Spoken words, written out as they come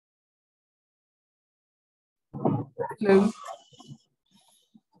Hello.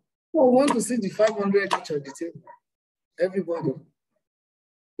 Oh, I want to see the 500 each on the table. Everybody.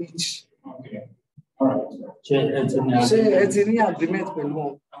 Each. Okay. All right. Ṣé ẹ ti ní agreement pẹ̀lú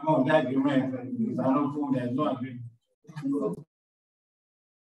wọn? I'm not that agreement. There's no agreement.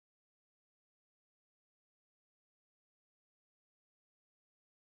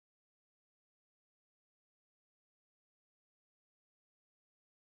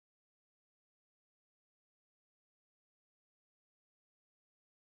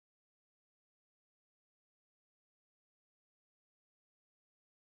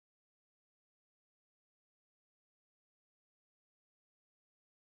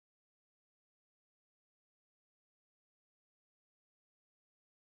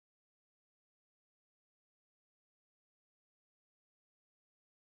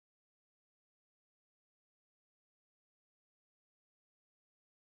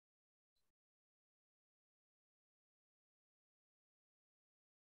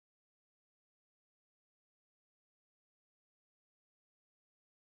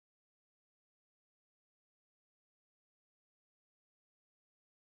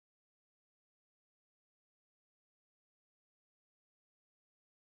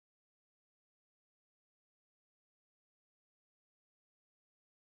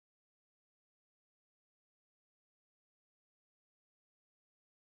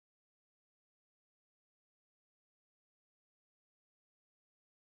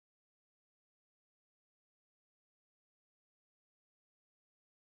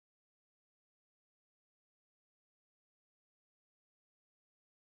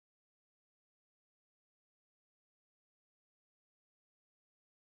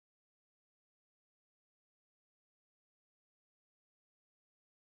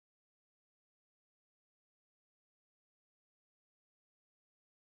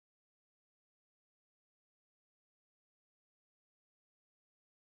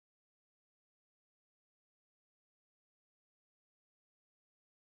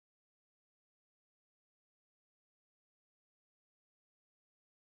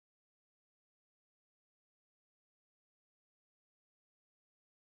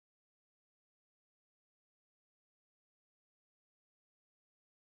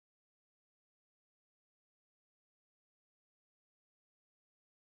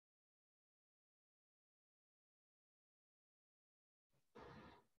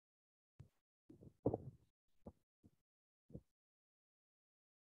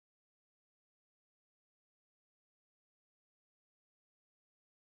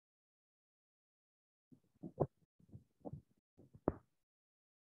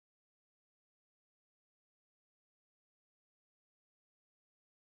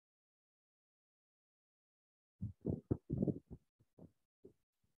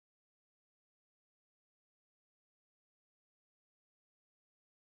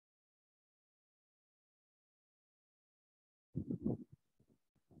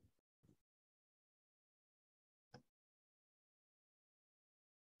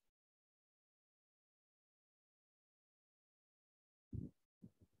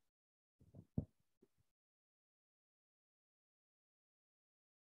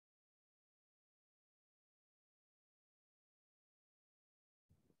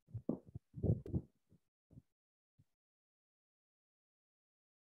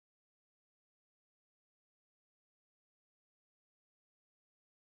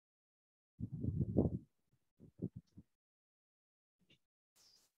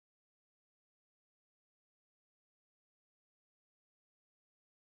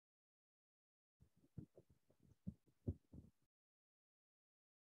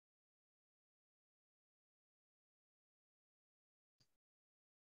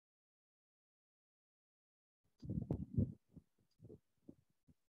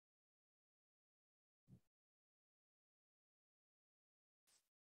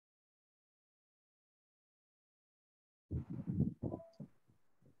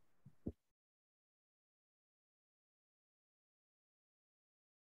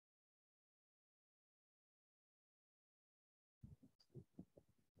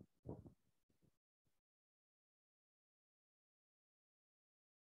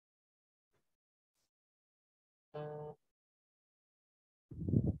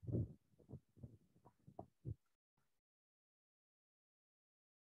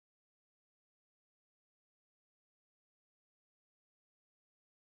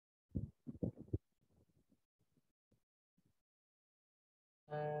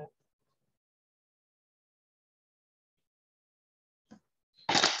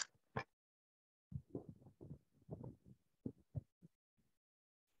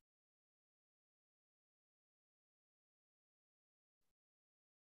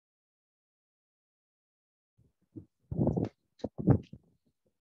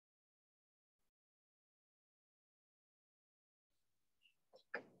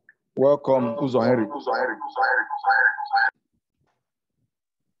 Welcome, Uzo Henry.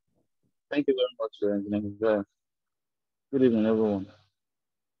 Thank you very much, Engineer. Good evening, everyone.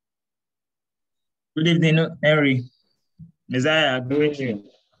 Good evening, Henry. Messiah, greet you.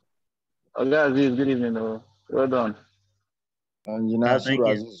 Okay, Aziz, good evening. Well done. Engineer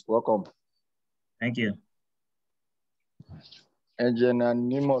Aziz, welcome. Thank you. Engineer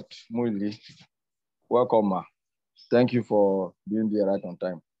Nimot Muli, welcome, ma. Thank you for being there right on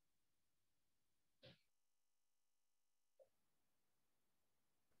time.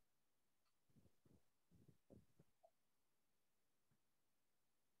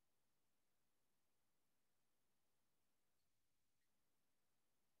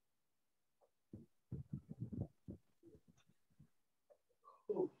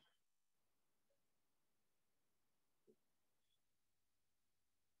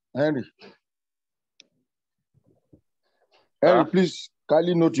 Henry, please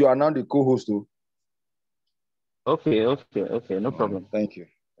kindly note you are now the co-host. Okay, no problem. Thank you.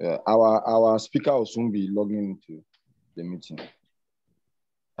 Our speaker will soon be logging into the meeting.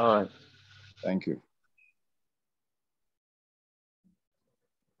 All right. Thank you.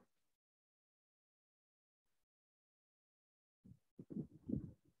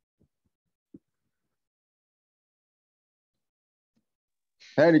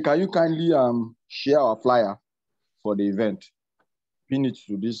 Henry, can you kindly share our flyer for the event? Pin it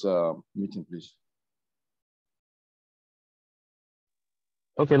to this meeting, please.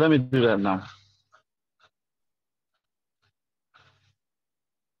 Okay, let me do that now.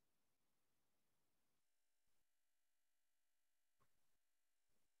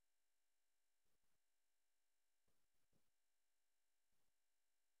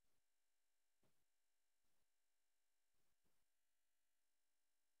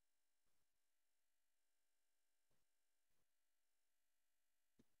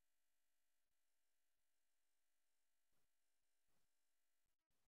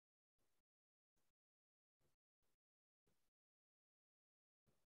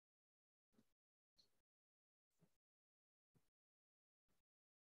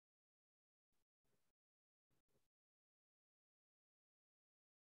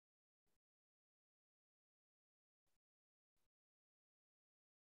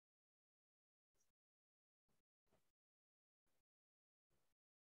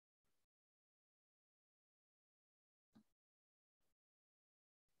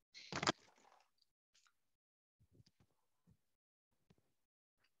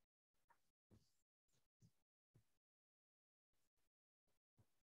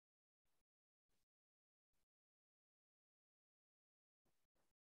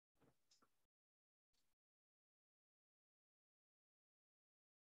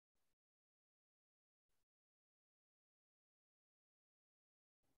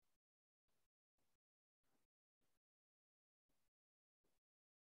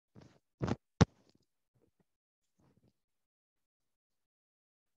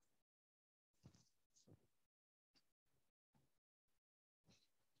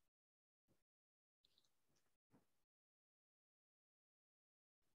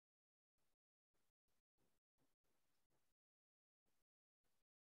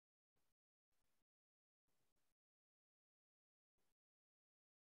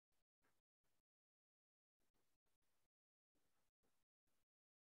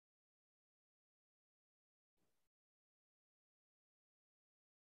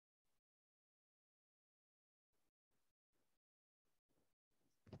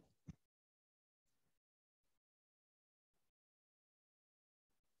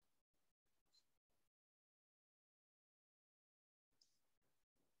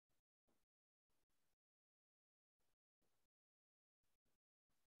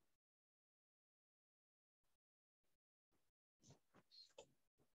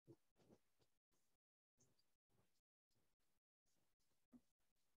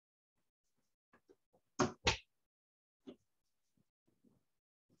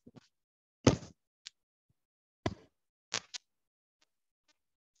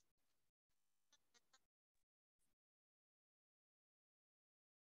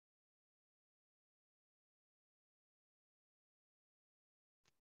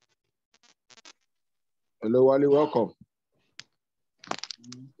 Hello, Wally, welcome.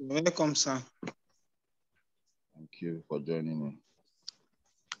 Welcome, sir. Thank you for joining in.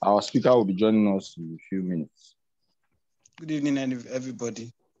 Our speaker will be joining us in a few minutes. Good evening,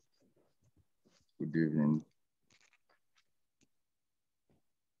 everybody. Good evening.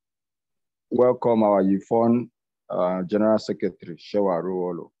 Welcome our YEFoN General Secretary, Shewa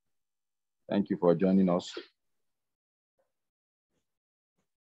Ruolo. Thank you for joining us.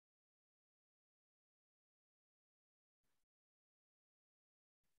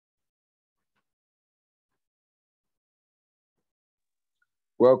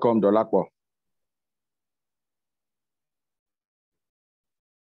 Welcome, Dolapo.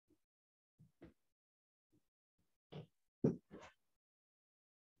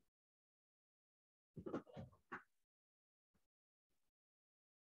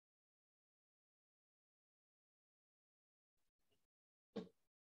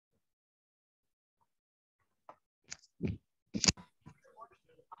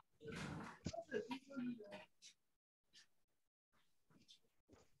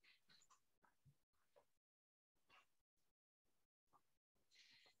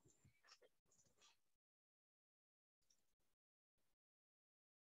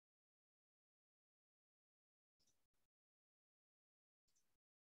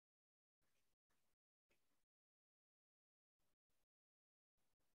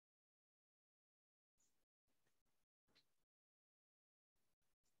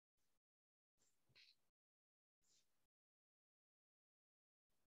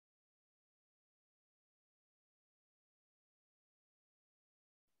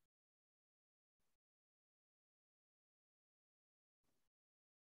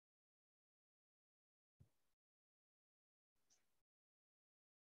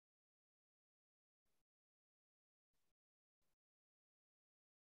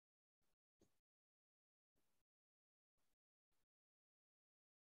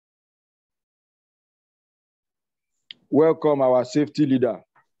 Welcome, our safety leader,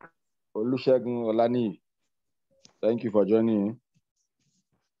 Olusegun Olani. Thank you for joining.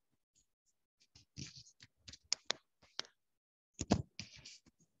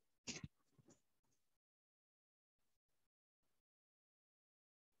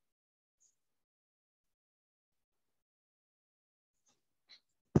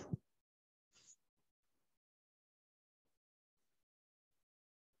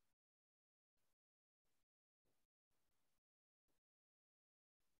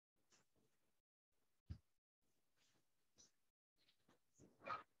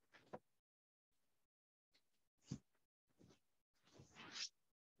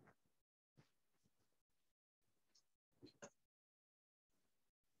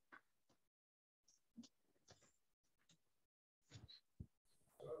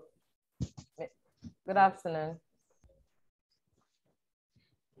 Good afternoon.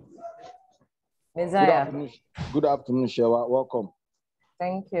 Good Messiah. afternoon. Good afternoon, Shewa. Welcome.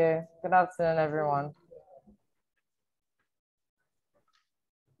 Thank you. Good afternoon, everyone.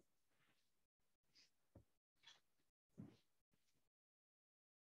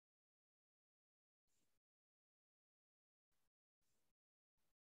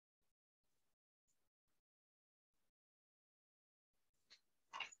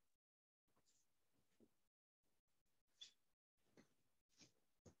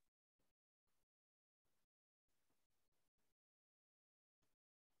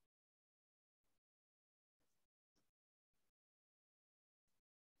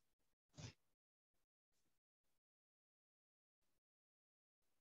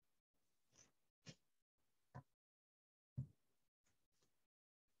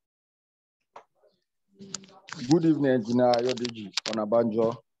 Good evening, Engineer Ayodeji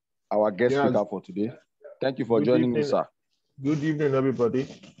Onabanjo, our guest speaker for today. Thank you for joining me, sir. Good evening, everybody.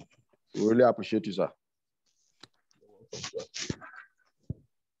 We really appreciate you, sir.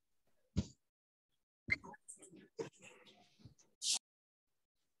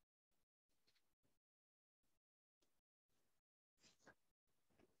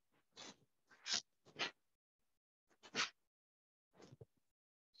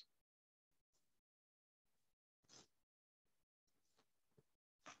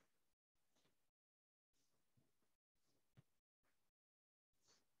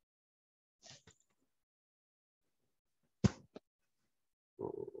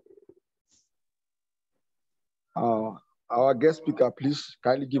 Our guest speaker, please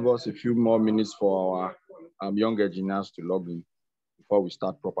kindly give us a few more minutes for our young engineers to log in before we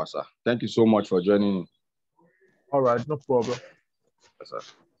start proper, sir. Thank you so much for joining. All right, no problem. Yes, sir.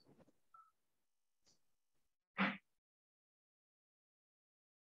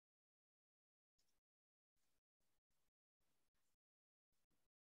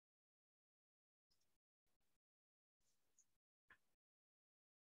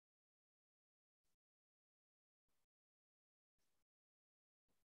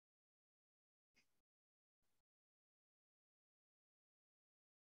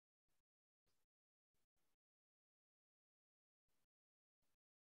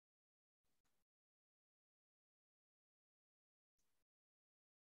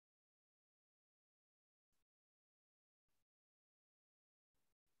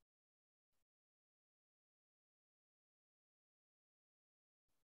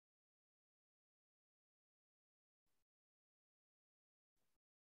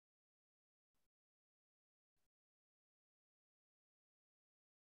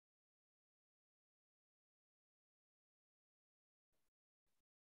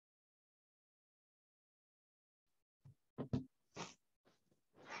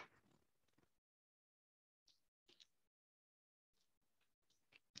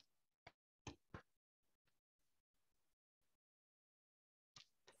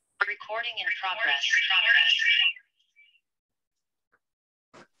 Recording in progress.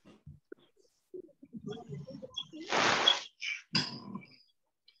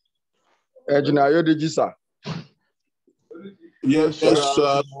 Engineer Ikeja, sir. Yes,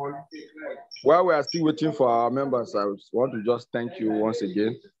 sir. While we are still waiting for our members, I want to just thank you once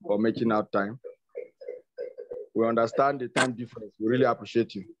again for making out time. We understand the time difference. We really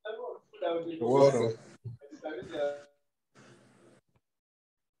appreciate you. You're welcome.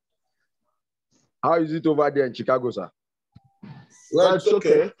 How is it over there in Chicago, sir? Well, it's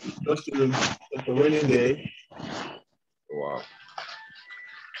okay. Just a rainy day. Wow.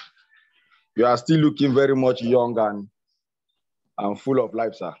 You are still looking very much young and full of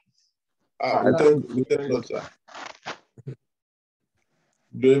life, sir. We thank God, sir.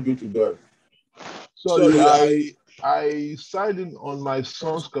 Glory be to God. Sorry, I signed in on my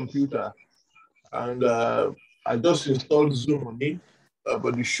son's computer, and I just installed Zoom on it,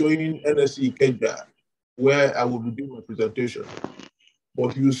 but it's showing NSE Ikeja, where I will be doing my presentation.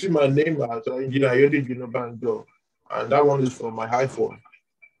 But you see my name as Engineer Ikeja Branch, and that one is from my iPhone.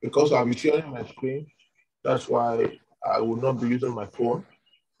 Because I'll be sharing my screen, that's why I will not be using my phone.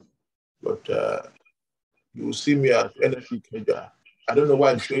 But you will see me as NSE Ikeja. I don't know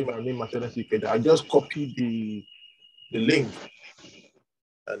why it's showing my name as NSE Ikeja. I just copied the link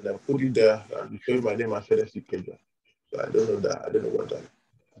and then put it there and it's showing my name as NSE Ikeja. So I don't know that. I don't know what that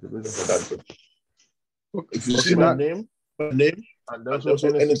the reason for that. But if you see my name, and also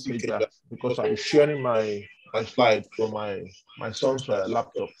NSE Ikeja, because I'm sharing my slide from my son's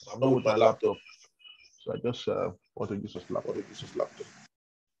laptop. I'm not with my laptop, so I just want to use his laptop.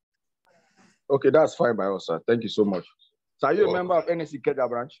 Okay, that's fine by us, sir. Thank you so much. So are you a member of NSE Ikeja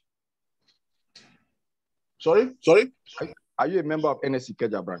Branch? Sorry? Are you a member of NSE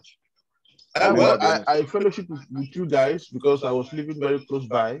Ikeja Branch? Well, I fellowship with you guys because I was living very close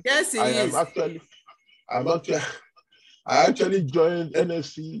by. Yes, he is. I actually joined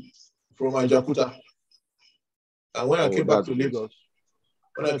NSE from Ajakuta. And when I came back to Lagos,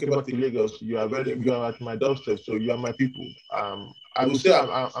 you are at my doorstep, so you are my people. I would say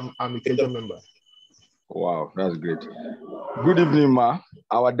I'm a Ikeja member. Wow, that's great. Good evening, Ma.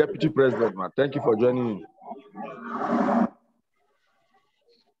 Our Deputy President, Ma. Thank you for joining in.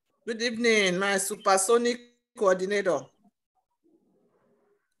 Good evening, my supersonic coordinator.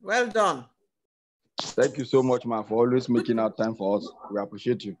 Well done. Thank you so much, Ma, for always making out time for us. We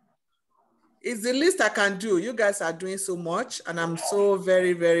appreciate you. It's the least I can do. You guys are doing so much, and I'm so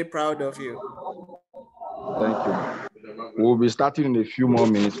very, very proud of you. Thank you. We'll be starting in a few more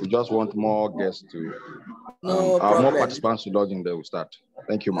minutes. We just want more guests to, no problem. More participants to log in. There we'll start.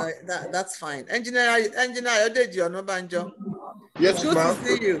 Thank you, Ma. No, that's fine. Engineer Odeji Onobanjo. Yes, good to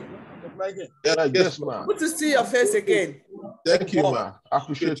see you. Yes, Ma. Good to see your face again. Thank you, Ma. I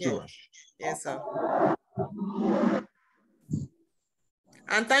appreciate you, Ma. Yes, sir.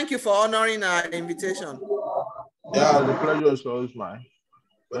 And thank you for honoring our invitation. Yeah, the pleasure is always mine.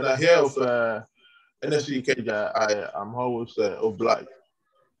 When I hear of NSE Ikeja, I am always obliged.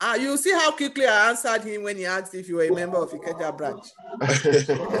 You see how quickly I answered him when he asked if you were a member of Ikeja Branch.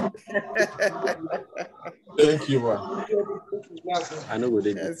 Thank you, man. I know what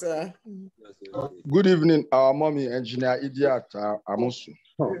they do. Yes, sir. Good evening, our mommy, Engineer Ikeja Amusu.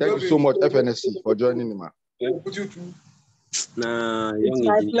 Thank you so much, FNSC, for joining me, man. It's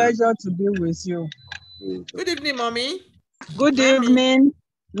my pleasure to be with you. Good evening, mommy. Good evening.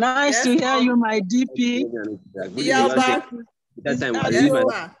 Nice to hear you, my DP.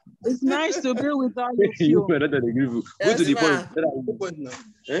 It's nice to be with all of you. Go to the point.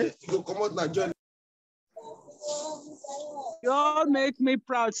 You all make me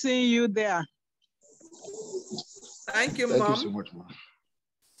proud seeing you there. Thank you, Mom. Thank you so much, Mom.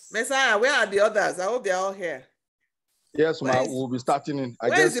 Messiah, where are the others? I hope they're all here. Yes, Ma'am. We'll be starting in.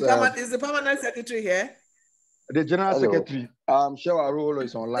 Is the permanent secretary here? The general secretary, Shewa Rolo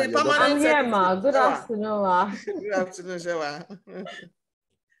is online. I'm here, Ma. Good afternoon, Ma. Good afternoon, Shewa.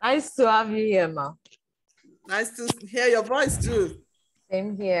 Nice to have you here, Ma. Nice to hear your voice too.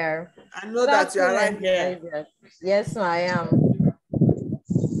 Same here. I know that you are right here. Yes, I am.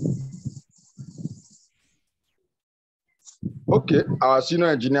 Okay, our senior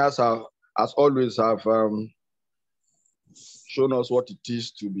engineers have, as always, have shown us what it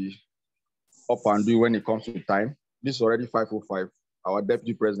is to be up and do when it comes to time. This is already 5:05. Our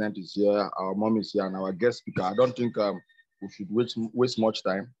deputy president is here, our mom is here, and our guest speaker. I don't think we should waste much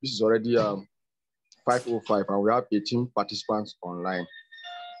time. This is already 5:05, and we have 18 participants online.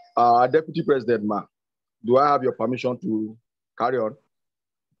 Deputy President, Ma, do I have your permission to carry on?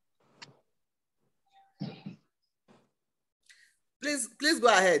 Please please go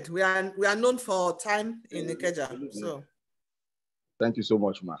ahead. We are known for time in Ikeja, so. Thank you so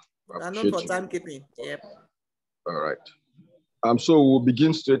much, ma. We are known for timekeeping. Yep. All right. So we'll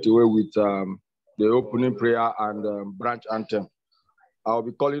begin straight away with the opening prayer and branch anthem. I'll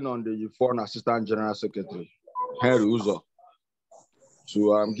be calling on the YEFoN Assistant General Secretary, Henry Uzo,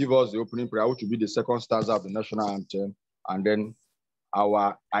 to give us the opening prayer, which will be the second stanza of the national anthem, and then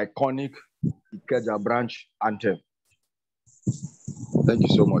our iconic Ikeja Branch anthem. Thank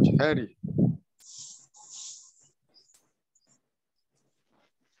you so much. Henry.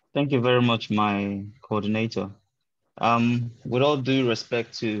 Thank you very much, my coordinator. With all due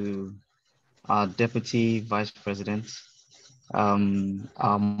respect to our Deputy Vice President,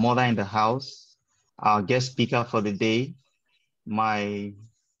 our mother in the house, our guest speaker for the day, my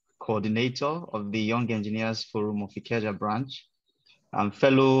coordinator of the Young Engineers Forum of Ikeja Branch, and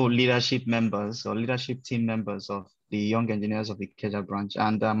fellow leadership members or leadership team members of the Young Engineers of Ikeja Branch,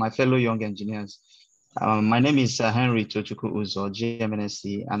 and my fellow young engineers. My name is Henry Tochukwu Uzo,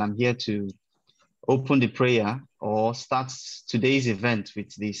 GMNSC, and I'm here to open the prayer or start today's event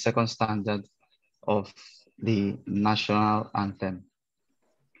with the second standard of the national anthem.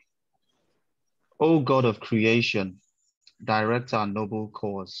 O God of creation, direct our noble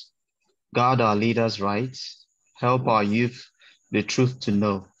cause, guard our leaders' rights, help our youth the truth to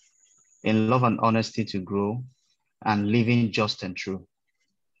know, in love and honesty to grow, and living just and true.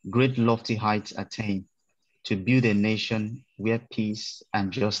 Great lofty heights attain, to build a nation where peace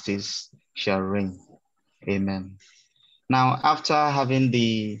and justice shall reign. Amen. Now, after having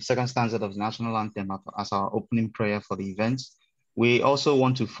the second stanza of the national anthem as our opening prayer for the event, we also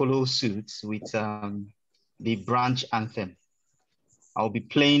want to follow suit with the branch anthem. I'll be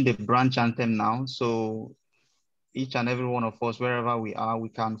playing the branch anthem now, so each and every one of us, wherever we are, we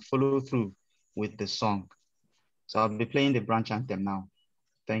can follow through with the song. So I'll be playing the branch anthem now.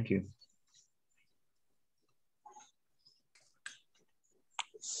 Thank you.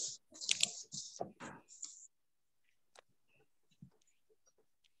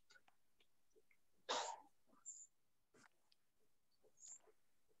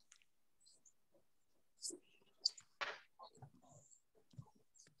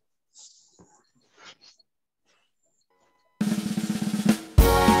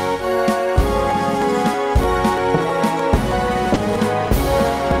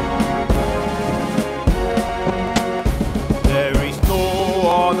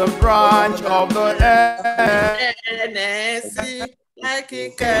 Branch of the NSE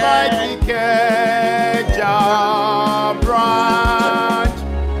Ikeja Branch.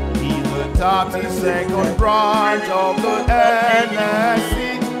 He's the 32nd branch of the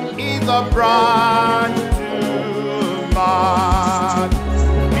NSE. He's a branch to mark.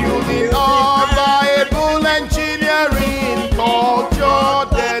 Building on viable engineering culture,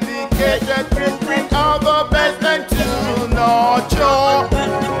 dedicated to bring out the best and to nurture.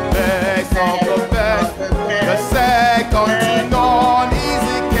 Of the best, the second to none is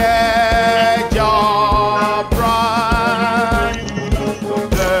Ikeja Branch. The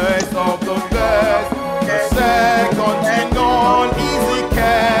best of the best, the second to none is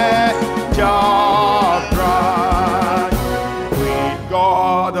Ikeja Branch. With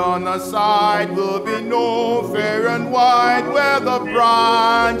God on the side will be no fair and wide, where the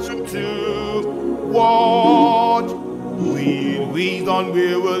branch to watch. With wisdom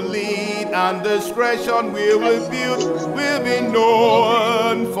we will lead, and discretion we will build, will be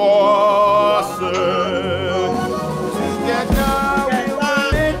known for certain. Together we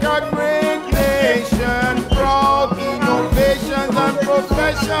will make a great nation, proud innovations and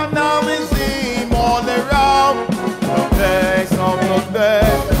professionalism all around. The best of the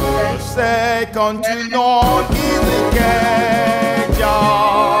best, the second to none is Ikeja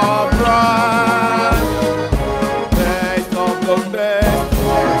Branch. The best,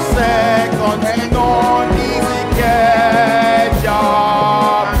 the second to none is Ikeja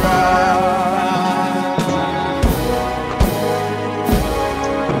Branch.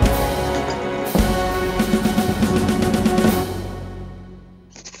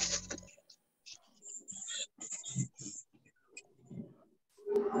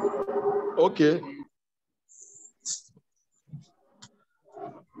 Okay.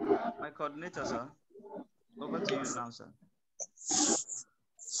 My coordinator, sir. Over to you now, sir.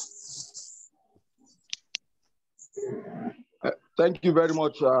 Thank you very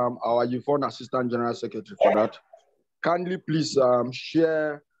much, our YEFoN Assistant General Secretary, for that. Kindly, please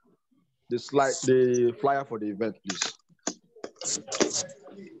share the flyer for the event, please.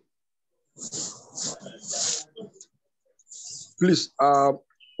 Please,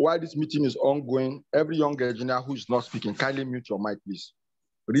 while this meeting is ongoing, every young engineer who is not speaking, kindly mute your mic, please.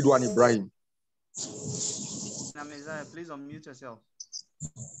 Ridwan Ibrahim. Isaiah, please unmute yourself.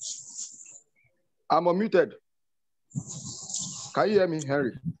 I'm unmuted. Can you hear me,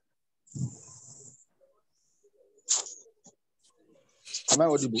 Henry? Am I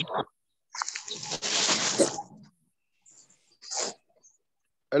audible?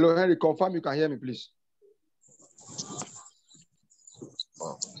 Hello, Henry, confirm you can hear me, please.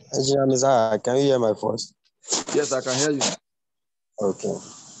 Engineer Messiah, can you hear my voice? Yes, I can hear you. Okay.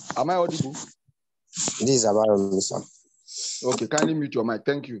 Am I audible? This is about Messiah. Okay, kindly mute your mic.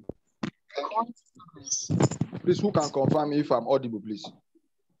 Thank you. Please, who can confirm if I'm audible, please?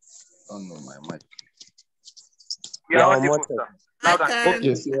 Oh no, my mic. Yeah, audible, sir.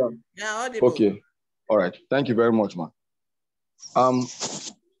 Okay. Yeah, audible. Okay. All right. Thank you very much, man.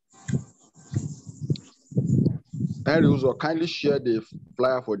 Henry Uzo, kindly share the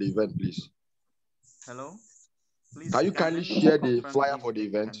flyer for the event, please. Hello? Please, Can you kindly share the flyer for the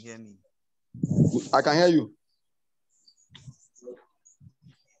event? Can hear me. I can hear you.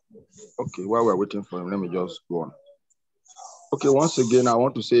 Okay, while we're waiting for him, let me just go on. Okay, once again, I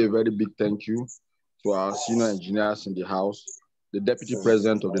want to say a very big thank you to our senior engineers in the house, the Deputy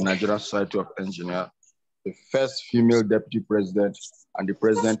President of the Nigerian Society of Engineers, the first female Deputy President and the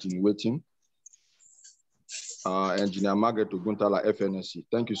President in waiting, Engineer Margaret Oguntala, FNSE.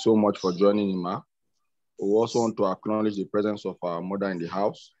 Thank you so much for joining in, ma. We also want to acknowledge the presence of our mother in the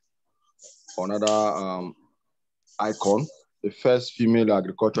house, another icon, the first female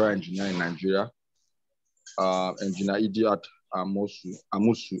agricultural engineer in Nigeria, Engineer Idiat Amusu,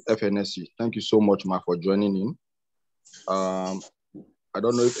 FNSE. Thank you so much, ma, for joining in. I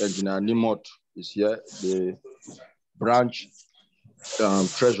don't know if Engineer Nimot is here, the branch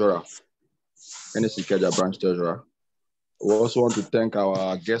treasurer, NSE Ikeja Branch treasurer. We also want to thank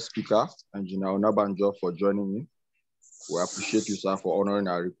our guest speaker, Engineer Onabanjo, for joining in. We appreciate you, sir, for honoring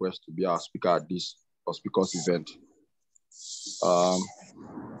our request to be our speaker at this auspicious event.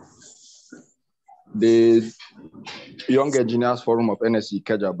 The Young Engineers Forum of NSE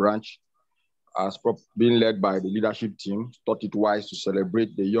Ikeja Branch has been led by the leadership team, thought it wise to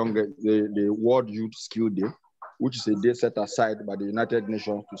celebrate the World Youth Skill Day, which is a day set aside by the United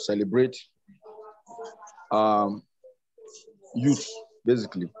Nations to celebrate youth,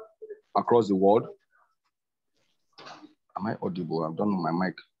 basically, across the world. Am I audible? I've done on my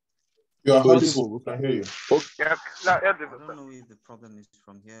mic. You are audible. We can hear you. Okay. I don't know if the problem is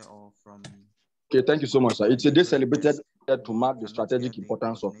from here or from... Okay, thank you so much, sir. It's a day celebrated to mark the strategic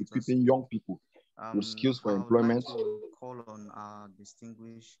importance of equipping young people with skills for employment. I would like to call on our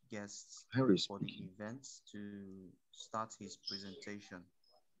distinguished guests for the event to start his presentation.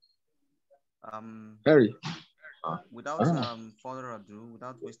 Harry. Without further ado,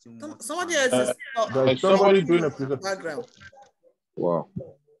 without wasting more time. Somebody else is there's somebody doing a presentation. Background. Wow.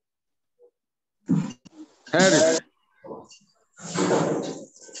 Harry.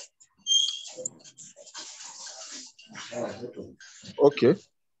 Okay.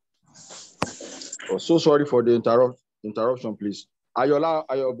 Oh, so sorry for the interruption, please. Ayola,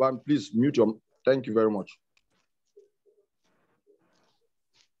 Ayoban, please mute your. Thank you very much.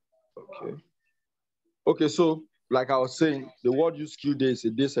 Okay. Okay, so like I was saying, the World Youth Skill Day is a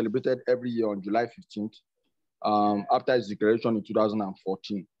day celebrated every year on July 15th, after its declaration in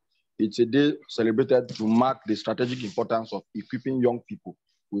 2014. It's a day celebrated to mark the strategic importance of equipping young people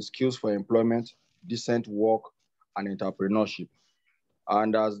with skills for employment, decent work, and entrepreneurship.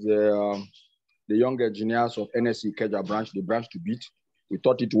 And as the young engineers of NSE Ikeja Branch, the branch to beat, we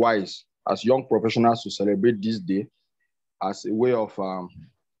thought it wise as young professionals to celebrate this day as a way of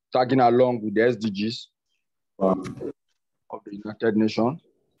tagging along with the SDGs of the United Nations.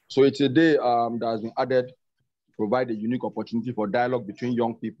 So it's a day that has been added to provide a unique opportunity for dialogue between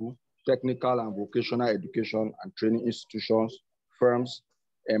young people, technical and vocational education and training institutions, firms,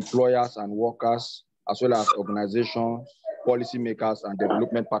 employers and workers, as well as organizations, policymakers, and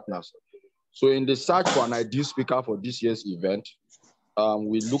development partners. So in the search for an ideal speaker for this year's event,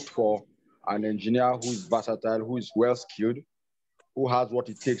 we looked for an engineer who is versatile, who is well-skilled, who has what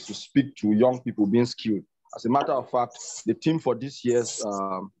it takes to speak to young people being skilled. As a matter of fact, the theme for this year's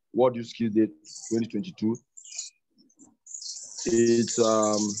World Youth Skill Day 2022, it's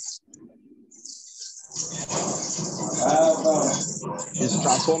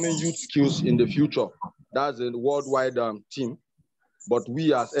transforming youth skills in the future. That's a worldwide theme. But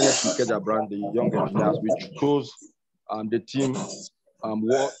we as NSE Ikeja Branch, the young engineers, we chose the theme,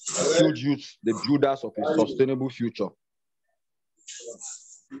 skilled youth, the builders of a sustainable future.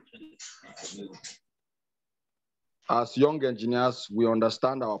 As young engineers, we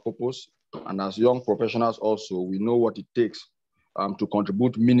understand our purpose, and as young professionals also, we know what it takes to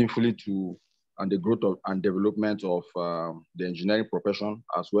contribute meaningfully to the growth and development of the engineering profession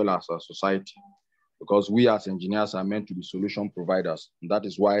as well as our society. Because we as engineers are meant to be solution providers. And that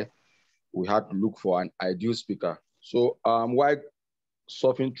is why we had to look for an ideal speaker. So while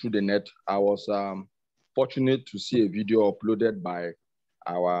surfing through the net, I was fortunate to see a video uploaded by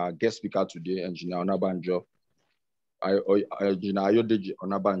our guest speaker today, Engineer Onabanjo, Engineer Ayodeji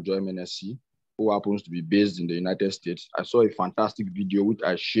Onabanjo MNSC, who happens to be based in the United States. I saw a fantastic video which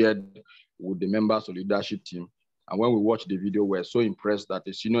I shared with the members of the leadership team. And when we watched the video, we were so impressed that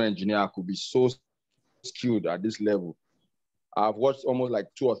a senior engineer could be so skilled at this level. I've watched almost like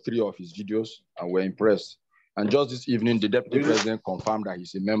 2 or 3 of his videos and we're impressed. And just this evening, the deputy president confirmed that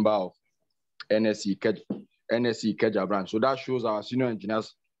he's a member of NSE Ikeja Branch. So that shows our senior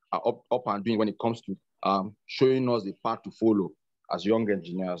engineers are up and doing when it comes to showing us the path to follow as young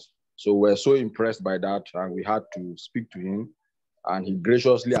engineers. So we're so impressed by that, and we had to speak to him, and he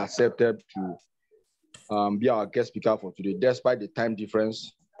graciously accepted to be our guest speaker for today, despite the time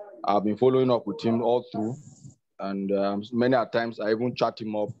difference. I've been following up with him all through, and many a times I even chat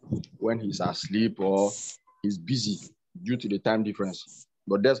him up when he's asleep or he's busy due to the time difference.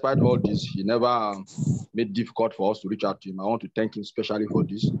 But despite all this, he never made it difficult for us to reach out to him. I want to thank him specially for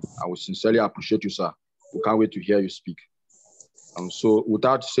this. I would sincerely appreciate you, sir. We can't wait to hear you speak. So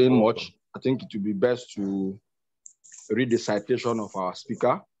without saying much, I think it would be best to read the citation of our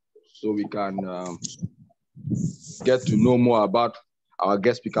speaker so we can get to know more about our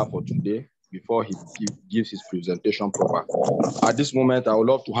guest speaker for today before he gives his presentation proper. At this moment, I would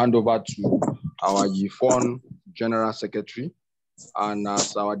love to hand over to our YEFoN General Secretary, and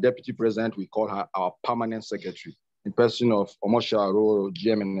as our Deputy President, we call her our Permanent Secretary, in person of Omosharo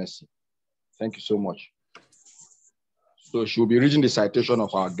GMNSC. Thank you so much. So she will be reading the citation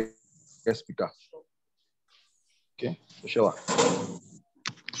of our guest speaker. Okay, Michelle.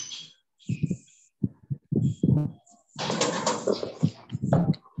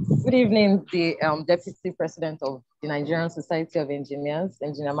 Good evening, the Deputy President of the Nigerian Society of Engineers,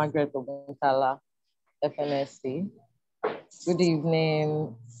 Engineer Margaret Oguntala, FNSC. Good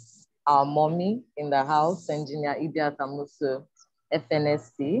evening, our mommy in the house, Engineer Ibia Tamuso,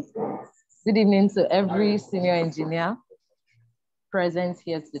 FNSC. Good evening to every senior engineer present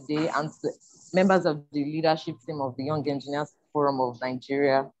here today and to members of the leadership team of the Young Engineers Forum of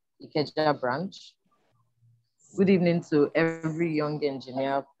Nigeria, Ikeja Branch. Good evening to every young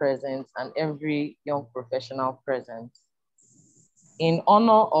engineer present and every young professional present. In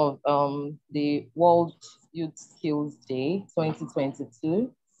honor of the World Youth Skills Day 2022,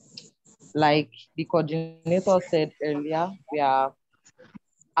 like the coordinator said earlier, we are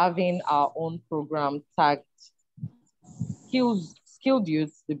having our own program tagged Skilled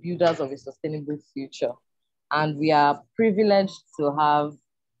Youth, the Builders of a Sustainable Future. And we are privileged to have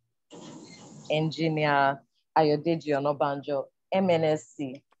Engineer Ayodeji Onabanjo,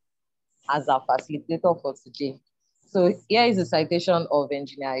 MNSC, as our facilitator for today. So here is a citation of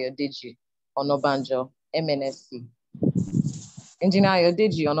Engineer Ayodeji Onabanjo, MNSC. Engineer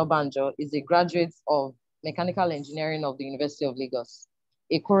Ayodeji Onabanjo is a graduate of Mechanical Engineering of the University of Lagos,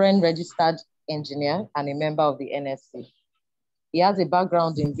 a current registered engineer and a member of the NSE. He has a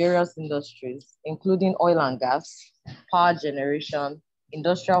background in various industries, including oil and gas, power generation,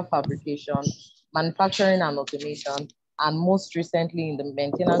 industrial fabrication, manufacturing and automation, and most recently in the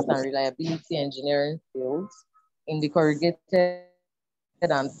maintenance and reliability engineering fields in the corrugated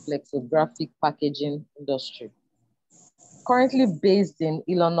and flexographic packaging industry. Currently based in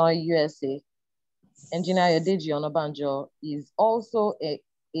Illinois, USA, Engineer Ayodeji Onabanjo is also a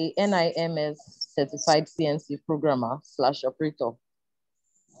NIMS certified CNC programmer / operator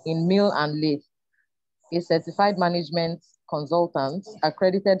in mill and lathe, a certified management consultant,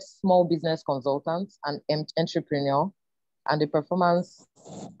 accredited small business consultant, and entrepreneur, and a performance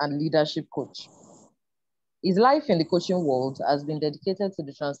and leadership coach. His life in the coaching world has been dedicated to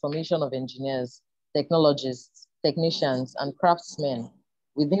the transformation of engineers, technologists, technicians, and craftsmen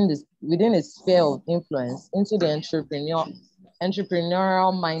within a sphere of influence into the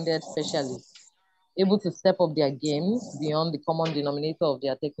entrepreneurial-minded specialists, able to step up their games beyond the common denominator of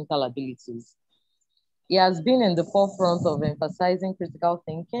their technical abilities. He has been in the forefront of emphasizing critical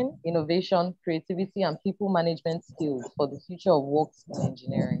thinking, innovation, creativity, and people management skills for the future of work in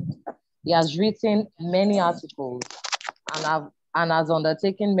engineering. He has written many articles and has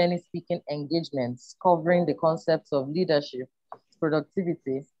undertaken many speaking engagements covering the concepts of leadership,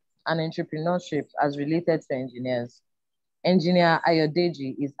 productivity, and entrepreneurship as related to engineers. Engineer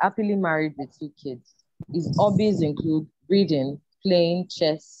Ayodeji is happily married with 2 kids, His hobbies include reading, playing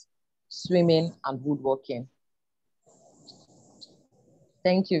chess, swimming, and woodworking.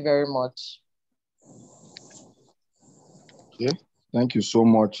 Thank you very much. Okay. Thank you so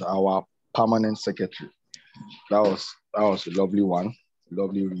much, our permanent secretary. That was a lovely one,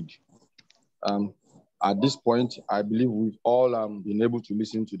 lovely read. At this point, I believe we've all been able to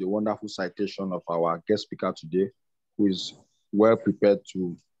listen to the wonderful citation of our guest speaker today, who is well prepared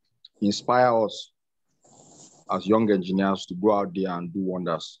to inspire us as young engineers to go out there and do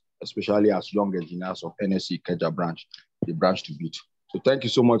wonders, especially as young engineers of NSE Ikeja Branch, the branch to beat. So thank you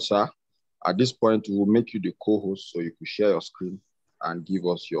so much, sir. At this point, we will make you the co-host so you could share your screen and give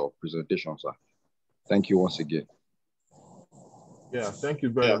us your presentation, sir. Thank you once again. Yeah, thank you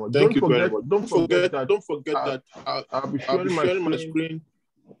very much. Don't forget that I'll be sharing my screen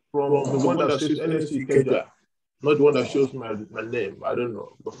from the one that says NSE Ikeja, not the one that shows my name. I don't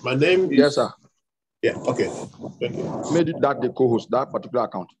know. But my name is... Yes, sir. Yeah, okay. Thank you. Made it that the co-host, that particular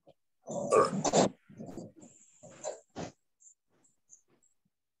account. All right.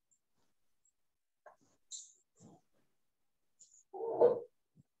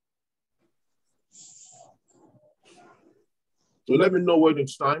 So let me know when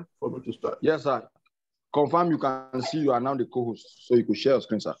it's time for me to start. Yes, sir. Confirm you can see you are now the co-host, so you could share your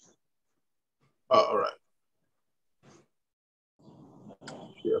screen, sir. All right.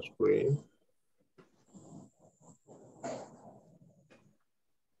 Share screen.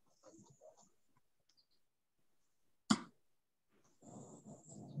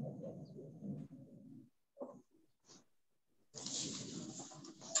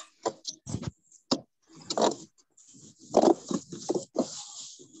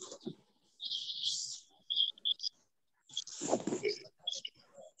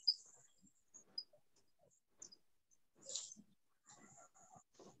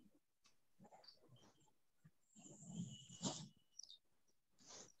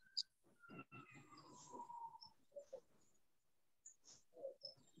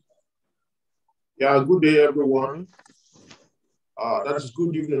 Yeah, good day, everyone. That is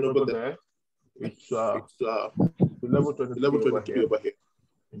good evening over there. It's 11:23 over here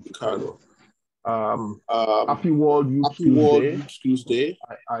in Chicago. Happy World Youth Skills Day.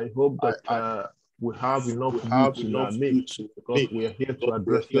 I hope that we have enough youth in our midst because we are here to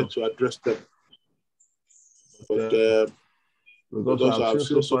address them. But because I've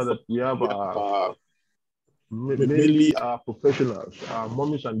seen so far that we have mainly our professionals, our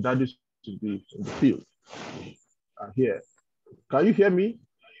mommies and daddies in the field are here. Can you hear me?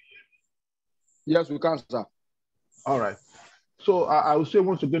 Yes, we can, sir. All right. So I will say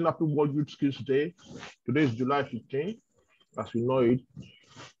once again, Happy World Youth Skills Day. Today is July 15th, as we know it.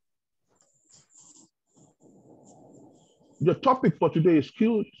 The topic for today is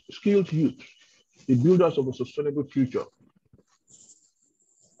skilled youth, the builders of a sustainable future.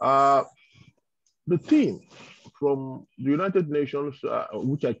 The theme from the United Nations,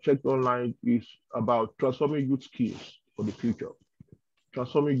 which I checked online, is about transforming youth skills for the future.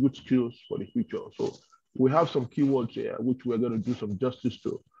 Transforming youth skills for the future. So we have some keywords here, which we're going to do some justice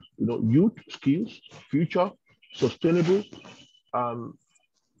to. You know, youth skills, future, sustainable.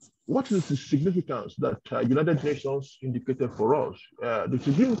 What is the significance that United Nations indicated for us? The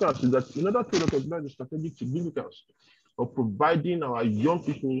significance is that in order to recognize the strategic significance of providing our young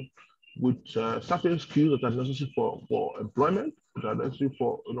people with certain skills that are necessary for employment, that are necessary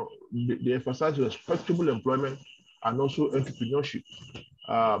for, they emphasize respectable employment and also entrepreneurship.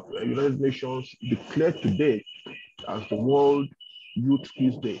 United Nations declared today as the World Youth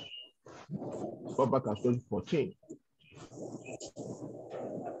Skills Day, back as 2014.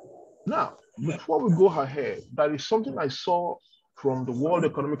 Now, before we go ahead, there is something I saw from the World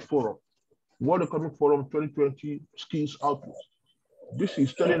Economic Forum 2020 Skills Outlook. This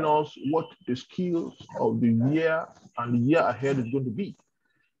is telling us what the skills of the year and the year ahead is going to be.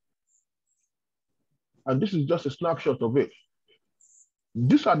 And this is just a snapshot of it.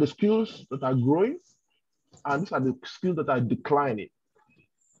 These are the skills that are growing, and these are the skills that are declining.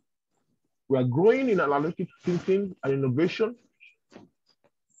 We are growing in analytic thinking and innovation.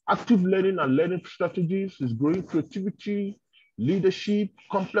 Active learning and learning strategies is growing. Creativity, leadership,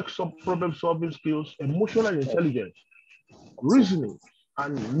 complex problem-solving skills, emotional intelligence, reasoning,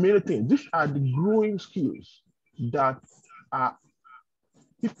 and many things. These are the growing skills that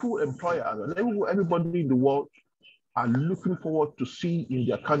people, employers, and everybody in the world are looking forward to see in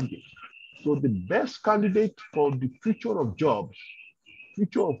their candidates. So the best candidate for the future of jobs,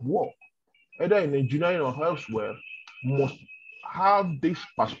 future of work, either in engineering or elsewhere, must have this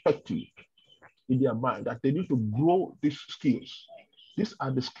perspective in their mind that they need to grow these skills these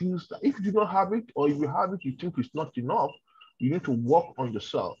are the skills that if you do not have it, or if you have it, you think it's not enough, you need to work on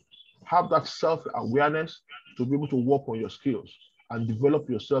yourself. Have that self-awareness to be able to work on your skills and develop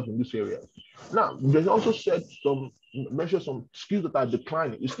yourself in this area. Now, there's also mentioned some skills that are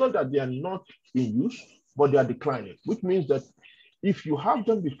declining. It's not that they are not in use, but they are declining, which means that if you have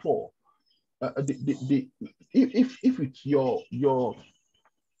them before, if it's your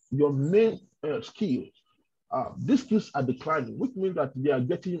main skill, these skills are declining, which means that they are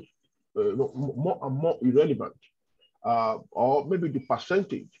getting more and more irrelevant, or maybe the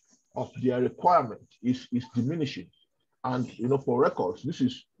percentage of their requirement is diminishing. And for records, this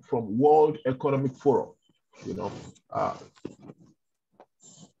is from World Economic Forum.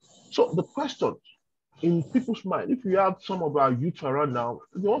 So the question in people's mind, if you have some of our youth around now,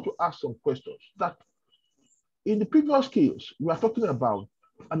 you want to ask some questions. That in the previous skills, we are talking about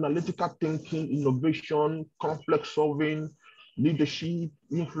analytical thinking, innovation, complex solving, leadership,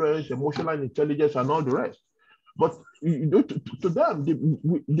 influence, emotional intelligence, and all the rest. But to them,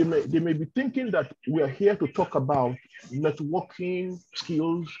 they may be thinking that we are here to talk about networking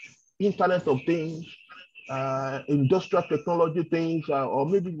skills, Internet of Things, industrial technology things, or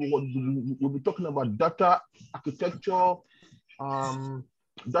maybe we'll be talking about data architecture,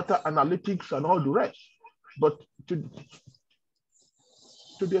 data analytics, and all the rest. But to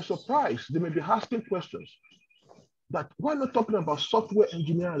their surprise, they may be asking questions that we're not talking about software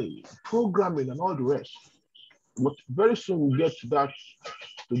engineering, programming, and all the rest. But very soon we'll get to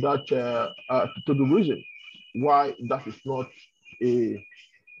the reason why that is not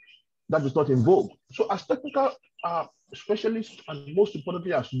in vogue. So as technical specialists, and most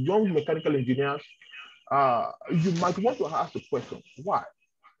importantly as young mechanical engineers, you might want to ask the question, why?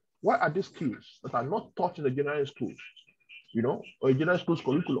 Why are these skills that are not taught in the engineering schools, or engineering schools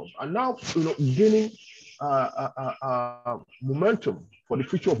curriculum, and now gaining momentum for the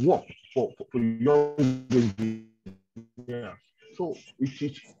future of work for young engineers? So it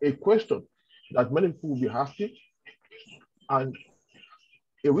is a question that many people will be asking, and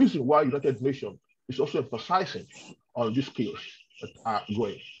a reason why United Nations is also emphasizing on these skills that are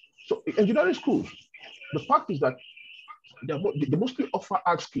growing. So in engineering schools, the fact is that they mostly offer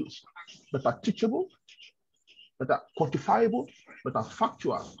hard skills that are teachable, that are quantifiable, that are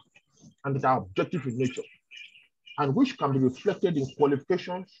factual, and that are objective in nature, and which can be reflected in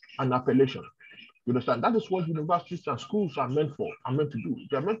qualifications and appellation. You understand? That is what universities and schools are meant to do.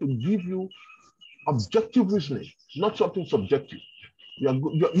 They are meant to give you objective reasoning, not something subjective.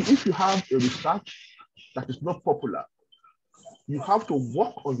 If you have a research that is not popular, you have to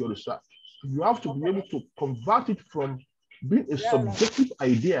work on your research. You have to be able to convert it from being a subjective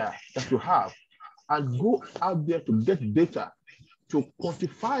idea that you have and go out there to get data, to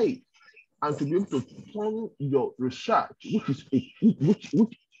quantify it, and to be able to turn your research, which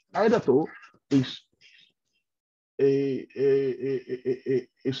either though is a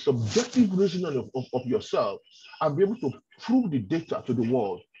subjective reasoning of yourself, and be able to prove the data to the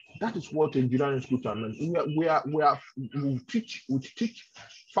world. That is what engineering schools are meant. We teach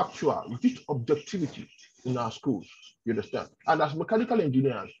factual, we teach objectivity in our schools. You understand? And as mechanical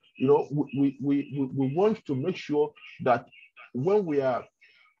engineers, we want to make sure that when we are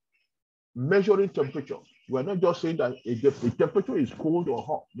measuring temperature, we're not just saying that the temperature is cold or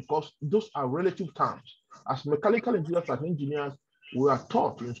hot, because those are relative terms. As mechanical engineers, as engineers, we are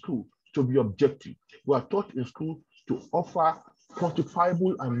taught in school to be objective. We are taught in school to offer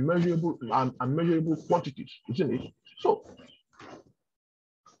quantifiable and measurable quantities, isn't it? So,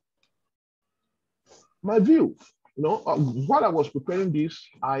 my view, while I was preparing this,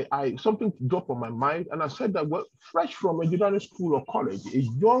 something dropped on my mind, and I said that, well, fresh from engineering school or college, a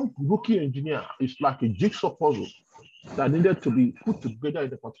young rookie engineer is like a jigsaw puzzle that needed to be put together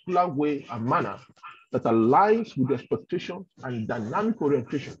in a particular way and manner that aligns with the expectations and dynamic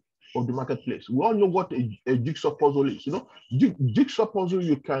orientation of the marketplace. We all know what a jigsaw puzzle is. Jigsaw puzzle,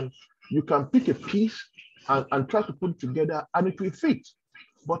 you can pick a piece and try to put it together, and it will fit.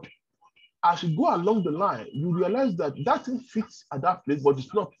 But as you go along the line, you realize that thing fits at that place, but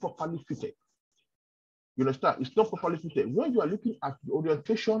it's not properly fitted. You understand? It's not properly fitted. When you are looking at the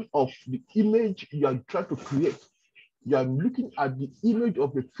orientation of the image you are trying to create, you are looking at the image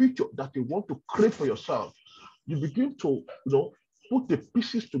of the future that you want to create for yourself. You begin to, put the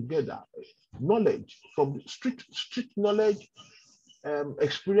pieces together, knowledge from street knowledge,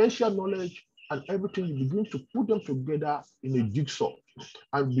 experiential knowledge, and everything. You begin to put them together in a jigsaw,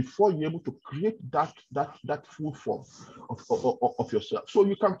 and before you're able to create that full form of yourself. So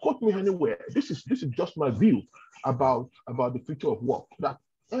you can quote me anywhere. This is just my view about the future of work. That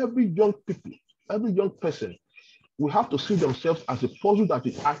every young person we have to see themselves as a puzzle that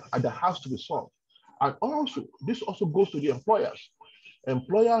has to be solved. And also, this also goes to the employers.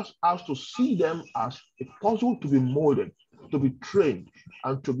 Employers have to see them as a puzzle to be molded, to be trained,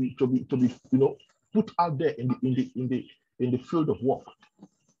 and to be put out there in the field of work.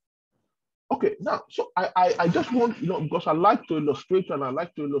 Okay, now, so I just want, because I like to illustrate, and I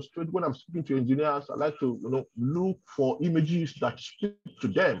like to illustrate when I'm speaking to engineers, I like to, look for images that speak to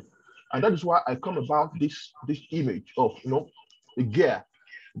them. And that is why I come about this image of, a gear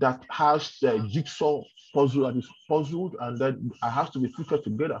that has a jigsaw puzzle and is puzzled, and then it has to be fitted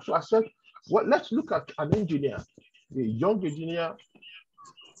together. So I said, well, let's look at an engineer, a young engineer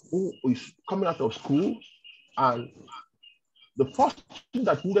who is coming out of school, and the first thing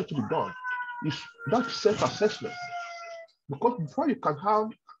that needed to be done is that self-assessment. Because before you can have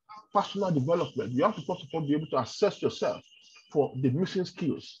personal development, you have to first of all be able to assess yourself for the missing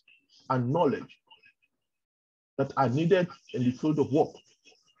skills and knowledge that are needed in the field of work.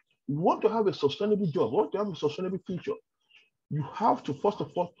 You want to have a sustainable job, you want to have a sustainable future, you have to first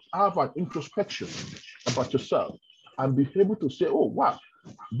of all have an introspection about yourself and be able to say, oh, wow,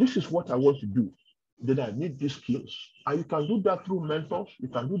 this is what I want to do. Then I need these skills. And you can do that through mentors, you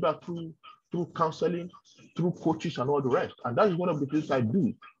can do that through counseling, through coaches and all the rest. And that is one of the things I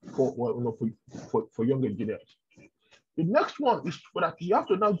do for young engineers. The next one is that you have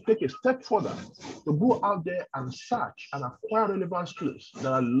to now take a step further to go out there and search and acquire relevant skills. There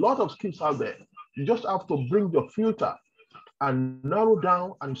are a lot of skills out there. You just have to bring your filter and narrow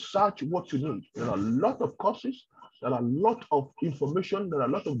down and search what you need. There are a lot of courses, there are a lot of information, there are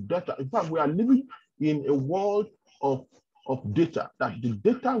a lot of data. In fact, we are living in a world of data, that the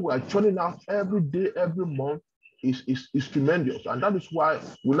data we are churning out every day, every month is tremendous. And that is why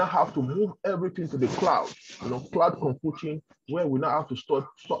we now have to move everything to the cloud, cloud computing, where we now have to store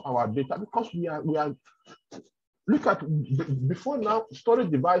our data, because we are look at, before now, storage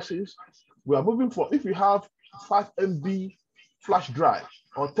devices, we are moving from, if you have 5 MB flash drive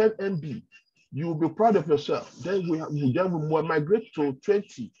or 10 MB, you will be proud of yourself. Then we migrate to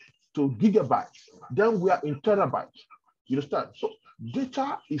 20 to gigabytes. Then we are in terabytes. You understand? So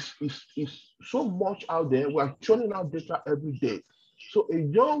data is so much out there. We are churning out data every day. So a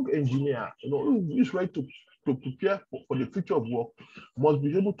young engineer, who is ready to prepare for the future of work, must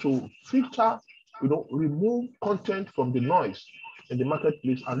be able to filter, remove content from the noise in the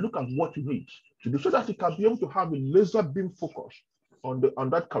marketplace and look at what you need to do, so that he can be able to have a laser beam focus on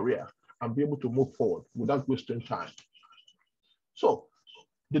that career and be able to move forward without wasting time. So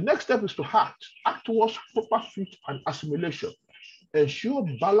the next step is to act towards proper fit and assimilation. Ensure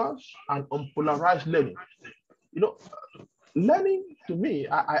balance and unpolarized learning. Learning, to me,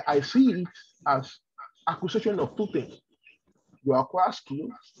 I see it as acquisition of two things. You acquire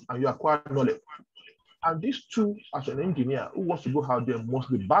skills and you acquire knowledge. And these two, as an engineer who wants to go out there, must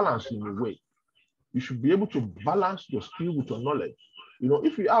be balanced in a way. You should be able to balance your skill with your knowledge.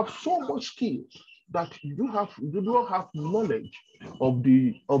 If you have so much skill that you don't have knowledge of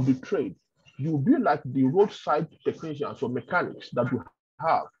the trade, you'll be like the roadside technicians or mechanics that you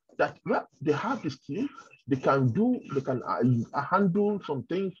have, that they have the skill, they can handle some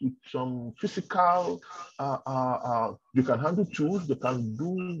things with some physical, they can handle tools, they can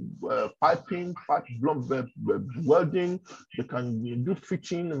do piping, welding, they can do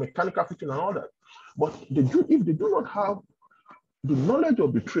fitting, mechanical fitting and all that. But if they do not have the knowledge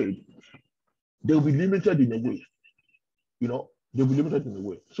of the trade, they'll be limited in a way. They'll be limited in a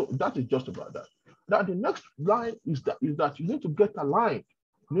way. So that is just about that. Now the next line is that you need to get aligned,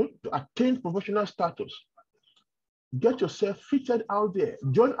 to attain professional status. Get yourself fitted out there.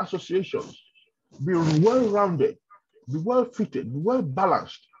 Join associations. Be well-rounded. Be well-fitted. Be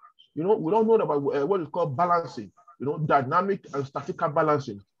well-balanced. We don't know about what is called balancing. Dynamic and statical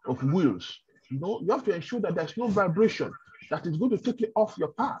balancing of wheels. You have to ensure that there's no vibration that is going to take you off your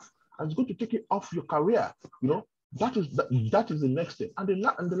path and it's going to take you off your career. That is the next step. And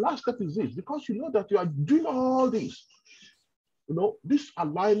the last step is this, because you know that you are doing all this, this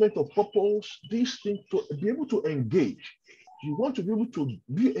alignment of purpose, these things, to be able to engage. You want to be able to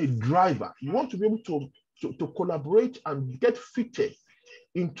be a driver. You want to be able to collaborate and get fitted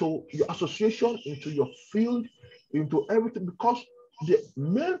into your association, into your field, into everything, because the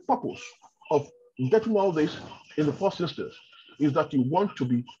main purpose of getting all this in the first instance is that you want to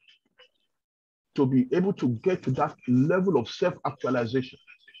be able to get to that level of self-actualization.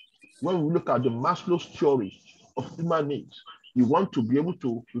 When we look at the Maslow's theory of human needs, you want to be able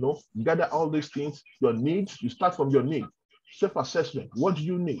to, gather all these things, your needs. You start from your need, self-assessment. What do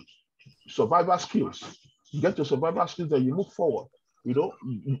you need? Survival skills. You get your survival skills, then you move forward.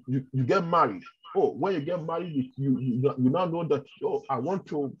 you get married. Oh, when you get married, you now know that, oh, I want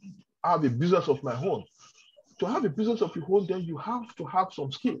to have a business of my own. To have a business of your own, then you have to have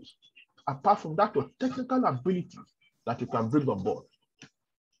some skills. Apart from that, your technical ability that you can bring on board.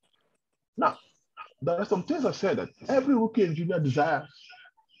 Now, there are some things I said that every rookie engineer desires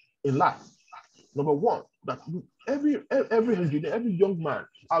in life. Number one, that every engineer, every young man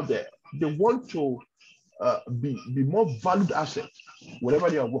out there, they want to be more valued assets wherever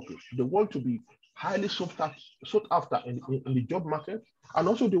they are working. They want to be highly sought after in the job market, and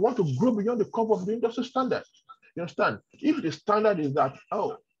also they want to grow beyond the curve of the industry standard. You understand? If the standard is that,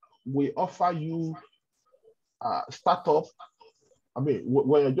 oh, we offer you startup, I mean,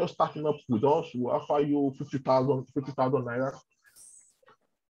 when you're just starting up with us, we offer you 50,000 naira,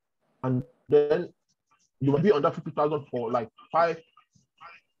 and then you will be on that 50,000 for like for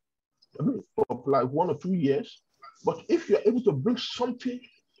like 1 or 2 years. But if you're able to bring something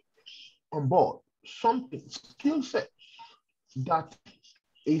on board, something, skill set that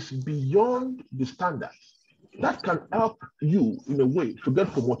is beyond the standard, that can help you in a way to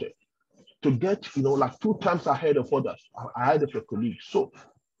get promoted, to get, like 2 times ahead of others, ahead of your colleagues. So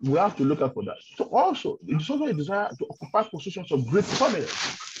we have to look out for that. So also, it's also a desire to occupy positions of great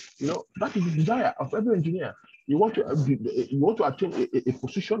prominence. That is the desire of every engineer. You want to attain a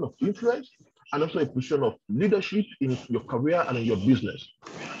position of influence and also a position of leadership in your career and in your business.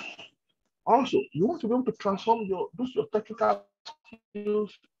 Also, you want to be able to transform your technical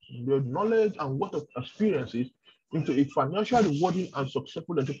skills, your knowledge, and what of experiences into a financially rewarding and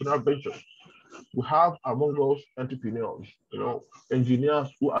successful entrepreneurial venture. We have among us entrepreneurs, engineers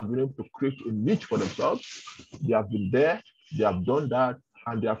who have been able to create a niche for themselves. They have been there, they have done that,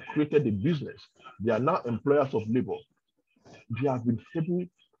 and they have created a business. They are now employers of labor. They have been able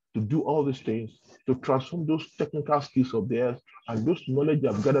to do all these things to transform those technical skills of theirs and those knowledge they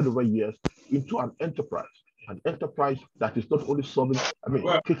have gathered over years into an enterprise that is not only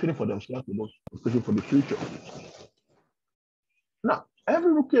catering for themselves, but catering for the future. Now,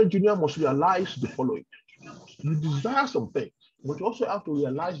 every rookie engineer must realize the following. You desire some things, but you also have to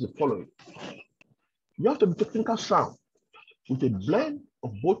realize the following. You have to be technical sound with a blend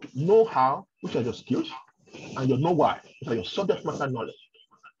of both know-how, which are your skills, and your know-why, which are your subject matter knowledge.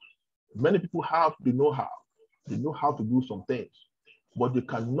 Many people have the know-how. They know how to do some things, but they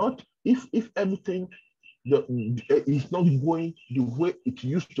cannot, if everything is not going the way it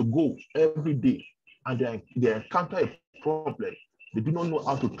used to go every day, and they encounter a problem, they do not know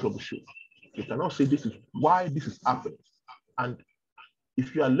how to troubleshoot. They cannot say this is why this is happening. And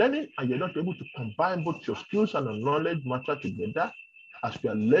if you are learning and you're not able to combine both your skills and your knowledge matter together as you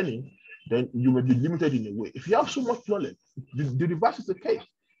are learning, then you will be limited in a way. If you have so much knowledge, the reverse is the case.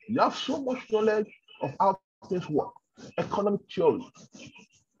 You have so much knowledge of how things work, economic theory,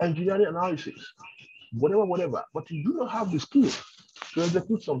 engineering analysis, whatever, but you do not have the skills to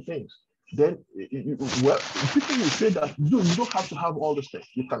execute some things, then people will say that you don't have to have all these things.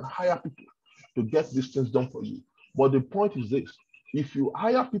 You can hire people to get these things done for you. But the point is this: if you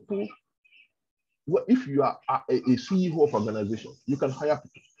hire people, if you are a CEO of an organization, you can hire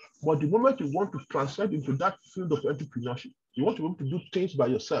people. But the moment you want to transcend into that field of entrepreneurship, you want to be able to do things by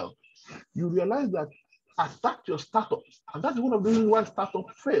yourself, you realize that at your startup, and that's one of the reasons why startup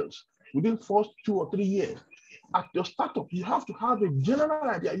fails within the first 2 or 3 years. At your startup, you have to have a general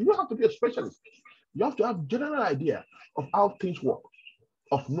idea. You don't have to be a specialist. You have to have a general idea of how things work,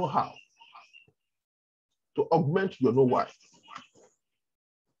 of know-how, to augment your know-why.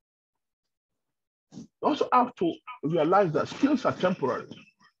 You also have to realize that skills are temporary.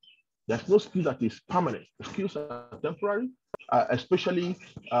 There's no skill that is permanent. The skills are temporary, especially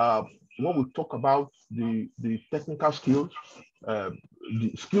when we talk about the technical skills.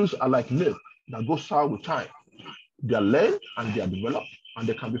 The skills are like milk that goes sour with time. They are learned and they are developed, and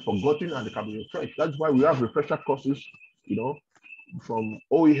they can be forgotten and they can be refreshed. That's why we have refresher courses, from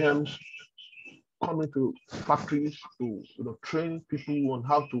OEMs coming to factories to train people on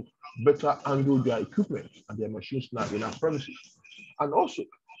how to better handle their equipment and their machines now in our premises. And also,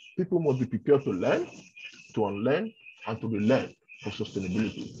 people must be prepared to learn, to unlearn, and to relearn for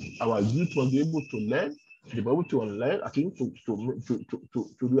sustainability. Our youth must be able to learn, be able to unlearn, I think, to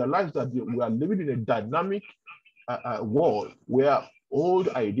realize that we are living in a dynamic world where old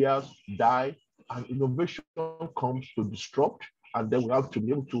ideas die and innovation comes to disrupt, and then we have to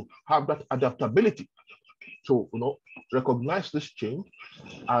be able to have that adaptability to recognize this change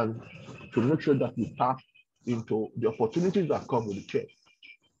and to make sure that we tap into the opportunities that come with the change.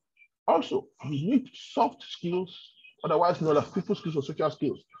 Also, we need soft skills, otherwise known as people skills or social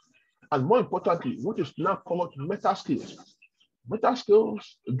skills. And more importantly, what is now called meta skills. Meta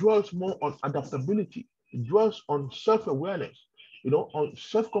skills dwells more on adaptability. It dwells on self-awareness, on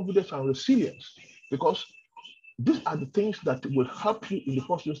self-confidence and resilience, because these are the things that will help you in the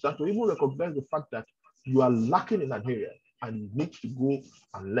first instance to even recognize the fact that you are lacking in an area and you need to go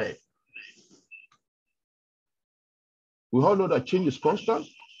and learn. We all know that change is constant,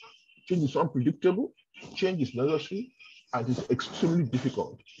 change is unpredictable, change is necessary, and it's extremely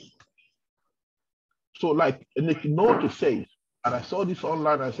difficult. So like Nick Note says, and I saw this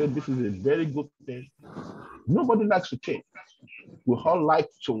online, I said, this is a very good thing. Nobody likes to change. We all like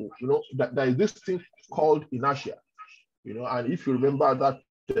to, that there is this thing called inertia, and if you remember that,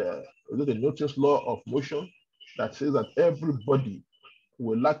 the Newton's law of motion that says that everybody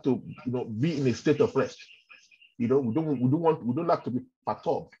would like to, be in a state of rest. We don't like to be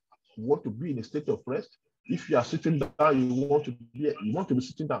perturbed. We want to be in a state of rest. If you are sitting down, you want to be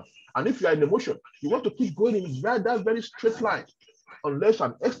sitting down. And if you are in emotion, you want to keep going in that very straight line, unless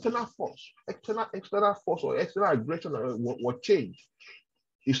an external force or external aggression or change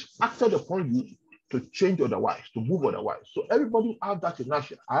is acted upon you to change otherwise, to move otherwise. So everybody have that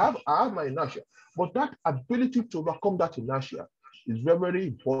inertia. I have my inertia, but that ability to overcome that inertia is very, very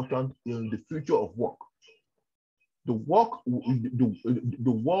important in the future of work. The world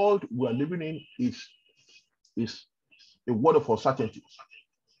we are living in is a world of uncertainty.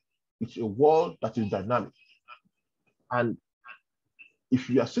 It's a world that is dynamic. And if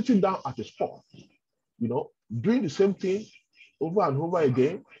you are sitting down at a spot, doing the same thing over and over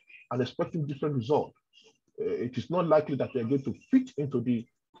again and expecting different results, it is not likely that you're going to fit into the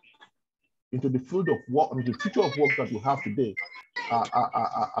field of work, the future of work that we have today,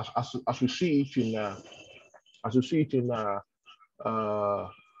 as we see it in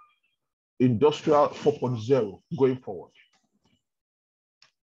Industrial 4.0 going forward.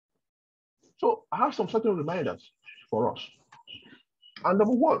 So I have some certain reminders for us. And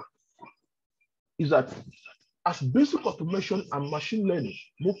number one is that as basic automation and machine learning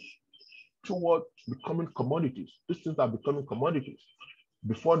move toward becoming commodities, these things are becoming commodities.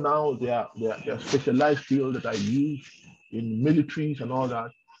 Before now, they are specialized fields that are used in militaries and all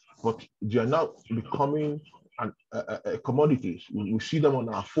that, but they are now becoming commodities. We see them on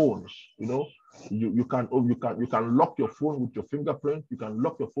our phones. You can lock your phone with your fingerprint. You can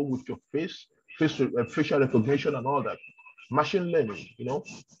lock your phone with your facial recognition and all that. Machine learning,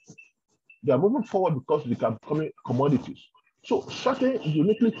 they are moving forward because they are becoming commodities. So certain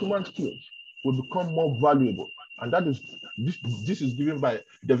uniquely human skills will become more valuable, and that is this is given by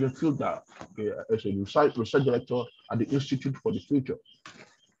Devin Fielder as a research director at the Institute for the Future.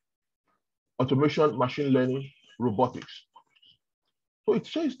 Automation, machine learning, robotics. So it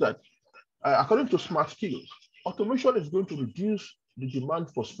says that according to Smart Skills, automation is going to reduce the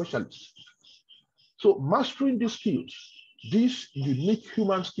demand for specialists. So mastering these skills, these unique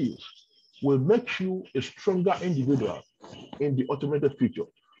human skills, will make you a stronger individual in the automated future.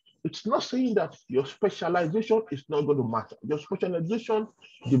 It's not saying that your specialization is not going to matter. Your specialization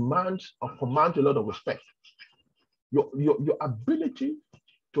demands or commands a lot of respect. Your ability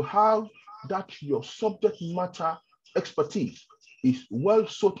to have that your subject matter expertise is well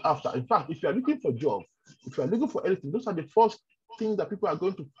sought after. In fact, if you are looking for a job, if you are looking for anything, those are the first things that people are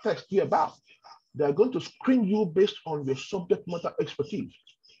going to test you about. They are going to screen you based on your subject matter expertise.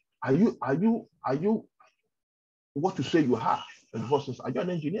 Are you what you say you have? And versus, are you an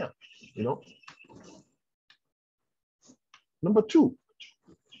engineer? Number two,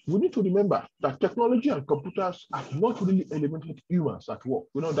 we need to remember that technology and computers have not really eliminated humans at work.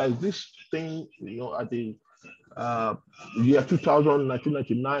 There is this thing, at the year 2000,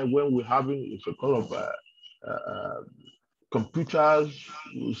 1999, when we're having a kind of computers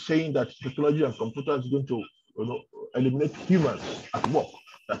saying that technology and computers is going to eliminate humans at work.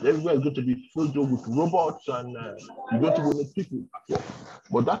 That everywhere is going to be filled with robots and you're going to eliminate people at work.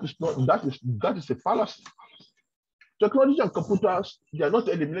 But that is a fallacy. Technology and computers, they are not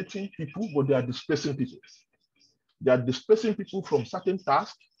eliminating people, but they are displacing people. They are displacing people from certain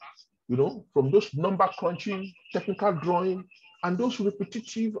tasks, from those number crunching, technical drawing, and those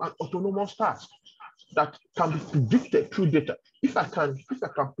repetitive and autonomous tasks that can be predicted through data. If I can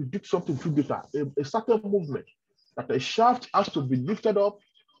predict something through data, a certain movement, that a shaft has to be lifted up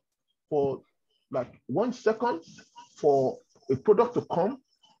for like 1 second for a product to come,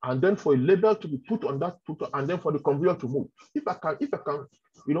 and then for a label to be put on that product, and then for the conveyor to move. If I can,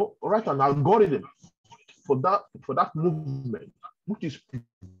 write an algorithm for that movement, which is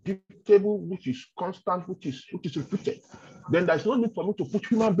predictable, which is constant, which is repeated, then there's no need for me to put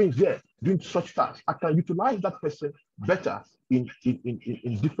human beings there doing such tasks. I can utilize that person better in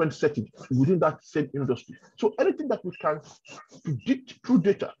different settings within that same industry. So anything that we can predict through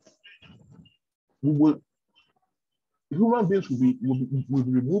data, human beings will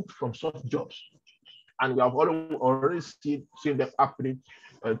be removed from such jobs. And we have already seen them happening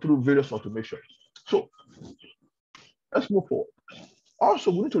through various automation. So let's move forward.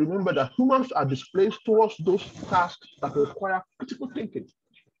 Also, we need to remember that humans are displaced towards those tasks that require critical thinking,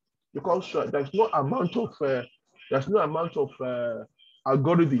 because there's no amount of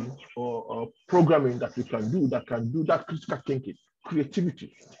algorithm or programming that we can do that critical thinking,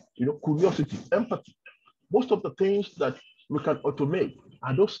 creativity, curiosity, empathy. Most of the things that we can automate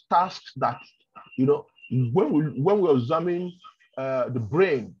are those tasks that, when we examine the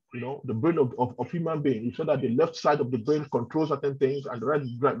brain, the brain of human beings, so that the left side of the brain controls certain things and the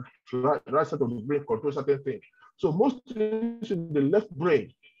right side of the brain controls certain things. So most things in the left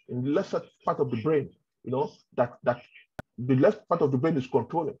brain, in the left part of the brain, that the left part of the brain is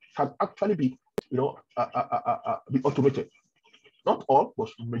controlling, can actually be, be automated. Not all, but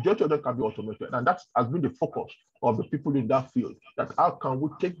majority of them can be automated. And that has been the focus of the people in that field, that how can we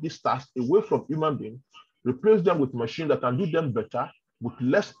take this task away from human beings, replace them with machines that can do them better, with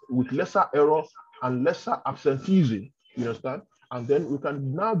lesser error and lesser absenteeism, you understand? And then we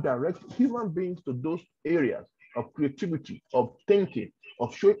can now direct human beings to those areas of creativity, of thinking,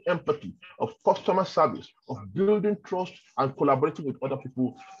 of showing empathy, of customer service, of building trust and collaborating with other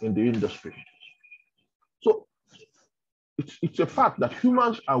people in the industry. So it's a fact that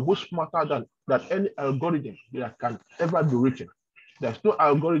humans are way smarter than any algorithm that can ever be written. There's no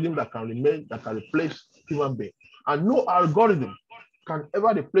algorithm that can replace human being. And no algorithm can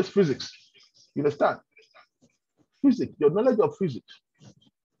ever replace physics. You understand? Physics, your knowledge of physics,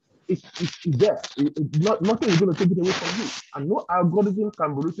 it's there. Nothing is going to take it away from you. And no algorithm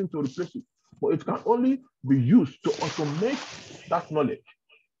can be written to replace it. But it can only be used to automate that knowledge.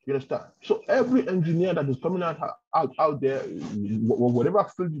 You understand? So every engineer that is coming out there, whatever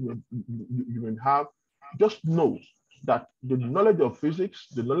field you may have, just know that the knowledge of physics,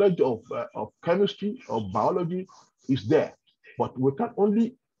 the knowledge of chemistry, of biology is there. But we can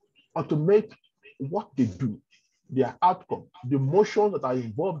only automate what they do, their outcome, the emotions that are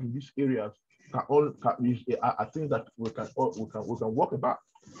involved in these areas are things that we can work about.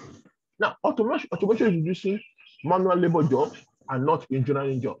 Now, automation is reducing manual labor jobs and not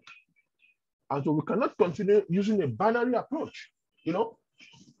engineering jobs. And so we cannot continue using a binary approach.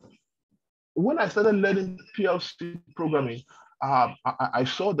 When I started learning PLC programming, I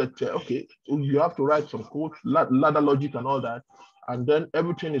saw that, okay, you have to write some code, ladder logic and all that, and then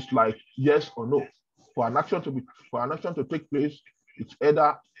everything is like yes or no. For an action to take place, it's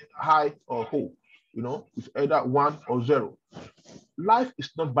either high or low. It's either 1 or 0. Life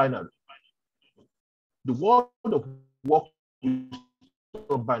is not binary. The world of work is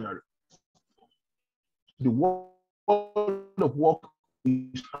not binary. The world of work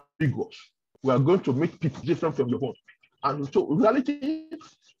is ambiguous. We are going to make people different from your own. And so reality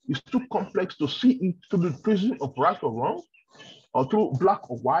is too complex to see it through the prism of right or wrong, or through black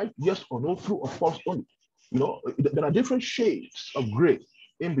or white, yes or no, true or false only. There are different shades of gray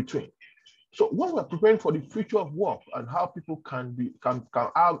in between. So when we're preparing for the future of work and how people can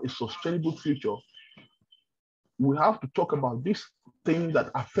have a sustainable future, we have to talk about this thing that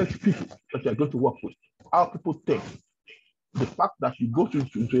affects people that you're going to work with, how people think. The fact that you go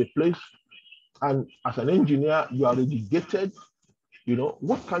into a place and as an engineer, you are relegated,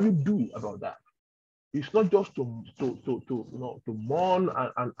 what can you do about that? It's not just to mourn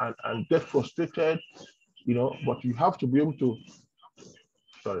and get frustrated, but you have to be able to,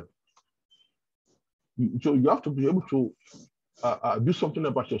 so you have to be able to do something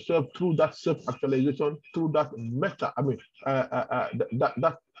about yourself through that self-actualization, through that meta,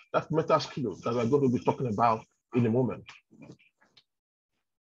 that meta skill that we're going to be talking about in a moment.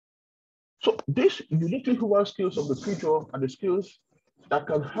 So these uniquely human skills of the future are the skills that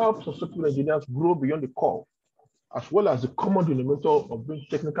can help successful engineers grow beyond the core, as well as the common denominator of being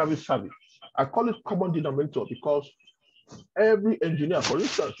technically savvy. I call it common denominator because every engineer, for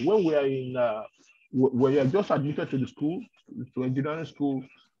instance, when we are when you're just admitted to the school, to engineering school,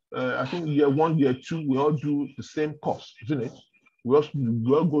 I think year 1, year 2, we all do the same course, isn't it? We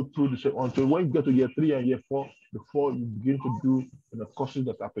all go through the same until when you get to year 3 and year 4, before you begin to do courses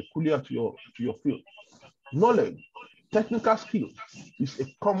that are peculiar to your field. Knowledge, technical skills is a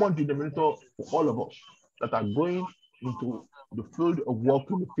common denominator for all of us that are going into the field of work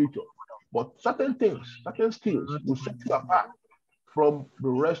in the future. But certain things, certain skills will set you apart from the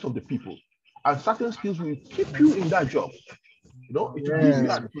rest of the people. And certain skills will keep you in that job. You know, it will give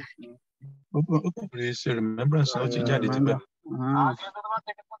you an remembrance.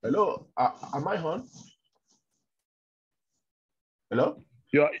 Hello, am I on? Hello?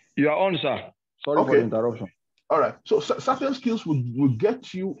 You are on, sir. Sorry for the interruption. All right. So certain skills will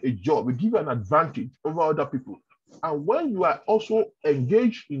get you a job, will give you an advantage over other people. And when you are also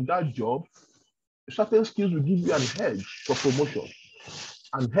engaged in that job, certain skills will give you an edge for promotion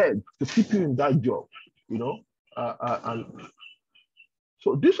and edge to keep you in that job, you know. And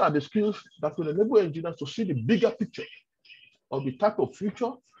so these are the skills that will enable engineers to see the bigger picture of the type of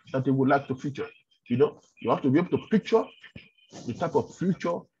future that they would like to feature. You know, you have to be able to picture the type of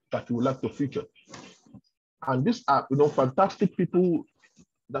future that you would like to feature. And these are, you know, fantastic people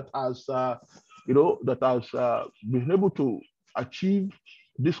that has, you know, that has been able to achieve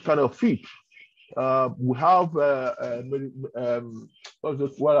this kind of feat. We have, what's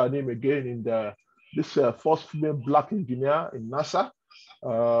her name again in this first female Black engineer in NASA,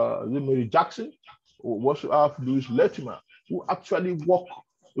 Mary Jackson. We also have Louis Latimer, who actually work,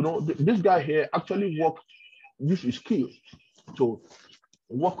 you know, this guy here actually use his skill to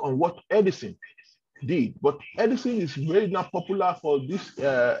work on what Edison did. But Edison is very not popular for this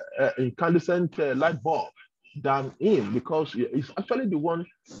incandescent light bulb than him, because he's actually the one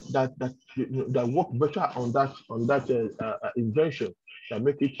that worked better on that invention that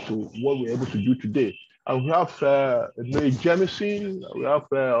make it to what we're able to do today. And we have Mary Jemison, we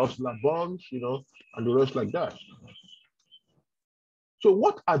have Ursula Bonds, you know, and the rest like that. So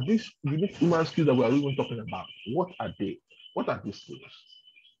what are these unique human skills that we are even talking about? What are they? What are these skills?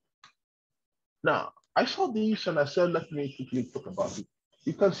 Now, I saw these and I said, let me quickly talk about it.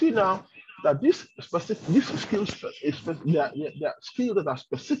 You can see now that these skills, they are skills that are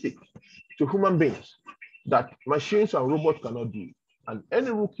specific to human beings that machines and robots cannot do. And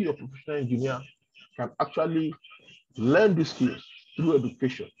any rookie or professional engineer can actually learn these skills through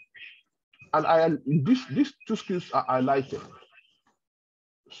education. And these two skills are highlighted.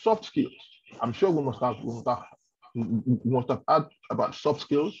 Soft skills. I'm sure we must have heard about soft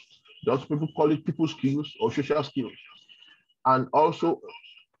skills. Those people call it people skills or social skills. And also,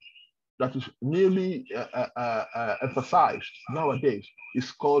 that is nearly emphasized nowadays,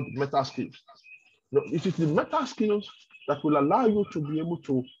 is called meta skills. Now, it is the meta skills that will allow you to be able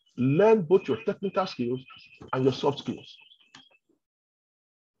to learn both your technical skills and your soft skills.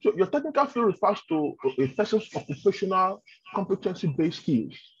 So your technical skill refers to a person's occupational competency-based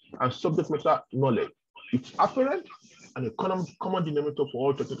skills and subject matter knowledge. It's apparent and a common denominator for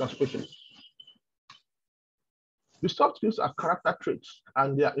all technical specialists. The soft skills are character traits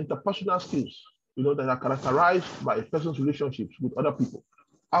and they are interpersonal skills, you know, that are characterized by a person's relationships with other people.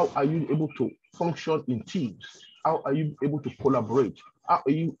 How are you able to function in teams? How are you able to collaborate? How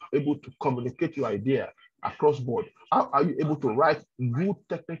are you able to communicate your idea across board? How are you able to write good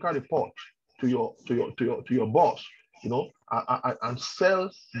technical reports to your boss, you know, and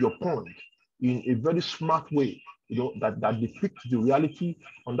sell your point in a very smart way, you know, that depicts the reality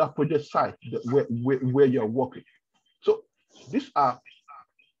on that project site where you're working. So these are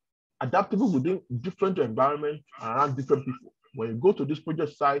adaptable within different environments around different people. When you go to this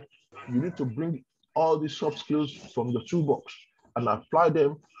project site, you need to bring all these soft skills from the toolbox and apply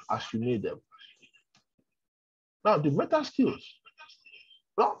them as you need them. Now, the meta skills.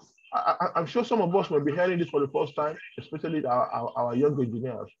 Well, I'm sure some of us may be hearing this for the first time, especially our young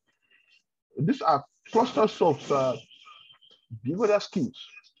engineers. These are clusters of behavioral skills,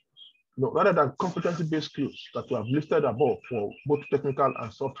 you know, rather than competency-based skills that we have listed above for both technical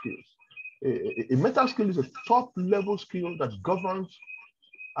and soft skills. A meta skill is a top-level skill that governs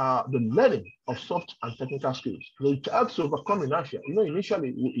the learning of soft and technical skills. So it helps to overcome inertia. You know,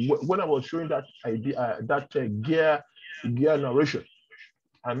 initially, when I was showing that idea, gear narration,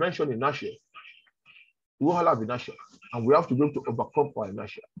 I mentioned inertia. We all have inertia, and we have to be able to overcome our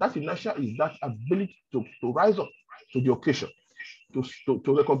inertia. That inertia is that ability to rise up to the occasion, to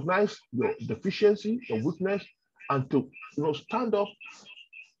recognize your deficiency, your weakness, and to, you know, stand up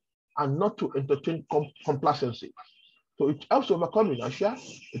and not to entertain complacency. So it helps to overcome inertia.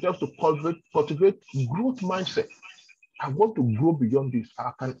 It helps to cultivate growth mindset. I want to grow beyond this.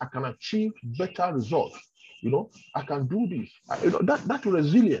 I can achieve better results. You know, I can do this. You know, that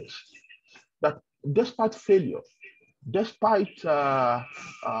resilience, that despite failure, despite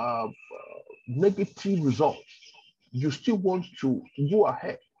negative results, you still want to go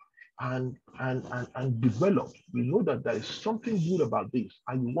ahead and develop. You know that there is something good about this,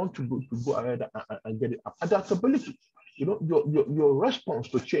 and you want to go ahead and get it. Adaptability, you know, your response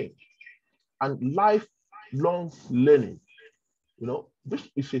to change and lifelong learning. You know, this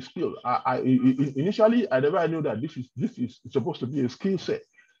is a skill. Initially I never knew that this is supposed to be a skill set,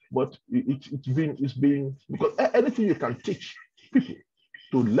 but it's been because anything you can teach people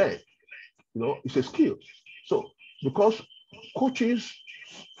to learn, you know, it's a skill. So because coaches,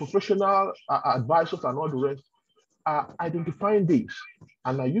 professional advisors, and all the rest are identifying this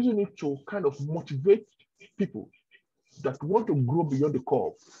and are using it to kind of motivate people that want to grow beyond the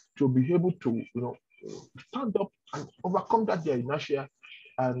curve to be able to, you know, stand up and overcome that their inertia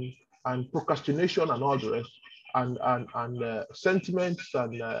and procrastination and all the rest and sentiments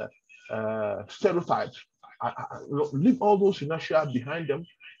and stereotypes. You know, leave all those inertia behind them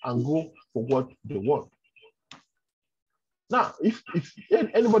and go for what they want. Now, if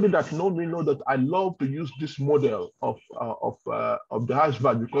anybody that knows me know that I love to use this model of the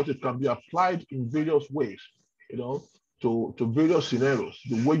iceberg because it can be applied in various ways, you know, to various scenarios,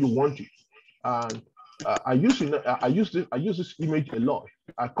 the way you want it. And I use this image a lot.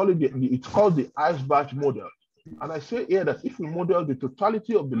 I call it it's called the iceberg model. And I say here that if we model the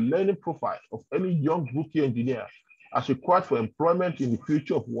totality of the learning profile of any young rookie engineer as required for employment in the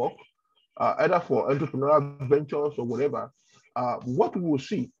future of work, either for entrepreneurial ventures or whatever, what we will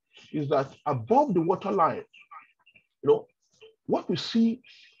see is that above the waterline, you know, what we see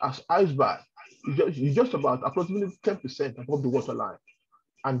as iceberg is just about approximately 10% above the waterline.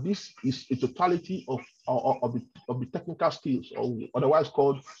 And this is a totality of the technical skills, or otherwise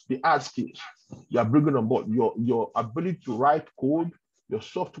called the hard skills you are bringing on board. Your ability to write code, your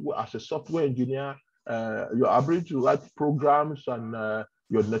software as a software engineer, your ability to write programs, and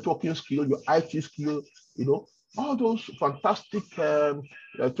your networking skill, your IT skill, you know, all those fantastic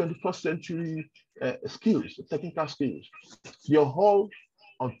 21st century skills, technical skills, they're all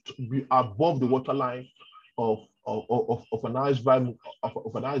above the waterline of an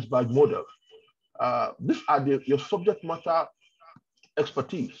iceberg model. These are your subject matter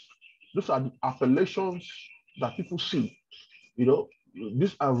expertise. These are the appellations that people see. You know,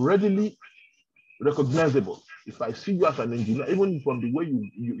 these are readily recognizable. If I see you as an engineer, even from the way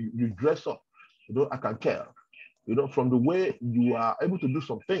you dress up, you know, I can tell. You know, from the way you are able to do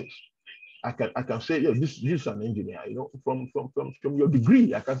some things, I can say, yeah, this is an engineer. You know, from your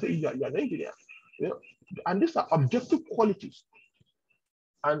degree, I can say you're an engineer. You know, and these are objective qualities.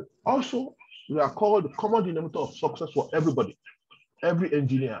 And also, they are called the common denominator of success for everybody, every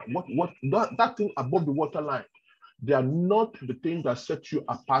engineer. That thing above the waterline, they are not the thing that set you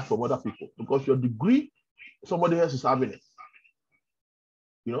apart from other people, because your degree, somebody else is having it.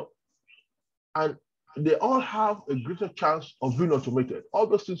 You know, and they all have a greater chance of being automated. All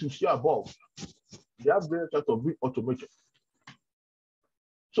those things you see above, they have greater chance of being automated.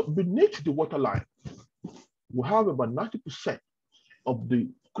 So beneath the waterline, we have about 90% of the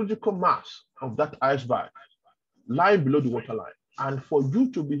critical mass of that iceberg lying below the waterline. And for you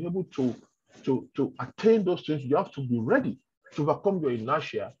to be able to attain those things, you have to be ready to overcome your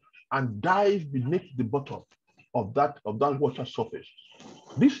inertia and dive beneath the bottom of that water surface.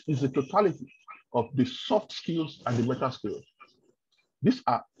 This is the totality of the soft skills and the meta skills. These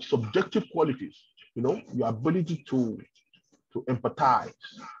are subjective qualities, you know, your ability to empathize,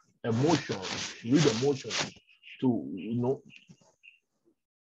 emotions, read emotions, to, you know,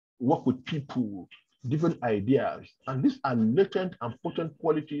 work with people, different ideas. And these are latent and potent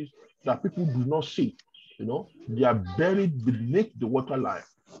qualities that people do not see. You know, they are buried beneath the waterline,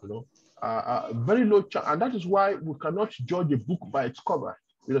 you know, very low chance. And that is why we cannot judge a book by its cover.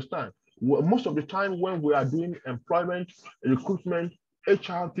 You understand? Most of the time when we are doing employment, recruitment,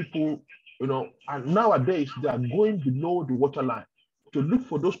 HR people, you know, and nowadays they are going below the waterline to look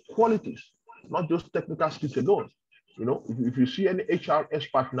for those qualities, not just technical skills alone. You know, if you see any HR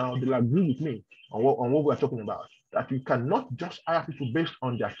expert now, they'll agree with me on what we're talking about, that you cannot just hire people based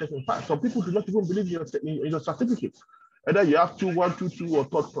on their technical part. Some people do not even believe in your certificate. Either you have 2, 1, 2, 2, or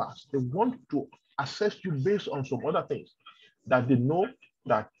third class. They want to assess you based on some other things that they know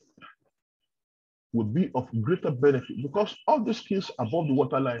that would be of greater benefit, because all the skills above the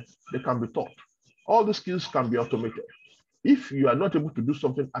waterline, they can be taught. All the skills can be automated. If you are not able to do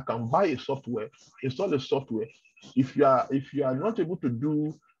something, I can buy a software, install a software. If you are not able to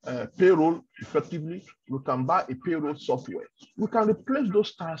do payroll effectively, we can buy a payroll software. We can replace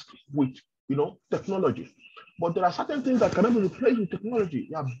those tasks with, you know, technology. But there are certain things that cannot be replaced with technology.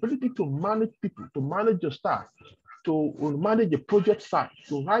 The ability to manage people, to manage your staff, to manage a project site,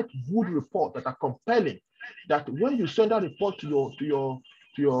 to write good reports that are compelling, that when you send that report to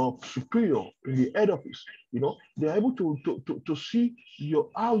your superior in the head office, you know, they're able to see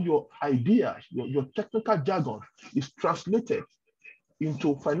how your ideas, your technical jargon is translated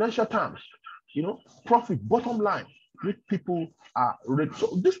into financial terms, you know, profit, bottom line, which people are ready.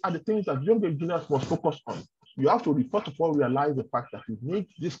 So these are the things that young engineers must focus on. You have to, first of all, realize the fact that you need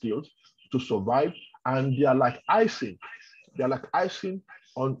these skills to survive, and they are like icing. They are like icing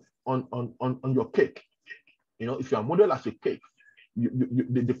on your cake. You know, if you are modeled as a cake,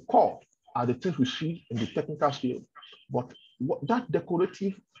 the core are the things we see in the technical skill, but that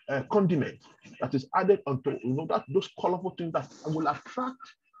decorative condiment that is added onto, you know, that those colorful things that will attract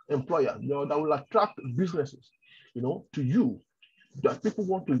employers, you know, that will attract businesses, you know, to you, that people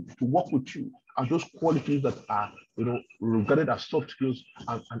want to work with you, are those qualities that are, you know, regarded as soft skills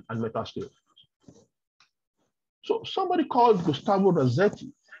and meta skills. So somebody called Gustavo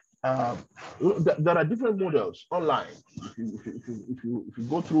Rossetti. There are different models online. If you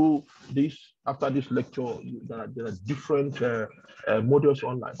go through this after this lecture, there are different models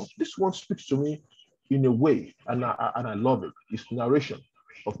online. But this one speaks to me in a way, and I love it. It's narration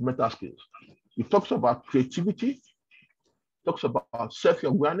of meta skills. It talks about creativity, talks about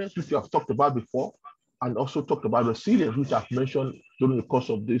self-awareness, which we have talked about before, and also talked about resilience, which I've mentioned during the course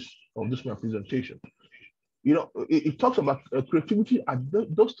of this my presentation. You know, it talks about creativity and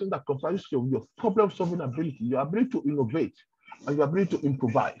those things that comprise your problem-solving ability, your ability to innovate, and your ability to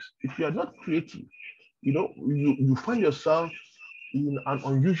improvise. If you are not creative, you know, you find yourself in an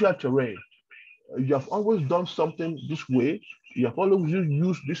unusual terrain. You have always done something this way. You have always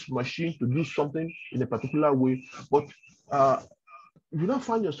used this machine to do something in a particular way, but you don't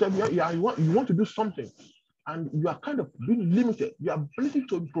find yourself, you want to do something, and you are kind of being limited. Your ability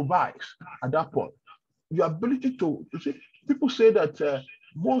to improvise at that point. Your ability to see, people say that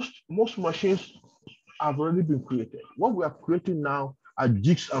most machines have already been created. What we are creating now are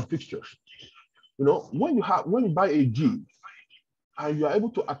jigs and fixtures. You know, when you buy a jig and you are able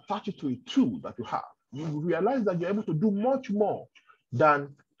to attach it to a tool that you have, you realize that you're able to do much more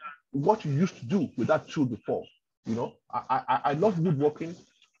than what you used to do with that tool before. You know, I love woodworking,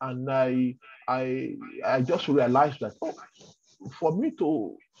 and I just realized that, oh, for me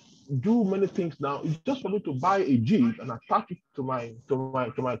to do many things now, it's just for me to buy a jig and attach it to my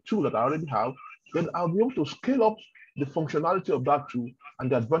tool that I already have. Then I'll be able to scale up the functionality of that tool and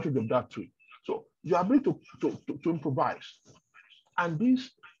the advantage of that tool. So your ability to improvise, and this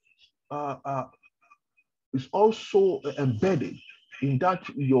is also embedded in that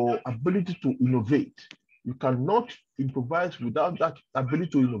your ability to innovate. You cannot improvise without that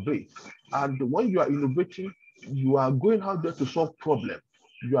ability to innovate. And when you are innovating, you are going out there to solve problems.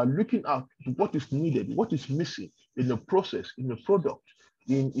 You are looking at what is needed, what is missing in the process, in the product,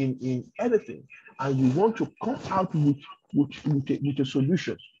 in anything, and you want to come out with a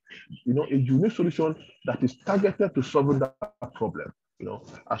solution, you know, a unique solution that is targeted to solving that problem, you know,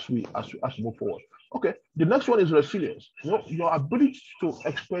 as we move forward. Okay, the next one is resilience. You know, your ability to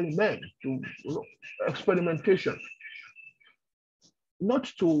experiment, experimentation,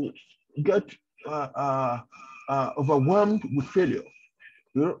 not to get overwhelmed with failure.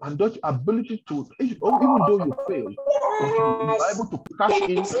 You know, and that ability to, even though you fail, you are able to cash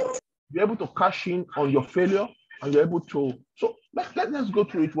in. You're able to cash in on your failure, and you're able to. So let's go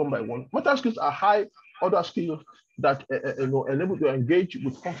through it one by one. Meta skills are high order skills that enable to engage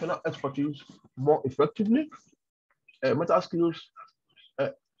with functional expertise more effectively. Meta skills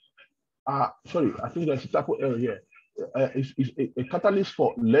are, sorry, I think there's a typo error here. Is a catalyst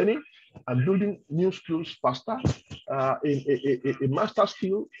for learning and building new skills faster. A master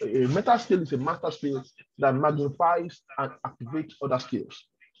skill, a meta skill is a master skill that magnifies and activates other skills.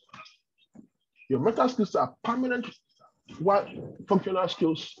 Your meta skills are permanent, while functional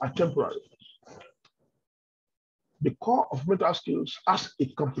skills are temporary. The core of meta skills has a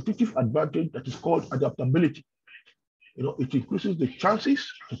competitive advantage that is called adaptability. You know, it increases the chances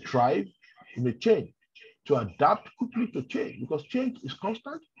to thrive in a change, to adapt quickly to change, because change is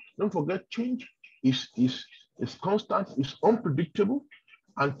constant. Don't forget, change is constant, is unpredictable,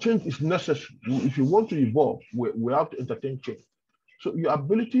 and change is necessary. If you want to evolve, we have to entertain change. So your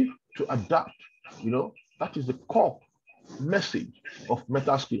ability to adapt, you know, that is the core message of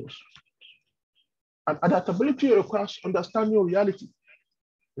meta skills. And adaptability requires understanding reality,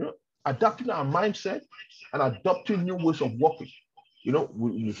 you know, adapting our mindset and adopting new ways of working. You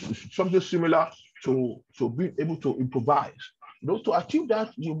know, something similar to being able to improvise. You know, to achieve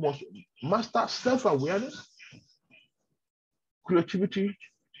that, you must master self-awareness, creativity,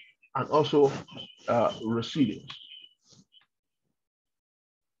 and also resilience.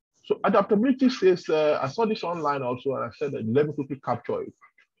 So adaptability says, I saw this online also, and I said that let me quickly capture it.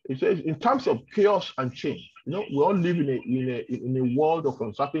 It says, in terms of chaos and change, you know, we all live in a world of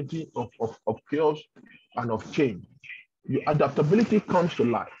uncertainty, of chaos and of change. Your adaptability comes to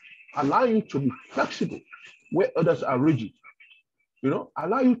life, allowing you to be flexible where others are rigid.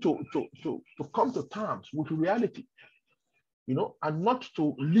 Allow you to come to terms with reality, and not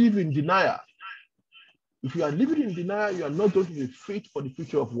to live in denial. If you are living in denial, you are not going to be fit for the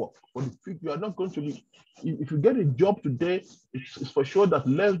future of work. You are not going to be. If you get a job today, it's for sure that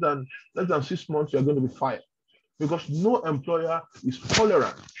less than 6 months you are going to be fired, because no employer is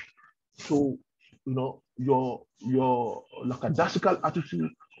tolerant to your lackadaisical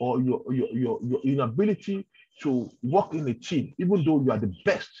attitude or your inability to work in a team, even though you are the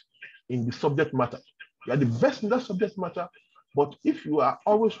best in the subject matter. You are the best in that subject matter, but if you are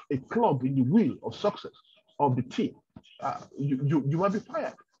always a clog in the wheel of success of the team, you might be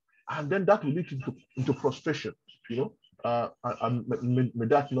fired, and then that will lead into frustration. And may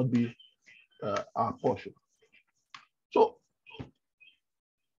that not be our portion. So,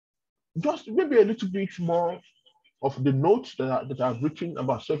 just maybe a little bit more of the notes that I've written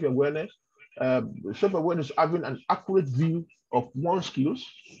about self-awareness. Self-awareness, having an accurate view of one's skills,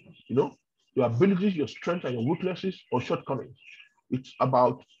 your abilities, your strengths, and your weaknesses or shortcomings. It's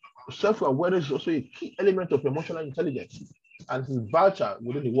about self-awareness is also a key element of emotional intelligence, and it's vital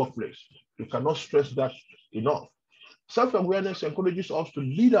within the workplace. You cannot stress that enough. Self-awareness encourages us to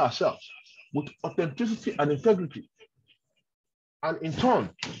lead ourselves with authenticity and integrity, and in turn,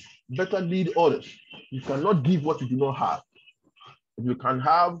 better lead others. You cannot give what you do not have. If you can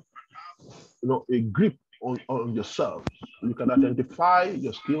have a grip on yourself, you can identify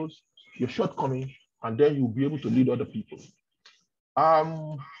your skills, your shortcomings, and then you'll be able to lead other people.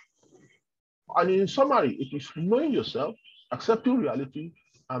 And in summary, it is knowing yourself, accepting reality,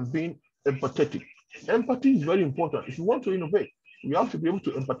 and being empathetic. Empathy is very important. If you want to innovate, we have to be able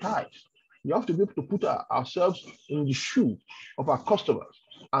to empathize. We have to be able to put ourselves in the shoe of our customers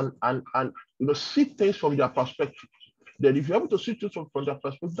and see things from their perspective. Then if you're able to see things from their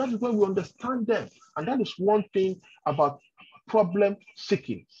perspective, that is when we understand them. And that is one thing about problem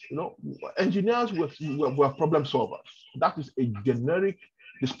seeking. Engineers were problem solvers. That is a generic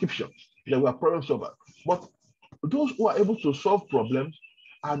description. They were problem solvers. But those who are able to solve problems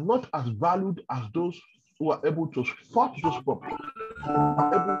are not as valued as those who are able to spot those problems,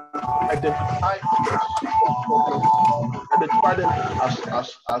 are able to identify problems, identify them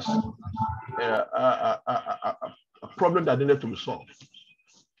as a problem that needed to be solved.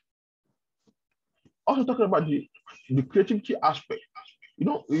 Also talking about the creativity aspect.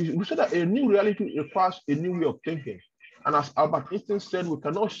 We said that a new reality requires a new way of thinking. And as Albert Einstein said, we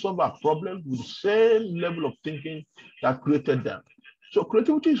cannot solve our problems with the same level of thinking that created them. So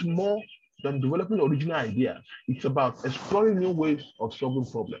creativity is more than developing original ideas. It's about exploring new ways of solving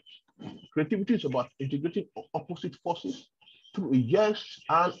problems. Creativity is about integrating opposite forces through a yes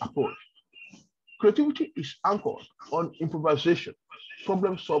and approach. Creativity is anchored on improvisation,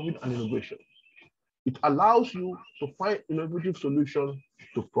 problem solving, and innovation. It allows you to find innovative solutions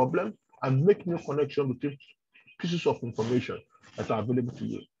to problems and make new connections between pieces of information that are available to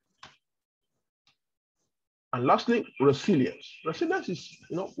you. And lastly, resilience. Resilience is,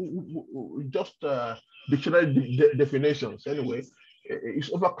 just dictionary definitions anyway. It's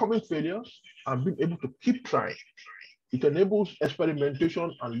overcoming failures and being able to keep trying. It enables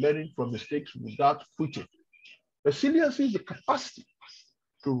experimentation and learning from mistakes without quitting. Resilience is the capacity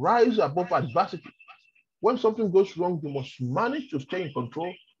to rise above adversity. When something goes wrong, you must manage to stay in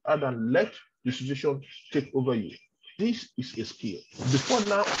control rather than let the situation take over you. This is a skill. Before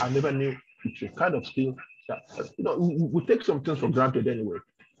now, I never knew it's a kind of skill that, we take some things for granted anyway.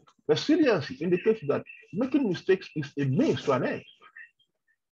 Resilience indicates that making mistakes is a means to an end.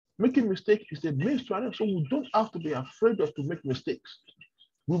 Making mistakes is a means to an end, so we don't have to be afraid to make mistakes.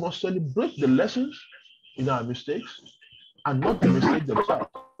 We must celebrate the lessons in our mistakes and not the mistakes themselves.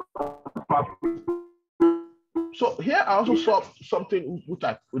 So here I also saw something which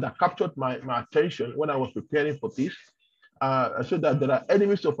captured my attention when I was preparing for this. I said that there are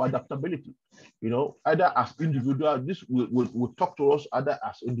enemies of adaptability, either as individuals. This will talk to us either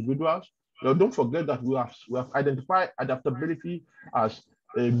as individuals. Don't forget that we have identified adaptability as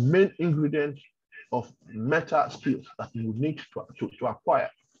a main ingredient of meta skills that we would need to acquire.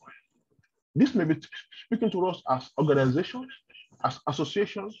 This may be speaking to us as organizations, as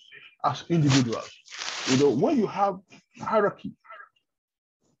associations, as individuals. When you have hierarchy,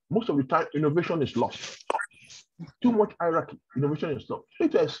 most of the time innovation is lost. Too much hierarchy, innovation is lost.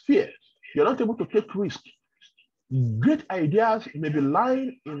 If there's fear, you're not able to take risks. Great ideas may be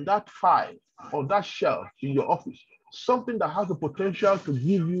lying in that file or that shelf in your office, something that has the potential to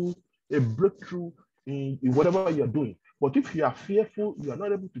give you a breakthrough in whatever you're doing. But if you are fearful, you are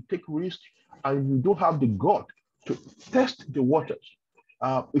not able to take risks, and you don't have the gut to test the waters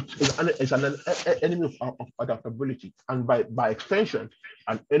it's an enemy of adaptability, and by extension,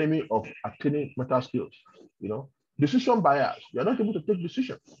 an enemy of attaining meta skills. You know, decision bias. You are not able to take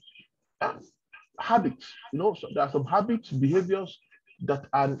decisions. Habits. You know, so there are some habits, behaviors that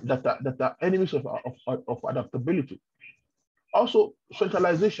are enemies of adaptability. Also,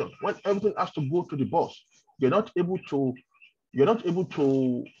 centralization. When everything has to go to the boss, you're not able to.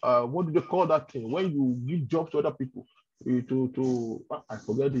 What do they call that thing? When you give jobs to other people, I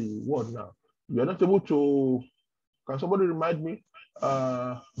forget the word now. You're not able to. Can somebody remind me?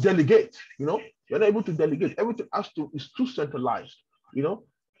 Delegate. You know, you're not able to delegate. Everything is too centralized. You know,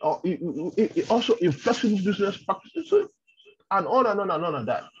 or it also inflexible business practices and on and on and on and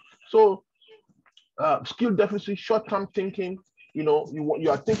that. So skill deficit, short-term thinking. You know, you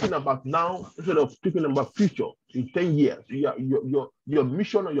are thinking about now instead of thinking about future in 10 years. Your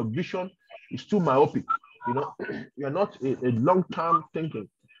mission or your vision is too myopic. You know, you're not a long-term thinking.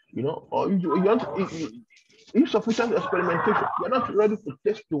 You know, or insufficient experimentation. You're not ready to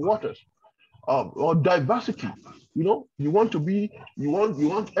test the waters. Or diversity. You know, you want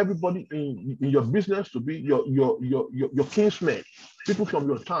everybody in your business to be your kinsmen, people from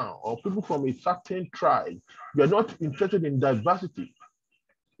your town or people from a certain tribe. You're not interested in diversity,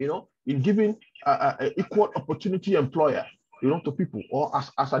 you know, in giving equal opportunity employer, you know, to people, or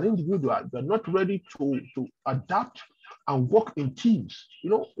as an individual. You're not ready to adapt and work in teams. You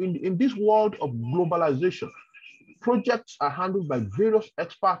know, in this world of globalization, projects are handled by various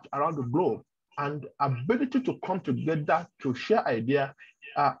experts around the globe, and ability to come together to share idea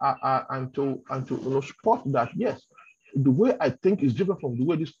and to support that, yes, the way I think is different from the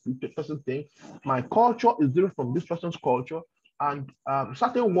way this person thinks. My culture is different from this person's culture, and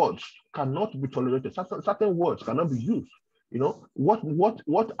certain words cannot be tolerated. Certain words cannot be used. You know,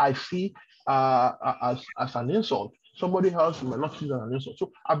 what I see as an insult, somebody else might not see as an insult.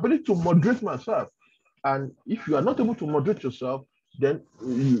 So ability to moderate myself. And if you are not able to moderate yourself, then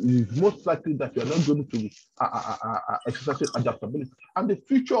it's most likely that you are not going to exercise adaptability. And the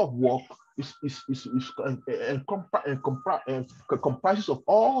future of work comprises of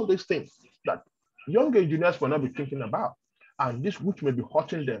all these things that young engineers will not be thinking about, and this which may be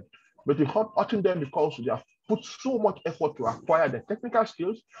hurting them. But it's hurting them because they have put so much effort to acquire the technical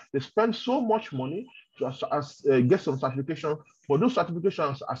skills. They spend so much money to get some certification, but those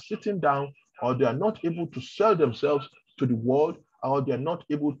certifications are sitting down, or they are not able to sell themselves to the world, or they are not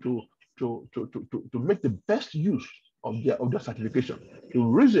able to make the best use of their certification. The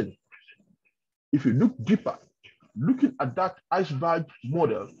reason, if you look deeper, looking at that iceberg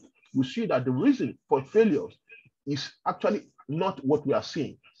model, we see that the reason for failures is actually not what we are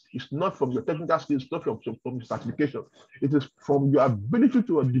seeing. It's not from your technical skills, it's not from your certification. It is from your ability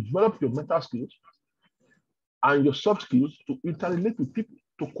to develop your mental skills and your soft skills to interrelate with people,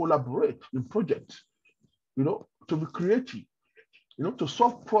 to collaborate in projects, you know, to be creative, you know, to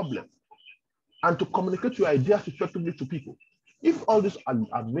solve problems, and to communicate your ideas effectively to people. If all these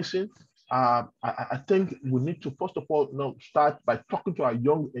are missing, I think we need to first of all start by talking to our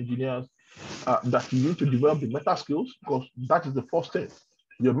young engineers that you need to develop the meta skills, because that is the first thing.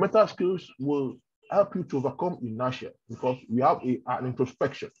 Your meta skills will help you to overcome inertia, because you have an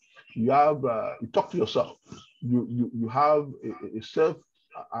introspection. You have you talk to yourself. You have a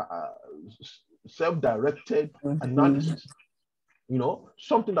self-directed analysis. You know,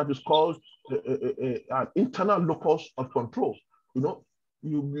 something that is called an internal locus of control. You know,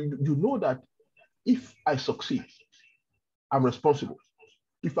 you know that if I succeed, I'm responsible.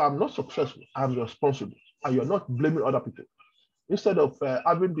 If I'm not successful, I'm responsible, and you're not blaming other people. Instead of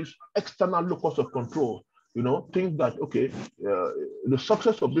having this external locus of control, you know, think that okay, the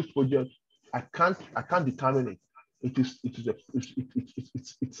success of this project, I can't determine it.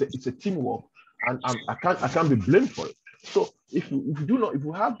 It's a teamwork, and I can't be blamed for it. So if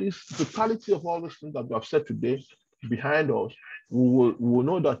you have this totality of all these things that we have said today behind us, we will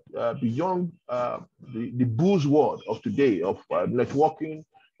know that beyond the buzzword of today of networking,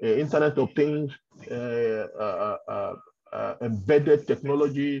 Internet of Things, embedded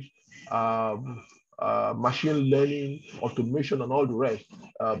technologies, machine learning, automation, and all the rest,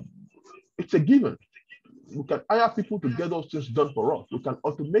 it's a given. We can hire people to get those things done for us. We can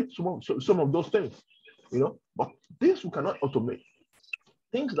automate some of those things, you know, but things we cannot automate,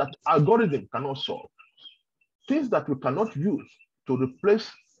 things that algorithm cannot solve, things that we cannot use to replace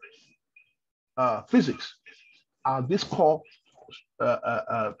physics are these core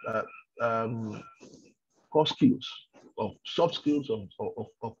skills, of soft skills, of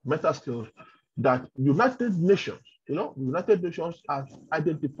meta skills that United Nations, you know, United Nations has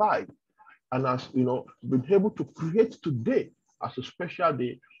identified and has, you know, been able to create today as a special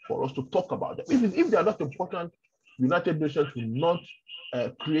day for us to talk about them. If they are not important, United Nations will not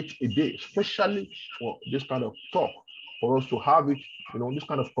create a day, especially for this kind of talk, for us to have it, this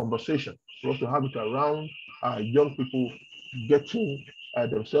kind of conversation, for us to have it around young people getting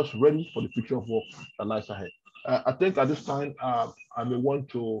themselves ready for the future of work that lies ahead. I think at this time, I may want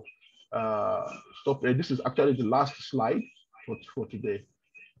to stop here. This is actually the last slide for today.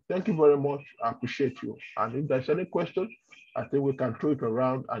 Thank you very much. I appreciate you. And if there's any question, I think we can throw it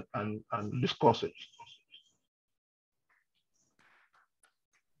around and discuss it.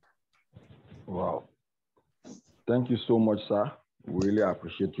 Wow. Thank you so much, sir. We really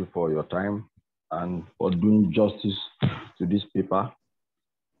appreciate you for your time and for doing justice to this paper.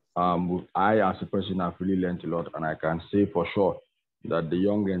 I, as a person, have really learned a lot, and I can say for sure that the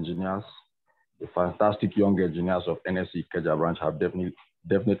young engineers, the fantastic young engineers of NSE Ikeja Branch have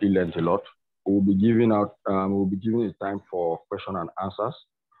definitely learned a lot. We'll be giving the time for question and answers.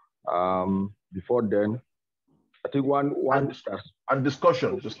 Before then, I think one and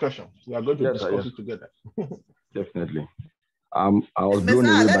discussion. We are going to discuss it together. Definitely. I was blown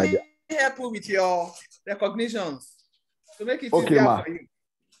away by the. Let me help you with your recognitions to make it Okay, easier ma. for you.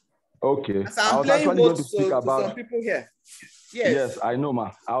 Okay. As I'm playing both to some people here. Yes, I know,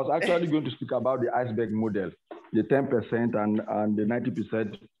 ma. I was actually going to speak about the iceberg model, the 10% and the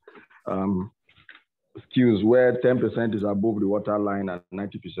 90% skills, where 10% is above the waterline and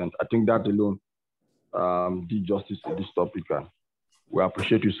 90%. I think that alone did justice to this topic, and we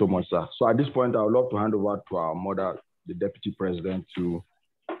appreciate you so much, sir. So at this point, I would love to hand over to our mother, the Deputy President, to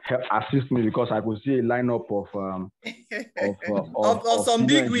help assist me, because I could see a lineup of some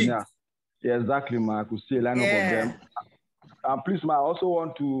big wigs. Yeah, exactly, ma. I could see a lineup of them. And please, ma, I also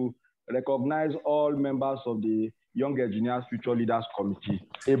want to recognize all members of the Young Engineers Future Leaders Committee,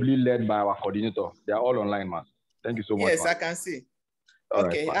 ably led by our coordinator. They are all online, ma. Thank you so much. Yes, ma. I can see. All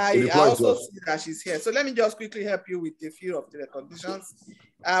okay, right, I also see that she's here. So let me just quickly help you with a few of the recognitions.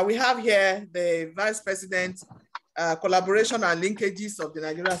 We have here the Vice President, Collaboration and Linkages of the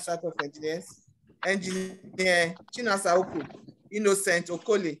Nigerian Society of Engineers, Engineer Chinasa Oku, Innocent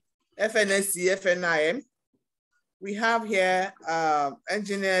Okoli, FNSE, FNIM. We have here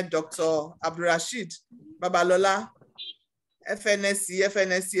Engineer Dr. Abdurrashid Babalola, FNSE,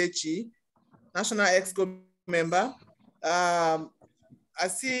 FNSCHE, National Exco member. I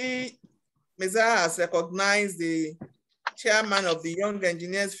see Meza has recognized the chairman of the Young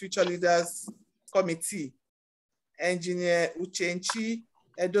Engineers Future Leaders Committee, Engineer Uchenchi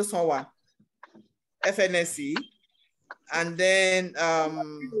Edosonwa, FNSE. And then,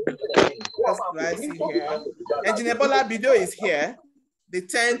 what do I see here? Engineer Bola Bido is here, the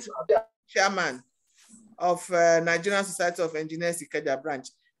 10th chairman of Nigerian Society of Engineers Ikeja Branch.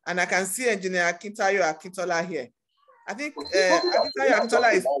 And I can see Engineer Akintayo Akintola here. I think Akintayo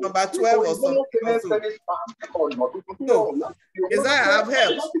Akintola is number 12 or something. So, Isaiah, I have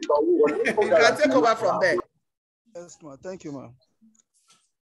helped. You can take over from there. Yes, ma. Thank you, ma'am.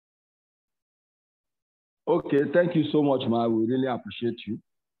 Okay, thank you so much, ma. We really appreciate you.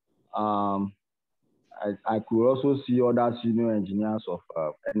 I could also see other senior engineers of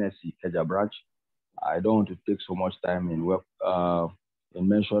NSE Ikeja Branch. I don't want to take so much time in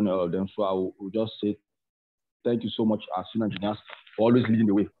mentioning all of them, so I will just say thank you so much, our senior engineers, for always leading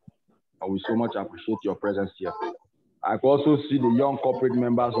the way. I will so much appreciate your presence here. I could also see the young corporate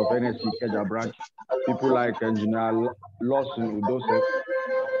members of NSE Ikeja Branch, people like Engineer Lawson Udose.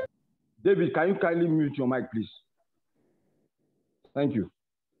 David, can you kindly mute your mic, please? Thank you.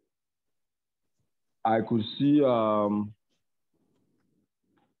 I could see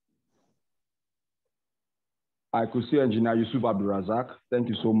Engineer Yusuf Abdurazak. Thank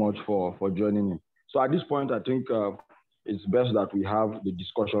you so much for joining me. So at this point, I think it's best that we have the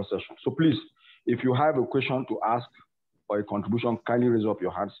discussion session. So please, if you have a question to ask or a contribution, kindly raise up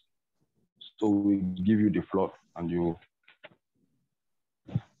your hands. So we give you the floor and you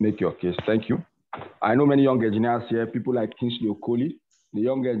make your case. Thank you. I know many young engineers here, people like Kingsley Okoli, the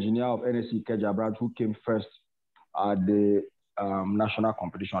young engineer of NSE Ikeja Branch who came first at the national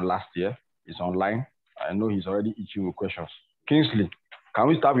competition last year. Is online. I know he's already itching with questions. Kingsley, can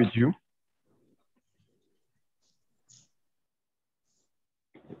we start with you?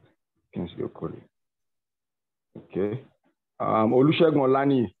 Kingsley Okoli. Okay. Olusegun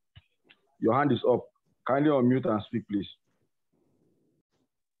Olani, your hand is up. Kindly unmute and speak, please.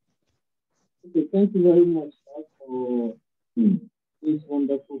 Okay, thank you very much for this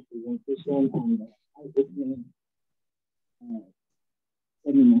wonderful presentation and eye-opening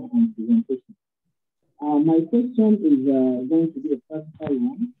seminar and presentation. My question is going to be a practical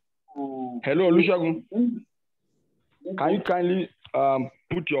one. Hello, Olusegun. When Can you kindly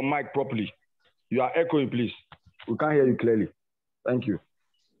put your mic properly? You are echoing, please. We can't hear you clearly. Thank you.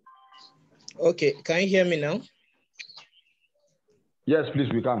 Okay, can you hear me now? Yes,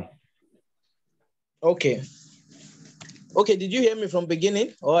 please, we can. Okay. Okay, did you hear me from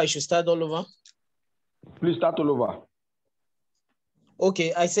beginning or I should start all over? Please start all over.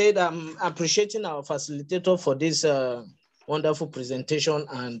 Okay, I said I'm appreciating our facilitator for this wonderful presentation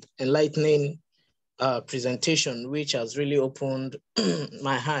and enlightening presentation, which has really opened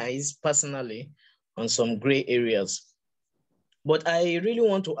my eyes personally on some gray areas. But I really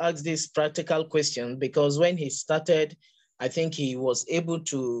want to ask this practical question because when he started, I think he was able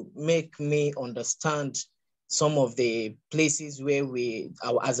to make me understand some of the places where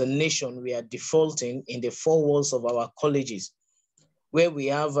as a nation, we are defaulting in the four walls of our colleges, where we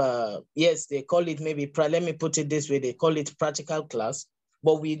have, yes, they call it maybe, let me put it this way, they call it practical class,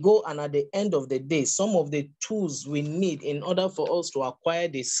 but we go and at the end of the day, some of the tools we need in order for us to acquire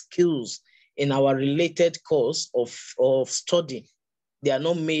the skills in our related course of study, they are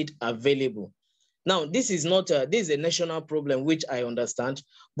not made available. Now, this is not, this is a national problem, which I understand,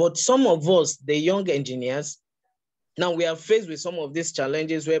 but some of us, the young engineers, now we are faced with some of these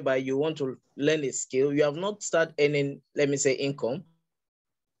challenges whereby you want to learn a skill, you have not started earning, let me say, income.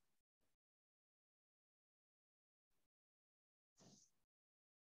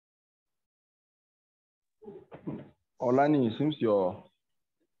 Olani, it seems you're...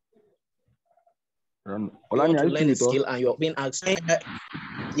 You want to learn a skill and you're being asked,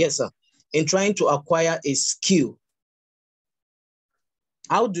 yes, sir, in trying to acquire a skill.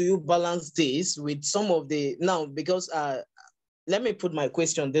 How do you balance this with some of the, now, because let me put my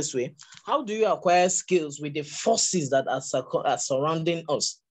question this way. How do you acquire skills with the forces that are surrounding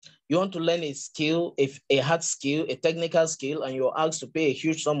us? You want to learn a skill, a hard skill, a technical skill, and you're asked to pay a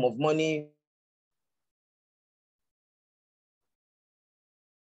huge sum of money.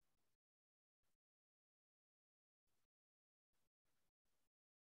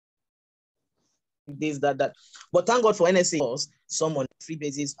 This, that. But thank God for NSE, some on a free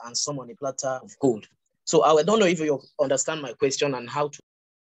basis and some on a platter of gold. So I don't know if you understand my question and how to.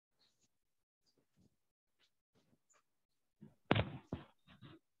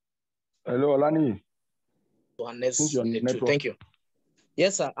 Hello, Olani. Thank you.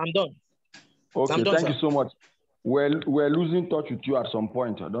 Yes, sir, I'm done. Okay, I'm done, thank you so much. We're losing touch with you at some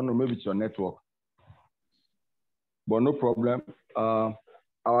point. I don't know, maybe it's your network. But no problem.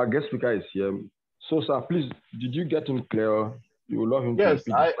 Our guest speaker is here. So, sir, please, did you get him clear? You will love him. Yes,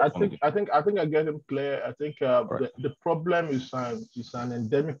 I think I get him clear. I think right. the problem is an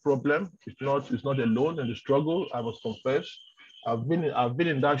endemic problem. It's not alone in the struggle. I must confess, I've been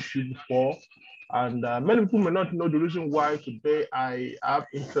in that shoe before, and many people may not know the reason why today I have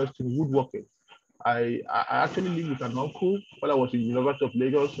interest in woodworking. I actually live with an uncle while I was in the University of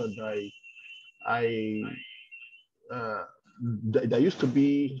Lagos, and there used to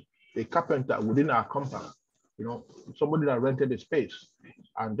be a carpenter within our compound, you know, somebody that rented a space.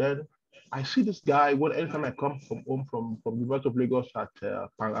 And then I see this guy anytime I come from home from the University of Lagos at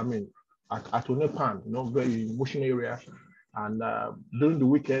Onepan, you know, very motion area. And during the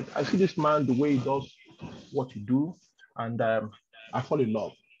weekend, I see this man, the way he does what he do, and I fall in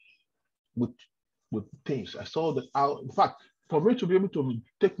love with things. I saw that in fact, for me to be able to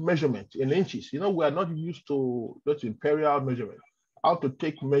take measurement in inches, you know, we are not used to that imperial measurement. How to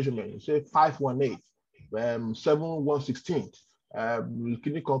take measurement, say 518, 7/116,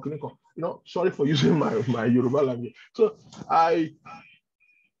 you know, sorry for using my Yoruba language. So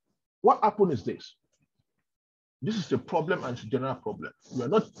what happened is this. This is a problem and it's a general problem. We are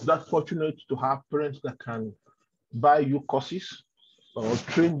not that fortunate to have parents that can buy you courses or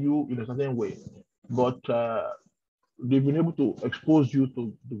train you in a certain way, but they've been able to expose you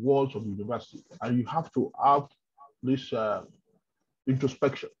to the walls of the university, and you have to have this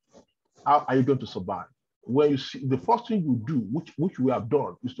introspection. How are you going to survive? When you see the first thing you do, which we have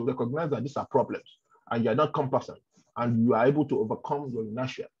done, is to recognize that these are problems, and you are not competent, and you are able to overcome your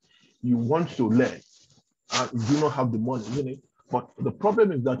inertia. You want to learn, and you do not have the money, isn't it? But the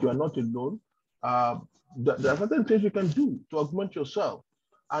problem is that you are not alone. There are certain things you can do to augment yourself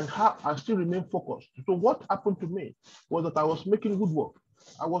and still remain focused. So what happened to me was that I was making woodwork.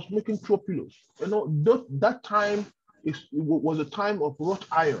 I was making throw pillows. You know, that time was a time of wrought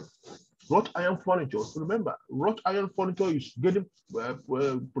iron furniture. Remember, wrought iron furniture is getting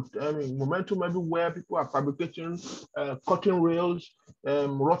momentum everywhere. People are fabricating curtain rails,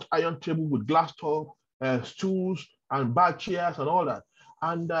 wrought iron table with glass top, stools and bar chairs and all that.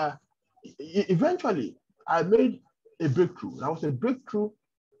 And eventually, I made a breakthrough. That was a breakthrough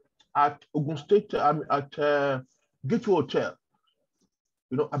at Ogun State, at Gateway Hotel,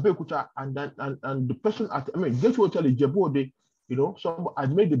 Abeokuta, and the person at, Gateway Hotel in Jebode, I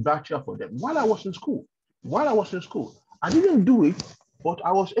made the bar chair for them while I was in school. I didn't do it, but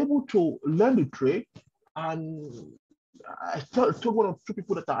I was able to learn the trade, and I told one or two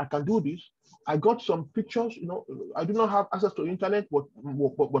people that I can do this. I got some pictures, I do not have access to internet, but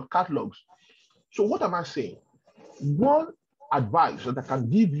catalogs. So what am I saying? One advice that I can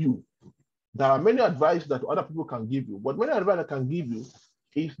give you, there are many advice that other people can give you, but many advice I can give you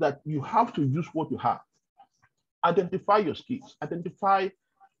is that you have to use what you have. Identify your skills, identify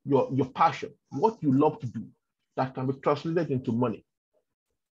your passion, what you love to do that can be translated into money.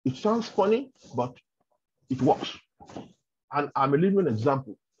 It sounds funny, but it works. And I'm a living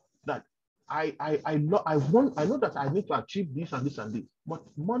example that I know that I need to achieve this and this and this, but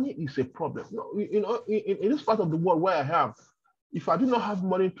money is a problem. In this part of the world where I am, if I do not have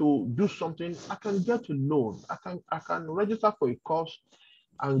money to do something, I can get a loan. I can register for a course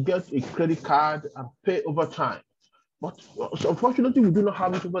and get a credit card and pay over time. But unfortunately, we do not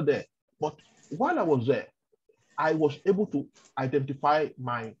have it over there. But while I was there, I was able to identify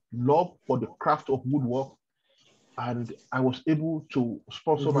my love for the craft of woodwork, and I was able to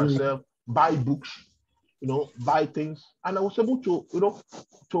sponsor myself, buy books, buy things, and I was able to,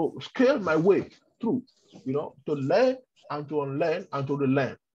 to scale my way through, to learn and to unlearn and to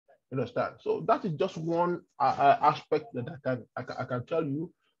relearn. Understand? So that is just one aspect that I can tell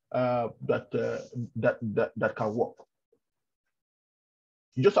you that can work.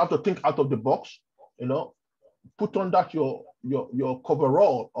 You just have to think out of the box, put on that your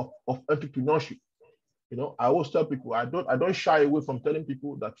coverall of entrepreneurship. I always tell people, I don't shy away from telling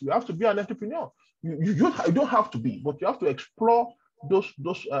people that you have to be an entrepreneur. You don't have to be, but you have to explore those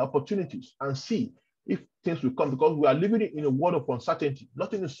opportunities and see if things will come, because we are living in a world of uncertainty.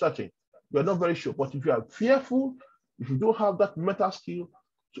 Nothing is certain. We are not very sure. But if you are fearful, if you don't have that mental skill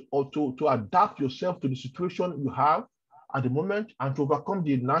to adapt yourself to the situation you have at the moment and to overcome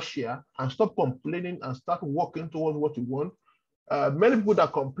the inertia and stop complaining and start working towards what you want. Many people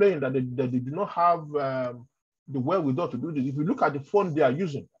that complain that they do not have the wherewithal to do this. If you look at the phone they are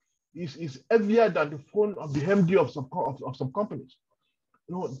using, it's heavier than the phone of the MD of some companies.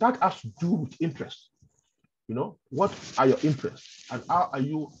 That has to do with interest. What are your interests, and how are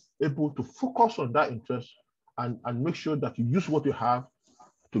you able to focus on that interest and make sure that you use what you have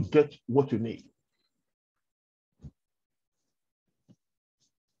to get what you need.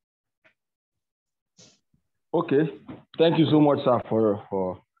 Okay, thank you so much, sir,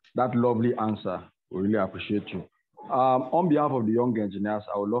 for that lovely answer. We really appreciate you. On behalf of the young engineers,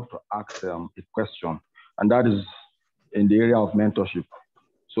 I would love to ask a question, and that is in the area of mentorship.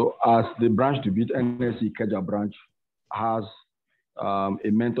 So as the branch to beat NSE Ikeja branch has a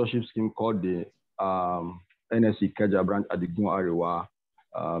mentorship scheme called the NSE Ikeja Branch at the Gun Arewa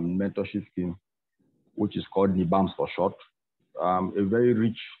mentorship scheme, which is called NIBAMS for short. A very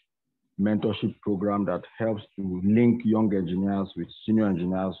rich mentorship program that helps to link young engineers with senior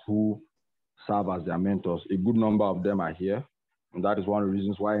engineers who serve as their mentors. A good number of them are here, and that is one of the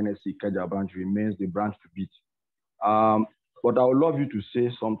reasons why NSE Ikeja Branch remains the branch to beat. But I would love you to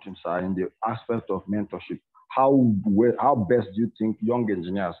say something, sir, in the aspect of mentorship. How best do you think young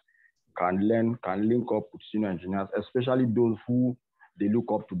engineers can link up with senior engineers, especially those who they look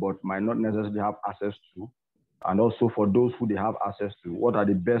up to but might not necessarily have access to? And also for those who they have access to, what are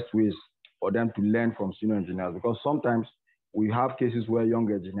the best ways for them to learn from senior engineers? Because sometimes we have cases where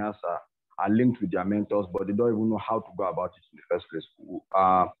young engineers are linked with their mentors, but they don't even know how to go about it in the first place.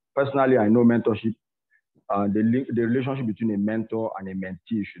 Personally, I know mentorship, the relationship between a mentor and a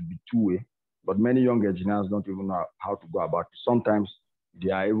mentee should be two-way, but many young engineers don't even know how to go about it. Sometimes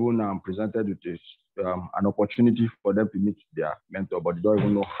they are even presented with an opportunity for them to meet their mentor, but they don't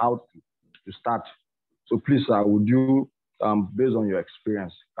even know how to start. So please, sir, would you, based on your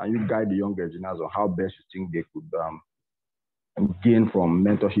experience, can you guide the young engineers on how best you think they could gain from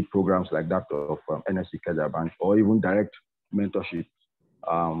mentorship programs like that of NSE Ikeja Branch, or even direct mentorship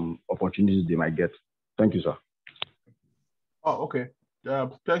opportunities they might get? Thank you, sir. Oh, okay.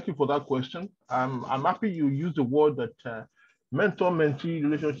 Thank you for that question. I'm happy you use the word that mentor-mentee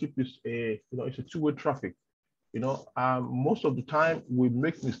relationship is it's a two-way traffic. Most of the time we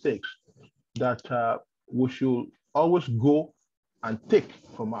make mistakes that we should always go and take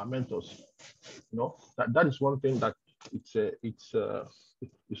from our mentors. That is one thing that it's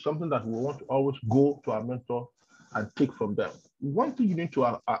something that we want to always go to our mentor and take from them. One thing you need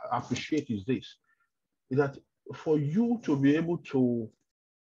to appreciate is this: is that for you to be able to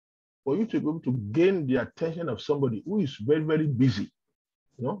gain the attention of somebody who is very, very busy,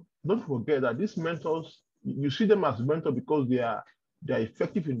 don't forget that these mentors you see them as mentor because they are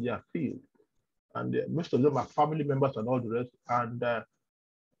effective in their field, and most of them are family members and all the rest, and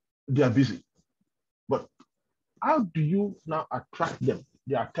they are busy. But how do you now attract them,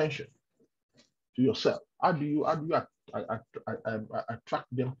 their attention to yourself? How do you attract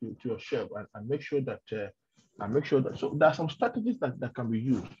them to yourself and make sure that so there are some strategies that can be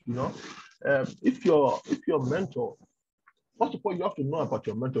used. You know, if your mentor, first of all, you have to know about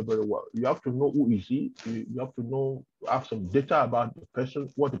your mentor very well. You have to know who is he. You have to have some data about the person,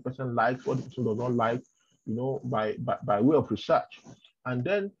 what the person likes, what the person does not like, you know, by way of research. And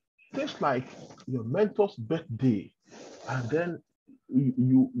then things like your mentor's birthday, and then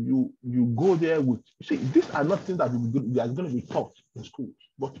you go there with, see, these are not things that are going to be taught in schools,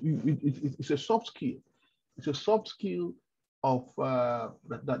 but it's a soft skill. It's a soft skill of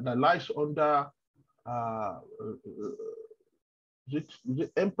that lies under is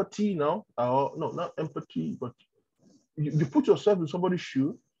it empathy now? No, not empathy, but you put yourself in somebody's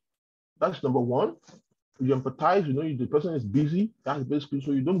shoe. That's number one. You empathize, you know, the person is busy. That's basically,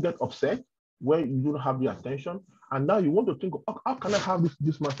 so you don't get upset when you don't have the attention. And now you want to think, how can I have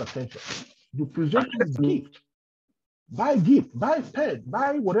this man's attention? You present him a gift. Buy a gift, buy a pen,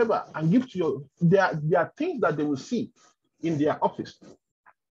 buy whatever, and give to your, there are things that they will see in their office,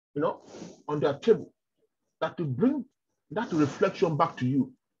 you know, on their table, that will bring that reflection back to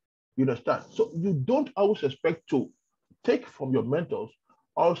you. You understand? So you don't always expect to take from your mentors,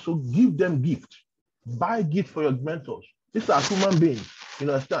 also give them gifts. Buy gifts for your mentors. These are human beings,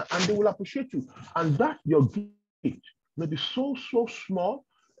 you understand? And they will appreciate you. And that your gift may be so small,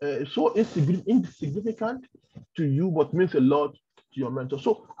 so insignificant to you, but means a lot to your mentor.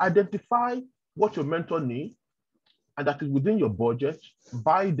 So identify what your mentor needs, and that is within your budget.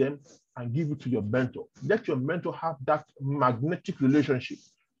 Buy them and give it to your mentor. Let your mentor have that magnetic relationship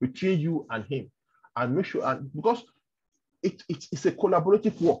between you and him, and make sure, and because it's a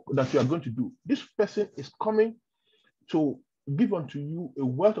collaborative work that you are going to do. This person is coming to give unto you a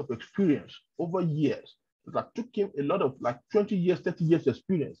wealth of experience over years that took him a lot of, like 20 years, 30 years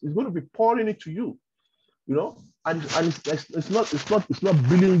experience. He's going to be pouring it to you, you know, and it's not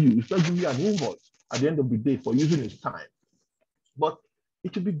billing you. It's not giving you an invoice at the end of the day for using his time. But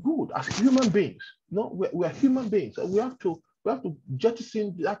it will be good as human beings. You know, we're human beings, and we have to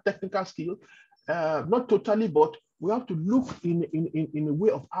jettison that technical skill, not totally, but we have to look in a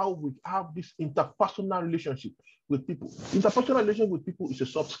way of how we have this interpersonal relationship with people. Interpersonal relationship with people is a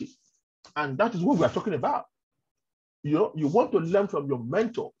soft skill, and that is what we are talking about. You know, you want to learn from your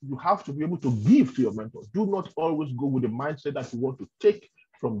mentor, you have to be able to give to your mentor. Do not always go with the mindset that you want to take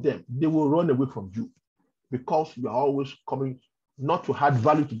from them. They will run away from you because you are always coming not to add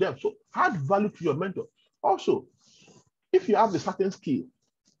value to them. So add value to your mentor. Also, if you have a certain skill,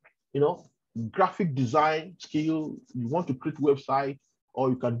 you know, graphic design skill, you want to create website, or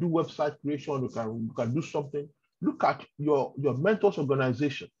you can do website creation, you can do something. Look at your mentor's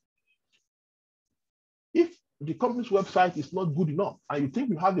organization. If the company's website is not good enough, and you think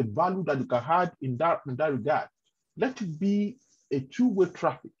you have a value that you can add in that regard, let it be a two-way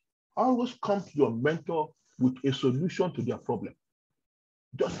traffic. Always come to your mentor with a solution to their problem.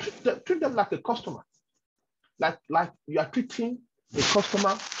 Just treat them like a customer, like you are treating a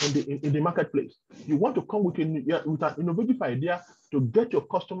customer in the marketplace. You want to come with an innovative idea to get your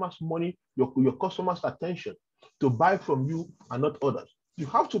customers' money, your customers' attention, to buy from you and not others. You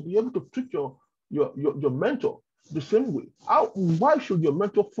have to be able to treat your mentor the same way. Why should your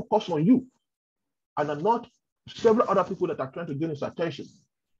mentor focus on you and not several other people that are trying to gain his attention?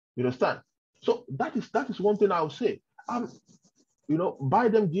 You understand? So that is one thing I would say. You know, buy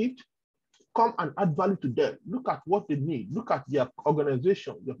them gifts, come and add value to them. Look at what they need. Look at their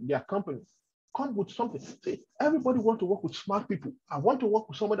organization, their company. Come with something. Say, everybody wants to work with smart people. I want to work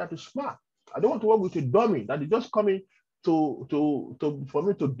with someone that is smart. I don't want to work with a dummy that is just coming for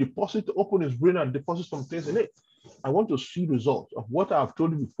me to deposit, to open his brain and deposit some things in it. I want to see results of what I've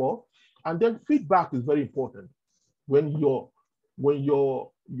told you before. And then feedback is very important. When your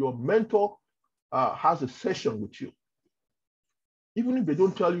mentor has a session with you, even if they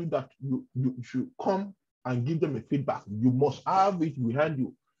don't tell you that you should come and give them a feedback, you must have it behind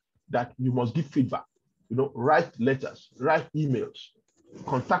you that you must give feedback. You know, write letters, write emails,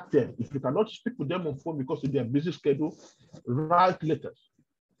 contact them. If you cannot speak with them on phone because of their busy schedule, write letters.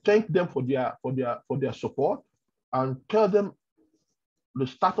 Thank them for their support, and tell them the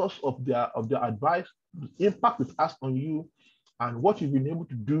status of their advice, the impact it has on you, and what you've been able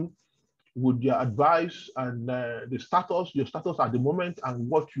to do with your advice, and your status at the moment, and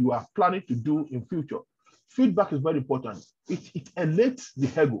what you are planning to do in future. Feedback is very important. It elates the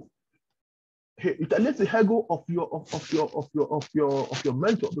ego. it lets the ego of your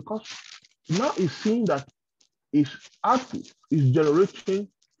mentor, because now he's seeing that his output is generating,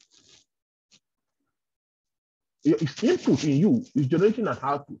 his input in you is generating an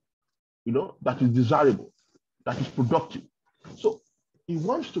output, that is desirable, that is productive. So he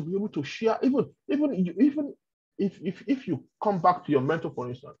wants to be able to share, even if you come back to your mentor, for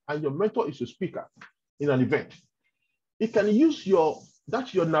instance, and your mentor is a speaker in an event, he can use your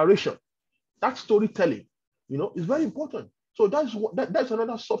narration, that storytelling, is very important. So that's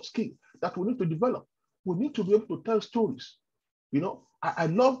another soft skill that we need to develop. We need to be able to tell stories. I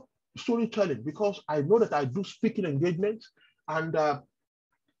love storytelling because I know that I do speaking engagements, and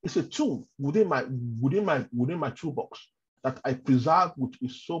it's a tool within my toolbox that I preserve with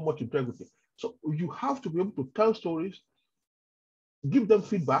so much integrity. So you have to be able to tell stories, give them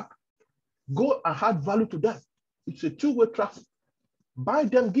feedback, go and add value to them. It's a two-way traffic. Buy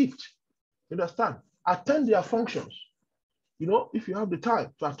them gifts. Understand? Attend their functions. If you have the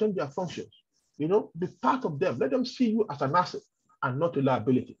time to attend their functions, be part of them. Let them see you as an asset and not a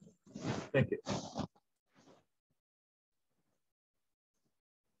liability. Thank you.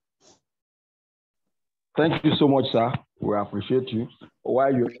 Thank you so much, sir. We appreciate you.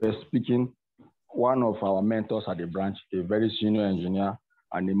 While you were speaking, one of our mentors at the branch, a very senior engineer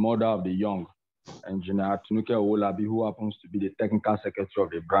and the mother of the young engineer, Tunuke Owolabi, who happens to be the technical secretary of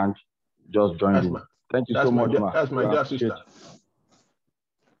the branch, just joined in. Thank you so much, ma. That's my dear sister.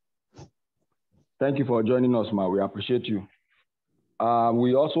 Thank you for joining us, ma. We appreciate you.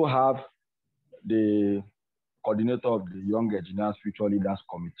 We also have the coordinator of the Young Engineers Future Leaders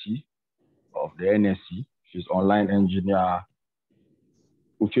Committee of the NSE. She's online engineer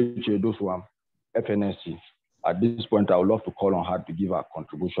Ucheche Doswam, FNSC. At this point, I would love to call on her to give her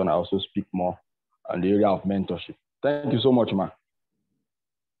contribution. I also speak more on the area of mentorship. Thank you so much, ma.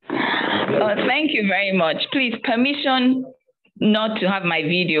 Thank you very much. Please, permission not to have my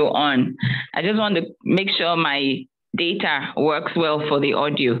video on. I just want to make sure my data works well for the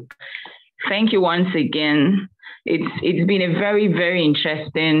audio. Thank you once again. It's been a very, very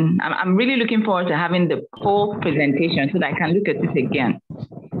interesting. I'm really looking forward to having the whole presentation so that I can look at this again.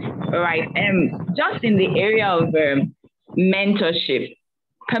 All right. Just in the area of mentorship,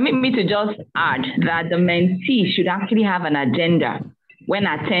 permit me to just add that the mentee should actually have an agenda when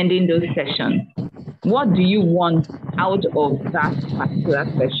attending those sessions. What do you want out of that particular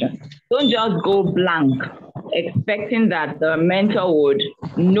session? Don't just go blank, expecting that the mentor would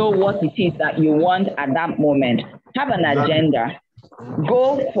know what it is that you want at that moment. Have an agenda,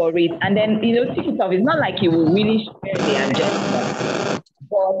 go for it, and then, think it off. It's not like you will really share the agenda,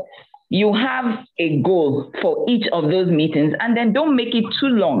 but you have a goal for each of those meetings, and then don't make it too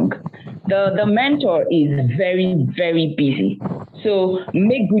long. The mentor is very, very busy. So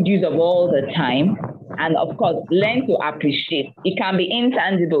make good use of all the time. And of course, learn to appreciate. It can be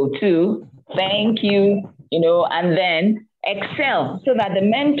intangible too. Thank you, and then excel so that the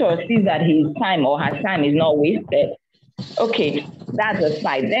mentor sees that his time or her time is not wasted. Okay, that's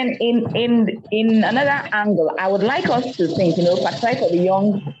aside. Then in another angle, I would like us to think, particularly for the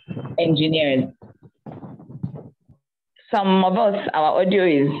young engineers. Some of us, our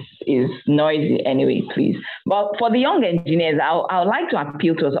audio is noisy anyway, please. But for the young engineers, I would like to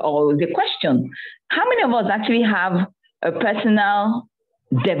appeal to us all the question: how many of us actually have a personal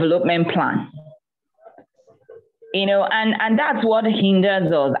development plan? And that's what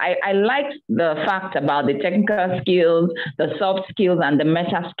hinders us. I like the fact about the technical skills, the soft skills, and the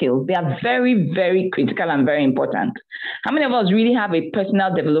meta skills. They are very, very critical and very important. How many of us really have a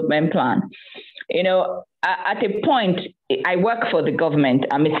personal development plan? At a point, I work for the government.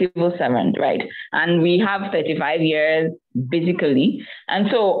 I'm a civil servant, right? And we have 35 years, basically. And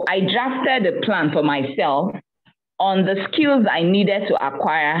so I drafted a plan for myself on the skills I needed to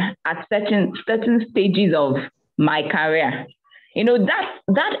acquire at certain stages of my career.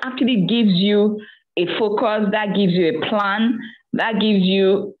 That actually gives you a focus, that gives you a plan, that gives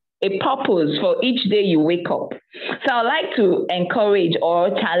you a purpose for each day you wake up. So I'd like to encourage or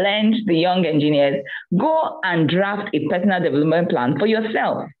challenge the young engineers, go and draft a personal development plan for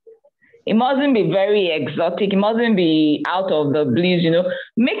yourself. It mustn't be very exotic. It mustn't be out of the blues,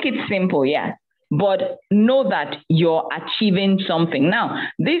 Make it simple, yeah. But know that you're achieving something. Now,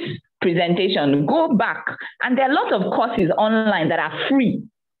 this presentation, go back, and there are lots of courses online that are free,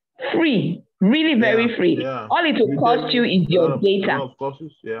 really very free. Yeah. All it will cost you is your data. A lot of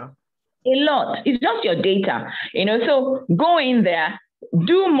courses, yeah. A lot. It's just your data, So go in there,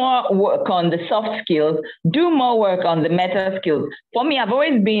 do more work on the soft skills, do more work on the meta skills. For me, I've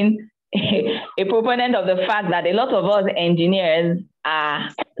always been a proponent of the fact that a lot of us engineers are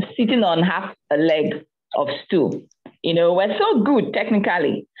sitting on half a leg of stool. You know, we're so good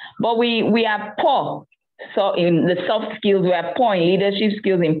technically, but we are poor. So in the soft skills, we are poor in leadership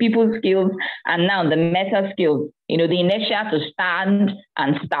skills, in people skills, and now the meta skills, you know, the inertia to stand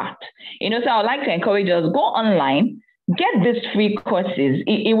and start. You know, so I would like to encourage us, go online, get these free courses.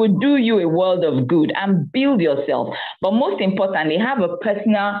 It will do you a world of good and build yourself. But most importantly, have a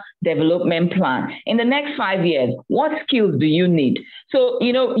personal development plan. In the next 5 years, what skills do you need? So,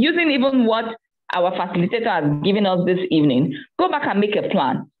 you know, using even what our facilitator has given us this evening, go back and make a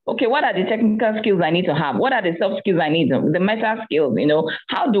plan. Okay, what are the technical skills I need to have? What are the soft skills I need? The meta skills, you know,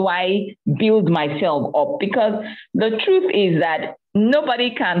 how do I build myself up? Because the truth is that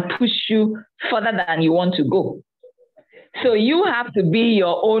nobody can push you further than you want to go. So you have to be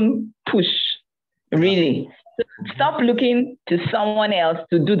your own push, really. So stop looking to someone else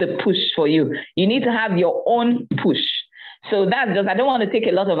to do the push for you. You need to have your own push. So that's just, I don't want to take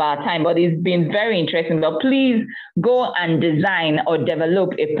a lot of our time, but it's been very interesting. But please go and design or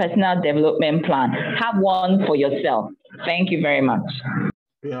develop a personal development plan. Have one for yourself. Thank you very much.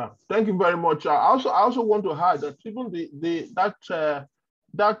 Yeah, thank you very much. I also want to add that even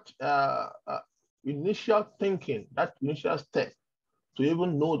that initial thinking, that initial step to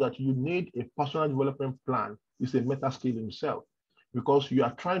even know that you need a personal development plan is a meta skill in itself, because you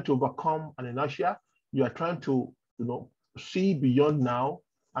are trying to overcome an inertia. You are trying to, you know, see beyond now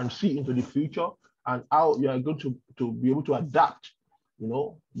and see into the future, and how you are going to be able to adapt, you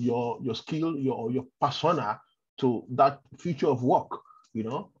know, your skill, your persona to that future of work. You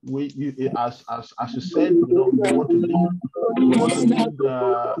know, as you said, you know, you want to leave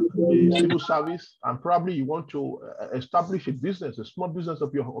the civil service, and probably you want to establish a business, a small business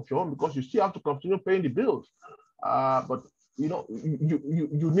of your own, because you still have to continue paying the bills. But you know,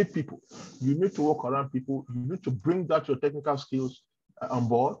 you need people. You need to work around people. You need to bring that your technical skills on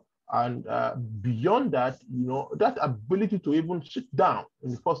board, and beyond that, you know, that ability to even sit down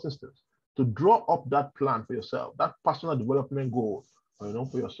in the first instance to draw up that plan for yourself, that personal development goal, you know,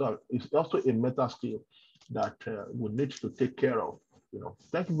 for yourself, is also a meta skill that we need to take care of. You know,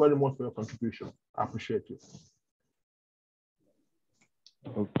 thank you very much for your contribution. I appreciate you.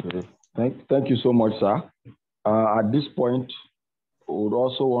 Okay, thank you so much, sir. At this point, we would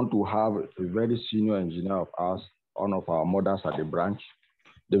also want to have a very senior engineer of ours, one of our mothers at the branch,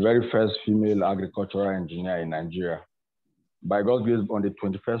 the very first female agricultural engineer in Nigeria. By God's grace, on the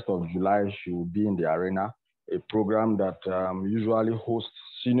 21st of July, she will be in the arena, a program that usually hosts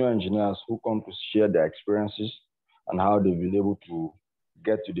senior engineers who come to share their experiences and how they've been able to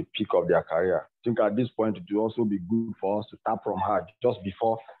get to the peak of their career. I think at this point, it will also be good for us to tap from her just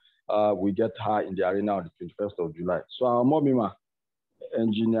before we get her in the arena on the 21st of July. So our Mobima,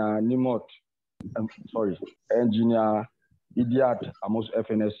 Engineer Nimot, Engineer Idiat Amos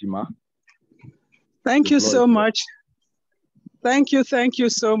FNSIMA. Thank you so much. Thank you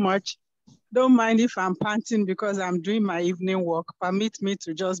so much. Don't mind if I'm panting because I'm doing my evening work. Permit me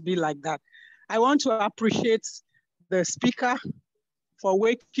to just be like that. I want to appreciate the speaker for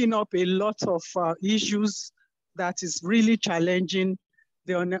waking up a lot of issues that is really challenging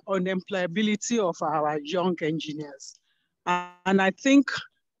the unemployability of our young engineers. And I think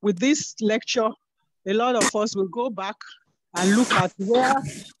with this lecture, a lot of us will go back and look at where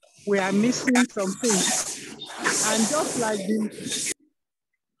we are missing some things. And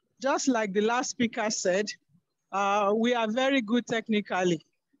just like the last speaker said, we are very good technically.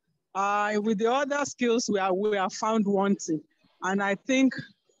 With the other skills, we are found wanting. And I think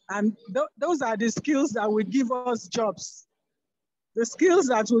those are the skills that will give us jobs. The skills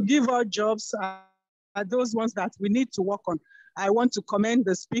that will give us jobs are those ones that we need to work on. I want to commend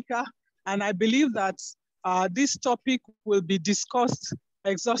the speaker, and I believe that this topic will be discussed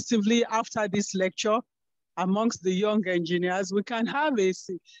exhaustively after this lecture amongst the young engineers. We can have a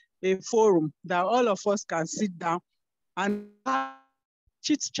forum that all of us can sit down and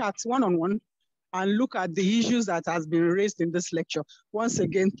chit-chat one-on-one and look at the issues that has been raised in this lecture. Once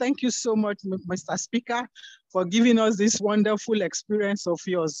again, thank you so much, Mr. Speaker, for giving us this wonderful experience of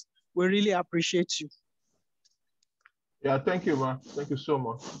yours. We really appreciate you. Yeah, thank you, man. Thank you so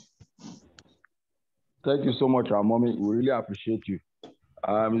much. Thank you so much, our mommy. We really appreciate you.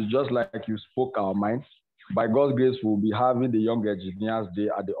 It's just like you spoke our minds. By God's grace, we'll be having the Young Engineers Day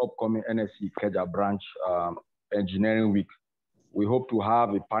at the upcoming NSE Ikeja Branch Engineering Week. We hope to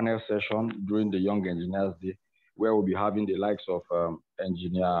have a panel session during the Young Engineers Day, where we'll be having the likes of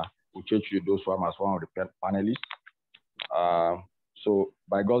Engineer Uchechi Doswam as one of the panelists. So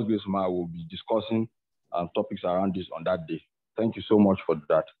by God's grace, we'll be discussing topics around this on that day. Thank you so much for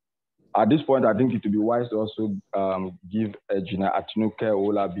that. At this point, I think it would be wise to also give Engineer Atinuke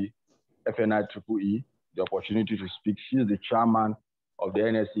Olabi, FNI EEE, the opportunity to speak. She is the chairman of the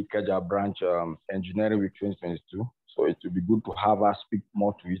NSE Ikeja Branch Engineering Week 2022. So it would be good to have her speak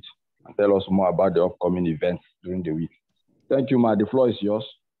more to it and tell us more about the upcoming events during the week. Thank you, Ma. The floor is yours.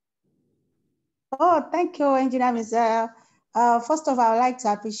 Oh, thank you, Engineer Mizaya. First of all, I would like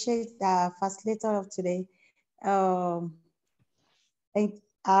to appreciate the facilitator of today.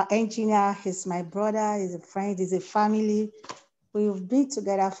 Our engineer, he's my brother, he's a friend, he's a family. We've been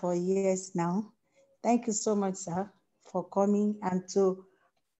together for years now. Thank you so much, sir, for coming and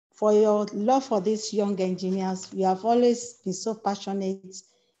for your love for these young engineers. You have always been so passionate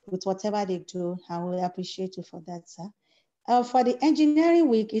with whatever they do, and we appreciate you for that, sir. For the engineering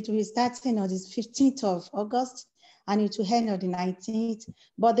week, it will be starting on the 15th of August, and it will end on the 19th.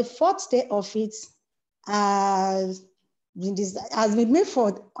 But the fourth day of it has been made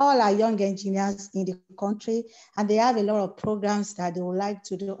for all our young engineers in the country, and they have a lot of programs that they would like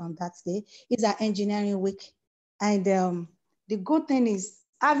to do on that day. It's our engineering week. And the good thing is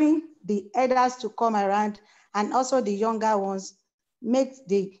having the elders to come around and also the younger ones make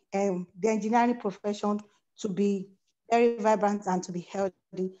the engineering profession to be very vibrant and to be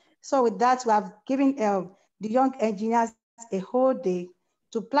healthy. So with that, we have given the young engineers a whole day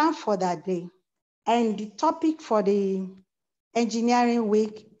to plan for that day. And the topic for the engineering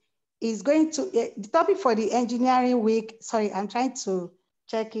week is going to, the topic for the engineering week, sorry, I'm trying to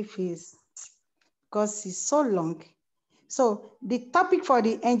check if it's, because it's so long. So the topic for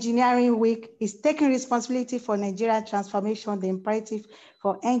the engineering week is taking responsibility for Nigeria transformation, the imperative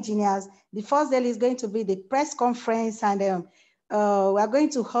for engineers. The first day is going to be the press conference, and we are going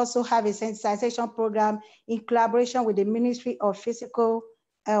to also have a sensitization program in collaboration with the Ministry of Physical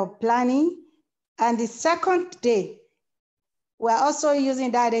Planning. And the second day, we're also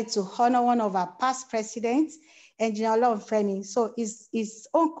using that day to honor one of our past presidents, Engineer Olorunfemi. So his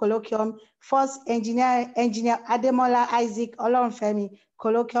own colloquium, first Engineer Ademola Isaac Olorunfemi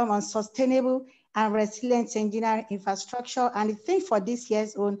colloquium on sustainable and resilient engineering infrastructure. And the theme for this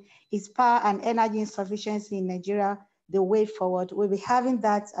year's own is power and energy insufficiency in Nigeria, the way forward. We'll be having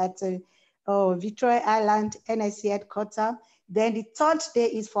that at Victoria Island, NSE headquarters. Then the third day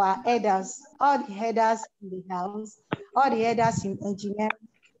is for our headers, all the headers in the house, all the headers in engineering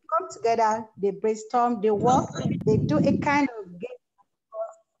come together, they brainstorm, they work, they do a kind of game.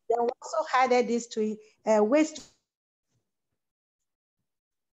 They also added this to ways to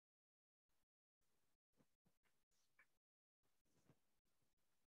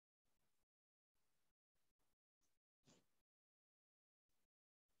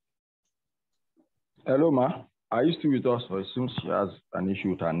Hello, Ma. Are you still with us? Or it seems she has an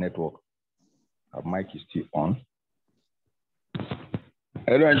issue with her network. Her mic is still on.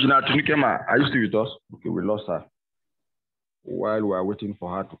 Hello, Engineer Atinuke, Ma. Are you still with us? Okay, we lost her. While we are waiting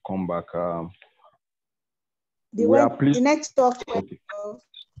for her to come back, the network. Okay.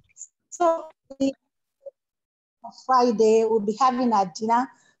 So Friday, we'll be having a dinner.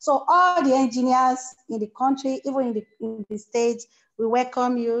 So all the engineers in the country, even in the States, we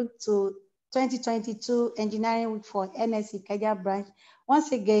welcome you to 2022 Engineering Week for NSE Ikeja Branch.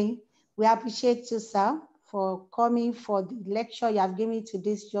 Once again, we appreciate you, sir, for coming for the lecture you have given to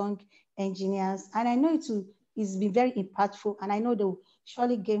these young engineers. And I know it's been very impactful, and I know they will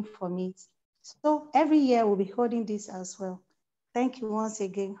surely gain from it. So every year we'll be holding this as well. Thank you once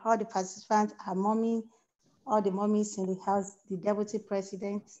again. All the participants, our mommy, all the mommies in the house, the deputy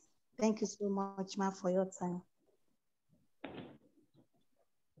president. Thank you so much, Ma, for your time.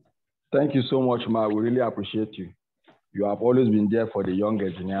 Thank you so much, Ma. We really appreciate you. You have always been there for the young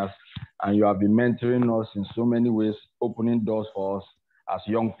engineers, and you have been mentoring us in so many ways, opening doors for us as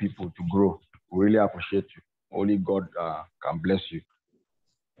young people to grow. We really appreciate you. Only God can bless you.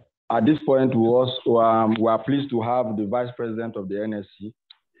 At this point, we are pleased to have the Vice President of the NSE,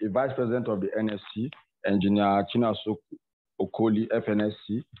 the Vice President of the NSE, Engineer Chinaso Okoli,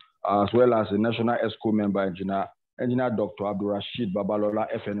 FNSC, as well as the National ESCO member, Engineer Dr. Abdul Rashid Babalola,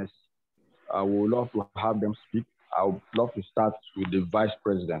 FNSC. I would love to have them speak. I would love to start with the Vice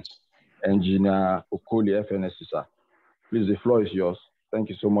President, Engineer Okoli, FNSC, sir. Please, the floor is yours. Thank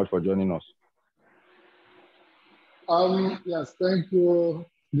you so much for joining us. Yes, thank you,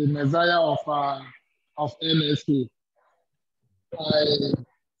 the Messiah of NSE.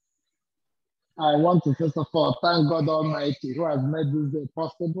 I want to first of all thank God Almighty who has made this day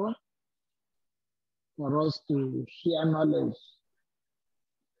possible for us to share knowledge.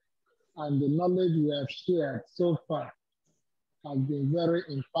 And the knowledge we have shared so far has been very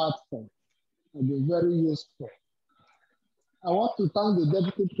impactful, has been very useful. I want to thank the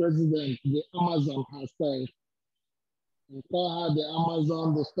Deputy President, the Amazon herself. I call her the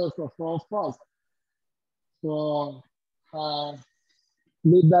Amazon, the first of all first, for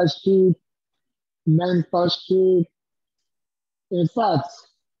leadership, mentorship, in fact,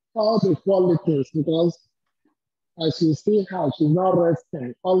 all the qualities, because as you see her, she's not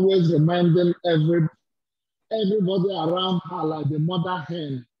resting, always reminding everybody around her, like the mother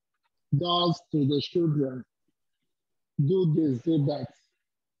hen does to the children. Do this, do that.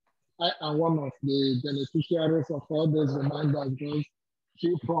 I am one of the beneficiaries of all those reminders because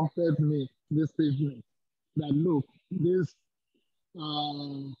she prompted me this evening that look, this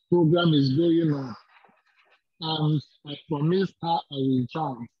program is going on, and I promised her I will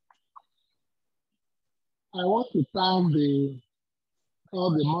join. I want to thank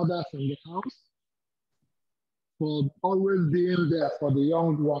all the mothers in the house for always being there for the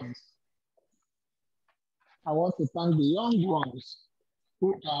young ones. I want to thank the young ones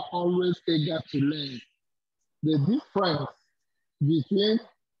who are always eager to learn. The difference between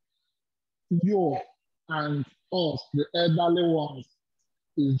you and us, the elderly ones,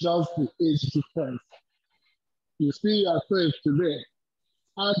 is just the age difference. You see yourself today,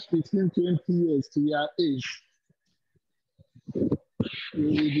 add 15, 20 years to your age,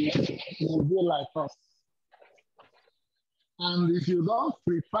 you will be like us. And if you don't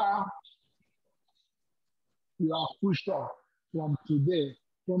prepare your future from today,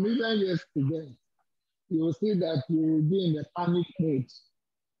 from even yesterday, you will see that you will be in a panic mode.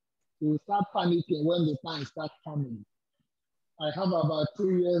 You will start panicking when the time starts coming. I have about 2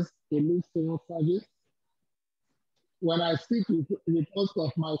 years to leave civil service. When I speak with most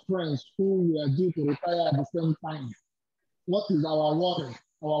of my friends who were due to retire at the same time, what is our worry?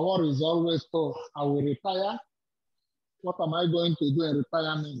 Our worry is always, oh, I will retire. What am I going to do in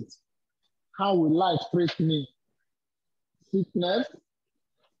retirement? How will life treat me? Sickness,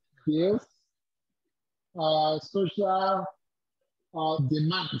 bills, social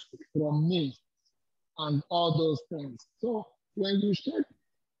demands from me, and all those things. So when you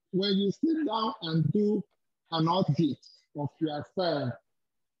sit down and do an audit of yourself,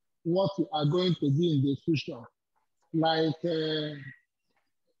 what you are going to be in the future, like the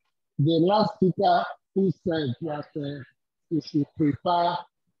last speaker who said that you should prepare,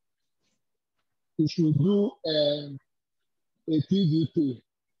 you should do a TVET,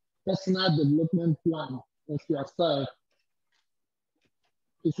 personal development plan of yourself.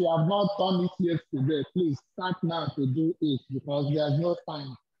 If you have not done it yesterday, please start now to do it because there's no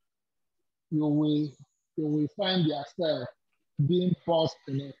time. You will find yourself being forced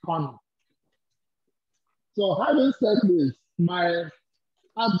in a corner. So having said this, my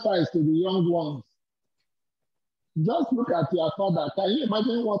advice to the young ones, just look at your father. Can you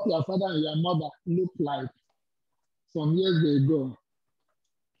imagine what your father and your mother looked like some years ago?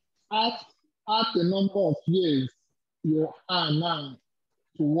 Add the number of years you are now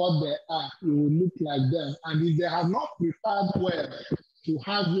to what they are, you will look like them. And if they have not prepared well to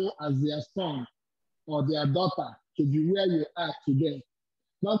have you as their son or their daughter to be where you are today,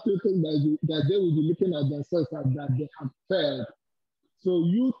 not to think that they will be looking at themselves as that they have failed. So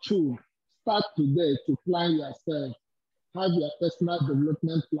you too, start today to plan yourself. Have your personal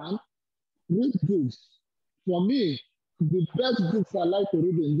development plan. Read books. For me, the best books I like to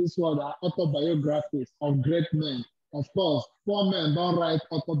read in this world are autobiographies of great men. Of course, poor men don't write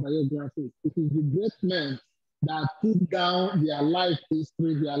autobiographies. It is the great men that put down their life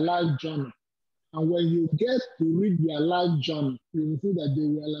history, their life journey. And when you get to read their life journey, you will see that they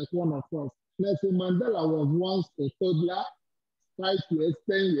were like one of us. Nelson Mandela was once a toddler, 5 years,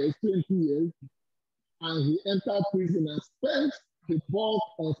 10 years, 20 years, and he entered prison and spent the bulk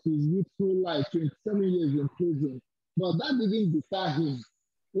of his youthful life, 27 years in prison. But that didn't deter him.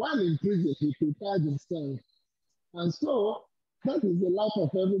 While in prison, he prepared himself. And so, that is the life of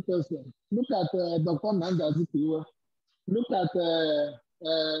every person. Look at Dr. Nanga Zikiwa. Look at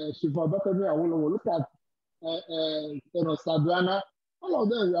Shiva Bakami Awolowo. Look at Sabrina. All of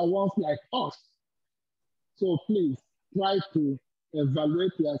them were once like us. So please, try to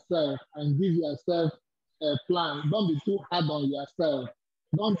evaluate yourself and give yourself a plan. Don't be too hard on yourself.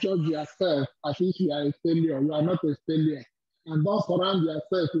 Don't judge yourself as if you are a failure. You are not a failure. And don't surround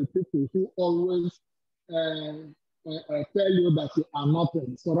yourself with people who always tell you that you are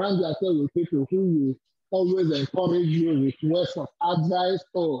nothing. Surround yourself with people who will always encourage you with words of advice.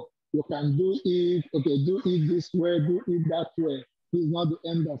 Oh, you can do it. Okay, do it this way, do it that way. This is not the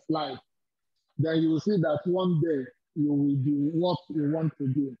end of life. Then you will see that one day you will do what you want to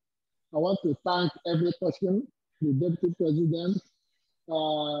do. I want to thank every person, the Deputy President,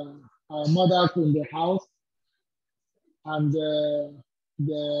 our mothers in the house, and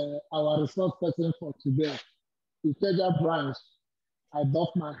our resource person for today, Ikeja Branch. I doff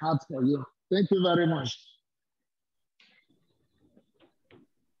my hat for you. Thank you very much.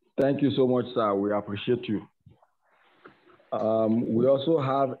 Thank you so much, sir. We appreciate you. We also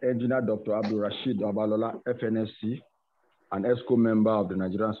have Engineer Dr. Abdul Rashid Abalola, FNSC, an ESCO member of the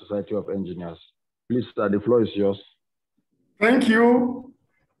Nigerian Society of Engineers. Please, sir, the floor is yours. Thank you.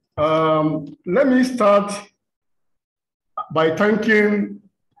 Let me start by thanking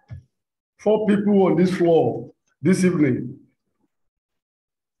 4 people on this floor this evening.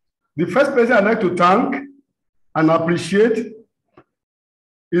 The first person I'd like to thank and appreciate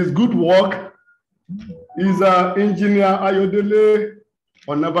his good work is Engineer Ayodele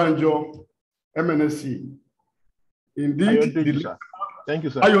Onabanjo, MNSE. Indeed, thank you,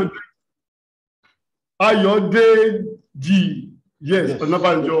 sir. Ayodeji, yes,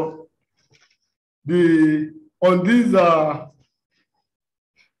 Onabanjo. On this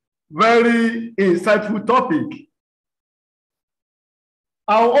very insightful topic.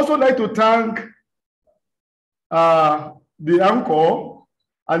 I would also like to thank the anchor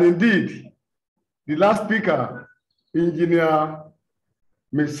and indeed the last speaker, Engineer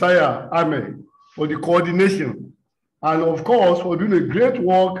Messiah Ahmed, for the coordination and of course for doing a great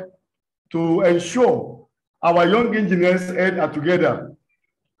work to ensure our young engineers' heads are together.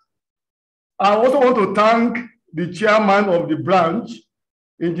 I also want to thank the chairman of the branch,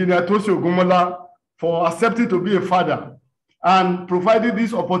 Engineer Tosi Ogumola, for accepting to be a father and providing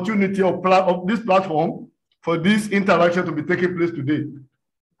this opportunity of this platform for this interaction to be taking place today.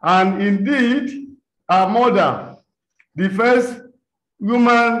 And indeed, our mother, the first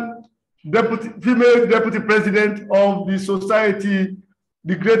female deputy president of the society,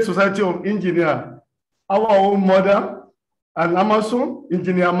 the Great Society of Engineers, our own mother, and Amazon,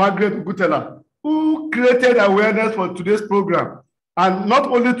 Engineer Margaret Gutela, who created awareness for today's program. And not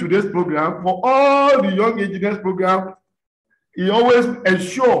only today's program, for all the young engineers program, he always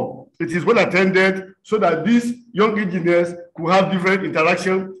ensure it is well attended so that these young engineers could have different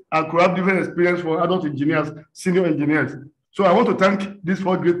interaction and could have different experience for adult engineers, senior engineers. So I want to thank these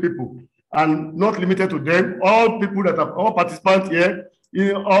 4 great people, and not limited to them, all people that are all participants here,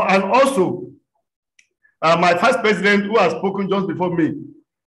 and also my vice president who has spoken just before me.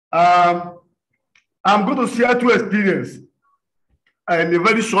 I'm going to share 2 experiences in a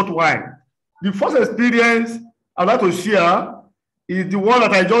very short while. The first experience I'd like to share is the one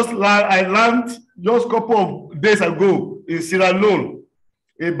that I learned just a couple of days ago in Sierra Leone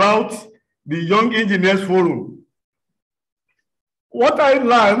about the Young Engineers Forum. What I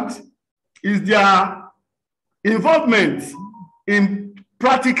learned is their involvement in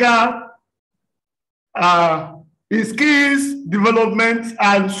practical in skills development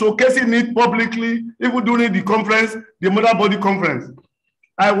and showcasing it publicly, even during the conference, the Mother Body Conference.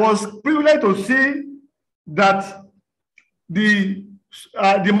 I was privileged to see that the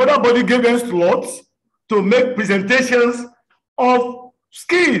Mother Body gave them slots to make presentations of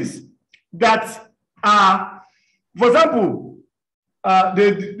skills that are, for example,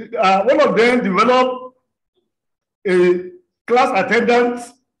 one of them developed a class attendant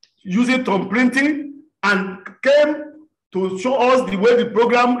using thumb printing and came to show us the way the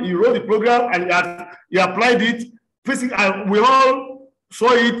program, he wrote the program and he applied it physically, and we all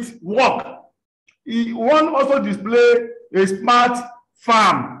saw it work. One also displayed a smart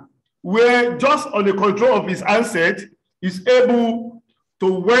farm where just on the control of his handset is able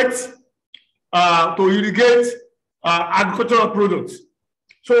to wet, to irrigate agricultural products.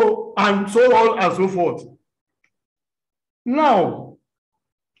 So, and so on and so forth. Now,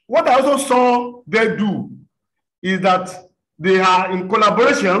 what I also saw them do is that they are in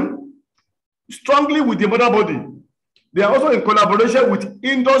collaboration strongly with the Mother Body. They are also in collaboration with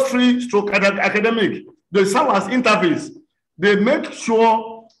industry stroke academic. They serve as interface. They make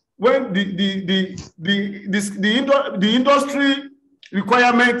sure when the industry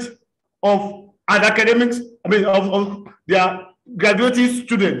requirement of academics, of their graduating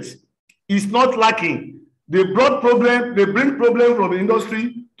students is not lacking. They bring problem from the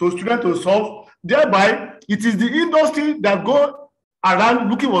industry to students to solve. Thereby, it is the industry that go around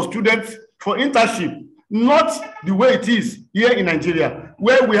looking for students for internship, not the way it is here in Nigeria,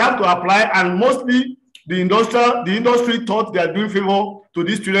 where we have to apply, and mostly the industry thought they are doing favor to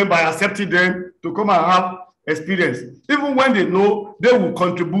these students by accepting them to come and have experience, even when they know they will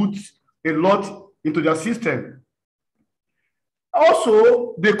contribute a lot into their system.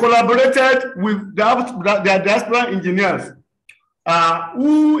 Also, they collaborated with their diaspora engineers,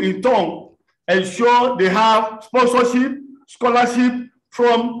 who in turn ensure they have sponsorship, scholarship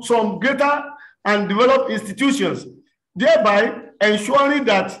from some greater and developed institutions. thereby ensuring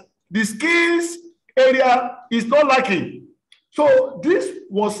that the skills area is not lacking. So this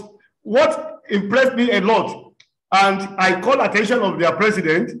was what impressed me a lot. And I called attention of their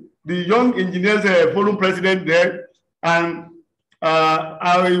president, the Young Engineers Forum president there, and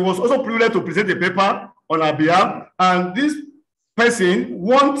I was also privileged to present a paper on our behalf. And this person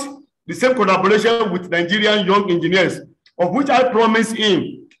wants the same collaboration with Nigerian young engineers, of which I promised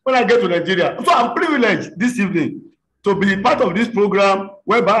him when I get to Nigeria. So I'm privileged this evening to be part of this program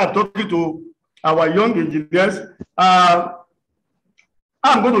whereby I'm talking to our young engineers.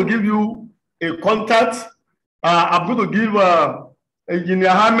 I'm going to give you a contact. I'm going to give Engineer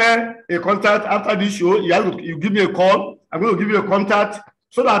Hammer a contact after this show. You give me a call. I'm going to give you a contact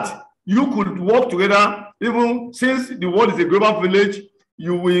so that you could work together. Even since the world is a global village,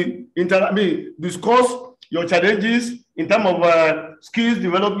 you will discuss your challenges in terms of skills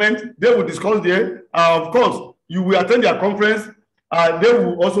development. They will discuss there. Of course, you will attend their conference. They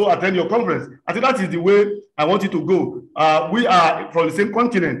will also attend your conference. I think that is the way I want you to go. We are from the same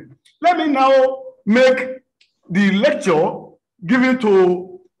continent. Let me now make the lecture given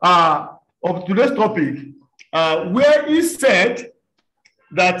to of today's topic, where he said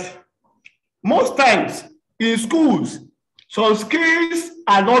that most times in schools, some skills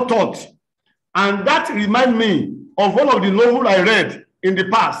are not taught. And that reminds me of one of the novels I read in the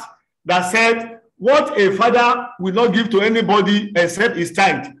past that said, what a father will not give to anybody except his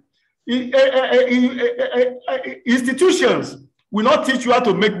child. Institutions will not teach you how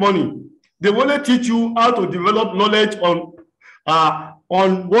to make money. They will only teach you how to develop knowledge on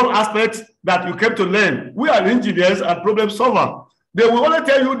one aspect that you came to learn. We are engineers and problem solvers. They will only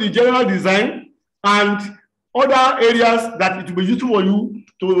tell you the general design and other areas that it will be useful for you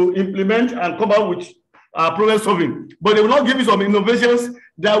to implement and come out with problem solving. But they will not give you some innovations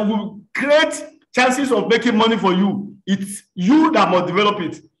that will create chances of making money for you. It's you that must develop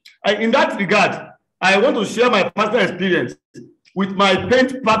it. In that regard, I want to share my personal experience with my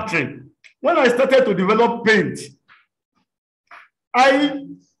paint factory. When I started to develop paint,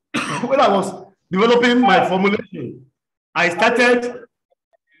 when I was developing my formulation, I started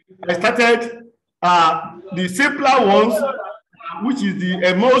the simpler ones, which is the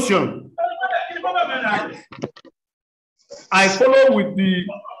emulsion. I follow with the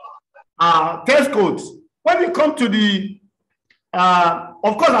test codes. When it comes to the,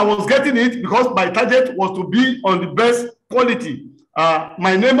 of course, I was getting it because my target was to be on the best quality.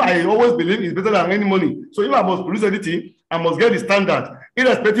 My name, I always believe, is better than any money. So if I must produce anything, I must get the standard,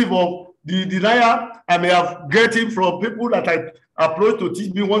 irrespective of the denier I may have getting from people that I approach to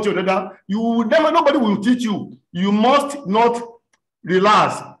teach me one or another. You will never, nobody will teach you. You must not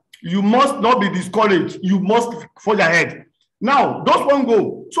relax. You must not be discouraged. You must forge ahead. Now, those won't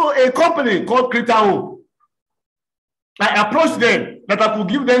go. So a company called Critao, I approached them that I could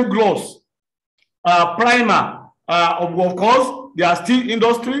give them gloss, primer. Of course, they are still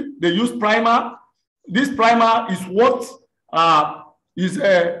industry. They use primer. This primer is what is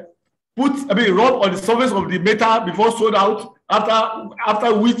rubbed on the surface of the metal before sold out.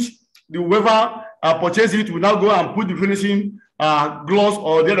 After which the whoever purchase it will now go and put the finishing gloss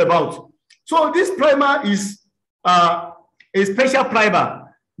or thereabout. So this primer is a special primer.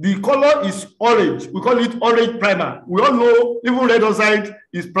 The color is orange. We call it orange primer. We all know even red oxide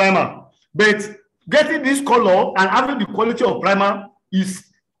is primer. But getting this color and having the quality of primer is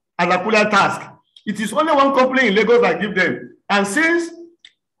an Herculean task. It is only one company in Lagos that give them. And since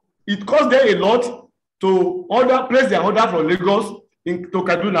it costs them a lot to place their order from Lagos to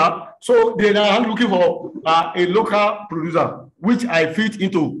Kaduna, so they are looking for a local producer, which I fit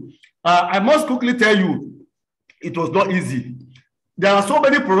into. I must quickly tell you, it was not easy. There are so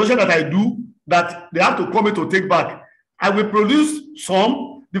many productions that I do that they have to come in to take back. I will produce some.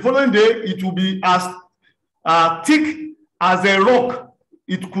 The following day, it will be as thick as a rock.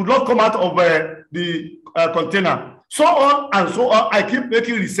 It could not come out of the container. So on and so on. I keep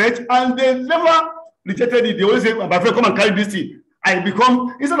making research, and they never rejected it. They always say, my friend, come and carry this thing.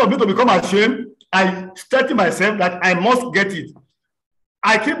 Instead of me to become ashamed, I started myself that I must get it.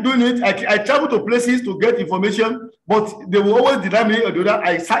 I keep doing it. I travel to places to get information, but they will always deny me or the other.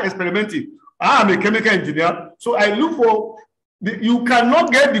 I start experimenting. I am a chemical engineer, so I look for. You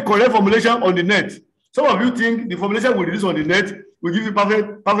cannot get the correct formulation on the net. Some of you think the formulation will release on the net will give you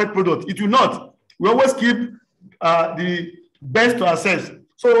perfect product. It will not. We always keep the best to assess.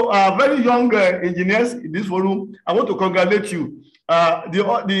 So very young engineers in this forum, I want to congratulate you.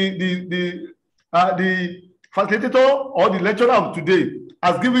 The facilitator or the lecturer of today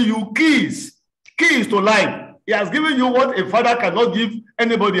has given you keys to life. He has given you what a father cannot give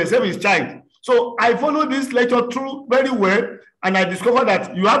anybody except his child. So I followed this lecture through very well, and I discovered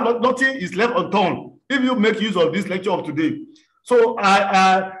that you have nothing is left unturned if you make use of this lecture of today. So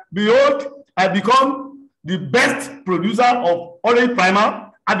behold, I become the best producer of orange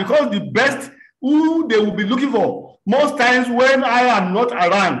primer. I become the best who they will be looking for. Most times when I am not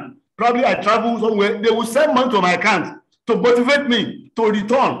around, probably I travel somewhere, they will send money to my account to motivate me to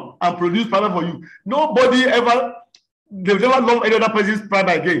return and produce primer for you. Nobody ever, they will never love any other person's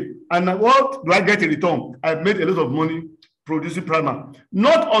primer again. And what do I get in return? I made a lot of money producing primer.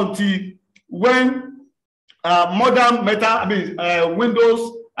 Not until when modern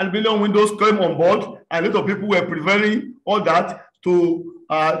Windows, aluminum windows came on board, and a lot of people were preferring all that to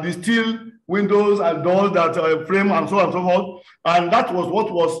the steel windows and doors that frame and so on and so forth. And that was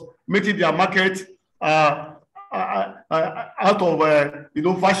what was making their market out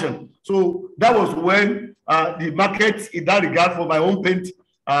of fashion. So that was when the market in that regard for my own paint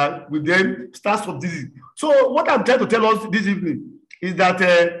with them starts subsiding. So what I'm trying to tell us this evening is that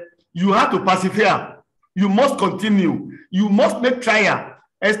you have to persevere. You must continue. You must make trial.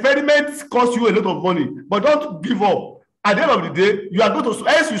 Experiments cost you a lot of money, but don't give up. At the end of the day, you are going to,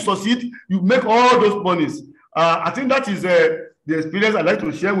 as you succeed, you make all those monies. I think that is the experience I'd like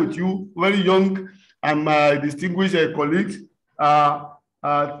to share with you, very young and my distinguished colleagues.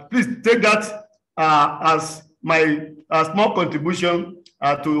 Please take that as my small contribution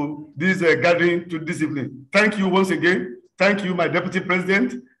to this gathering to this evening. Thank you once again. Thank you, my Deputy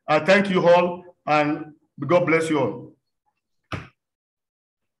President. Thank you all, and God bless you all.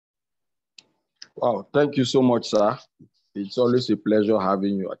 Wow, thank you so much, sir. It's always a pleasure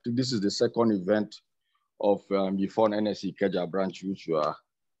having you. I think this is the second event of YEFoN NSE Ikeja Branch, which you are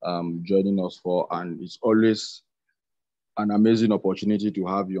joining us for, and it's always an amazing opportunity to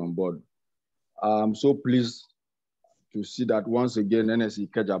have you on board. I'm so pleased to see that once again, NSE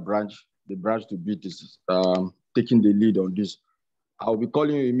Ikeja Branch, the branch to beat, is taking the lead on this. I'll be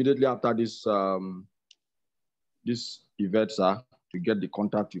calling you immediately after this, this event, sir, to get the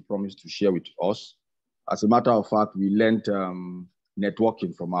contact you promised to share with us. As a matter of fact, we learned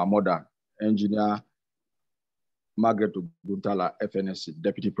networking from our mother, engineer Margaret Oguntala, FNSC,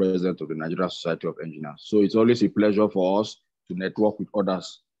 Deputy President of the Nigerian Society of Engineers. So it's always a pleasure for us to network with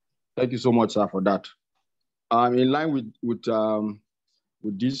others. Thank you so much, sir, for that. In line with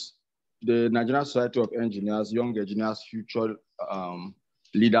this, the Nigerian Society of Engineers, Young Engineers Future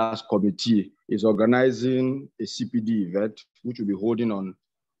Leaders Committee is organizing a CPD event, which will be holding on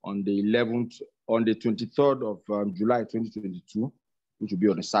the 23rd of July 2022, which will be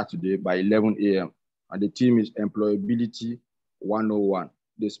on a Saturday by 11 a.m. And the theme is Employability 101.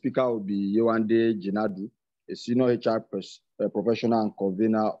 The speaker will be Yewande Jinadu, a senior HR professional and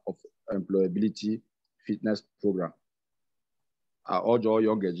convener of Employability Fitness Program. I urge all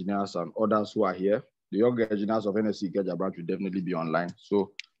young engineers and others who are here. The young engineers of NSE Ikeja Branch will definitely be online.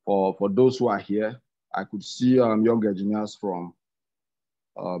 So for those who are here, I could see young engineers from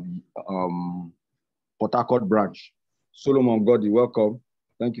Port Harcourt branch. Solomon Godi, welcome.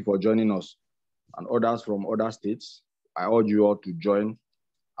 Thank you for joining us. And others from other states, I urge you all to join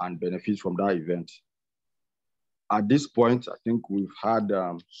and benefit from that event. At this point, I think we've had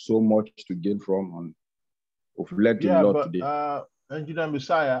so much to gain from, and we've learned a lot today. Engineer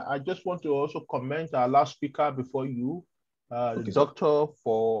Messiah, I just want to also comment our last speaker before you, the doctor,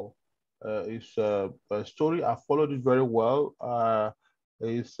 for his story. I followed it very well.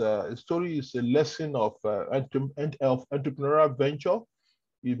 His story is a lesson of entrepreneurial venture.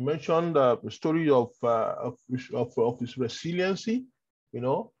 He mentioned the story of his resiliency,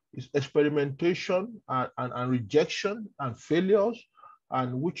 his experimentation and rejection and failures,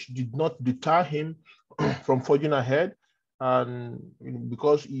 and which did not deter him from forging ahead. And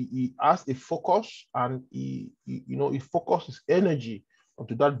because he has a focus, and he focused his energy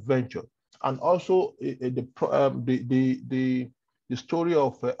onto that venture, and also the story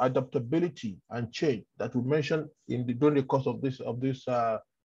of adaptability and change that we mentioned during the course of this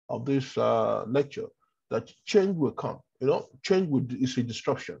lecture, that change will come. Change is a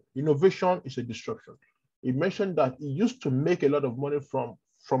disruption. Innovation is a disruption. He mentioned that he used to make a lot of money from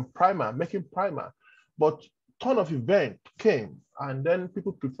making primer, but ton of event came, and then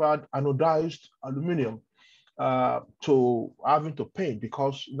people preferred anodized aluminum to having to paint,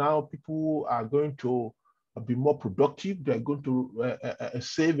 because now people are going to be more productive. They're going to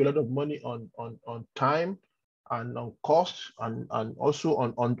save a lot of money on time and on cost, and also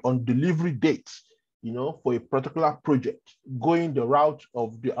on delivery dates, for a particular project, going the route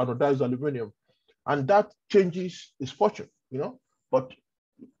of the anodized aluminum. And that changes its fortune, but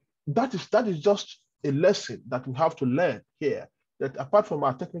that is just a lesson that we have to learn here, that apart from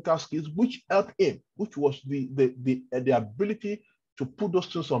our technical skills, which helped him, which was the ability to put those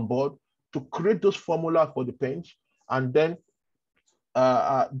things on board, to create those formula for the pens, and then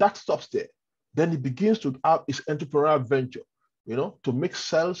that stops there. Then he begins to have his entrepreneurial venture, you know, to make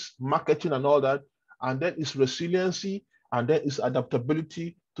sales, marketing, and all that, and then his resiliency, and then his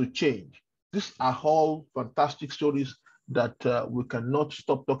adaptability to change. These are all fantastic stories that we cannot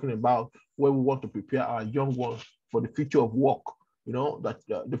stop talking about when we want to prepare our young ones for the future of work. You know, that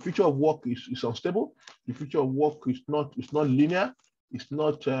the future of work is unstable. The future of work is not linear. It's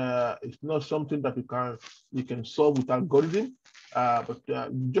not something that you can solve with algorithm. But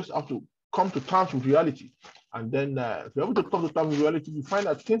you just have to come to terms with reality. And then if you're able to come to terms with reality, you find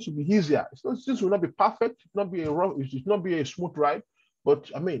that things will be easier. Things will not be perfect. It will not be a smooth ride.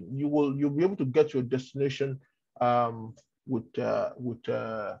 But I mean, you'll be able to get to your destination with a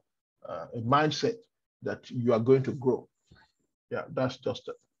mindset that you are going to grow. Yeah, that's just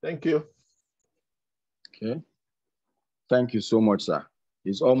it. Thank you. Okay. Thank you so much, sir.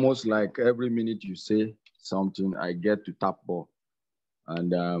 It's almost like every minute you say something, I get to tap ball.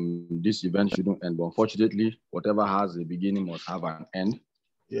 And this event shouldn't end. But unfortunately, whatever has a beginning must have an end.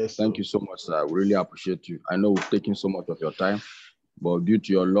 Yes. Thank you so much, sir. We really appreciate you. I know we've taken so much of your time, but due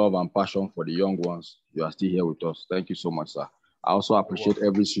to your love and passion for the young ones, you are still here with us. Thank you so much, sir. I also appreciate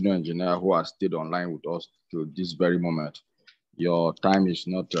every senior engineer who has stayed online with us to this very moment. Your time is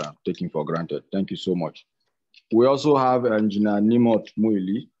not taken for granted. Thank you so much. We also have Engineer Nimot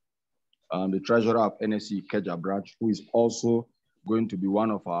Muili, the treasurer of NSE Ikeja Branch, who is also going to be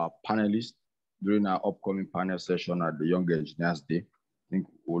one of our panelists during our upcoming panel session at the Young Engineers Day. I think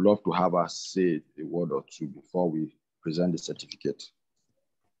we'd love to have her say a word or two before we present the certificate.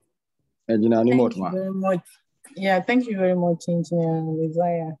 Engineer Nimot, thank you very much. Yeah, thank you very much, Engineer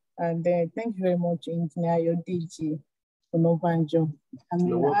Isaiah. And thank you very much, Engineer Yodeji Onobanjo. I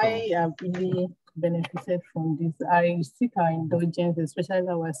mean, I have really benefited from this. I seek our indulgence, especially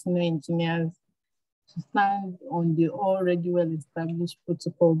our senior engineers, to stand on the already well-established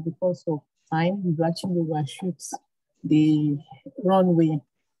protocol because of time. We've actually overshoot the runway.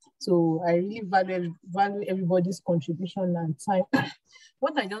 So I really value everybody's contribution and time.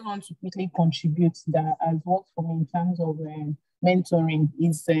 What I just want to quickly contribute that has worked for me in terms of mentoring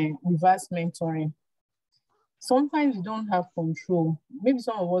is reverse mentoring. Sometimes we don't have control. Maybe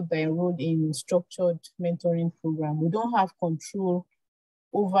some of us that enrolled in structured mentoring program, we don't have control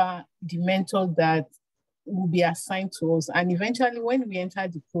over the mentor that will be assigned to us. And eventually when we enter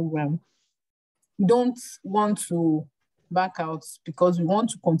the program, we don't want to back out because we want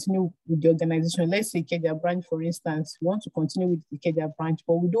to continue with the organization. Let's say Ikeja Branch, for instance, we want to continue with the Ikeja Branch,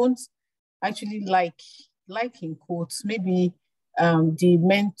 but we don't actually like in quotes, maybe the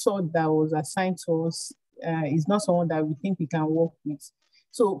mentor that was assigned to us is not someone that we think we can work with.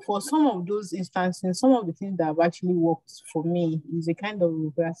 So for some of those instances, some of the things that have actually worked for me is a kind of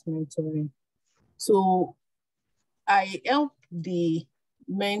reverse mentoring. So I help the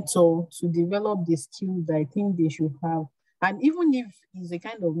mentor to develop the skills that I think they should have. And even if it's a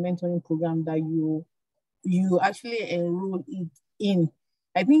kind of mentoring program that you actually enroll it in,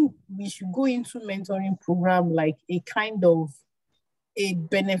 I think we should go into mentoring program like a kind of a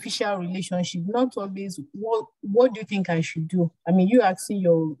beneficial relationship, not always what do you think I should do? I mean, you asking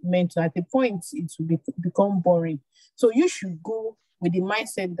your mentor, at a point it will become boring. So you should go with the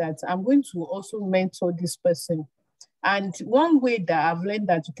mindset that I'm going to also mentor this person. And one way that I've learned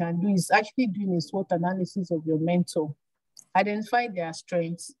that you can do is actually doing a SWOT analysis of your mentor. Identify their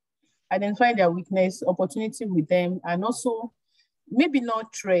strengths, identify their weakness, opportunity with them, and also maybe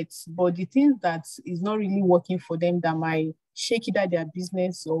not threats, but the things that is not really working for them that might shake either their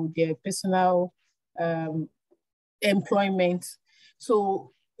business or their personal employment.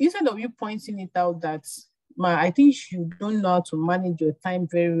 So instead of you pointing it out that, I think you don't know how to manage your time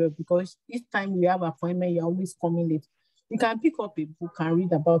very well because each time you have an appointment, you're always coming late. You can pick up a book and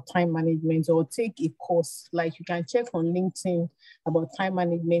read about time management or take a course. Like you can check on LinkedIn about time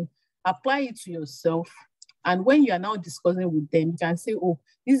management, apply it to yourself. And when you are now discussing with them, you can say, oh,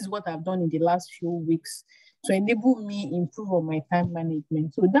 this is what I've done in the last few weeks to enable me improve on my time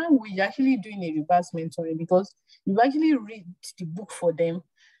management. So that way you're actually doing a reverse mentoring because you've actually read the book for them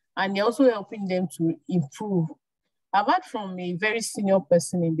and you're also helping them to improve. I've heard from a very senior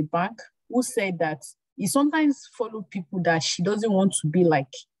person in the bank who said that he sometimes follows people that she doesn't want to be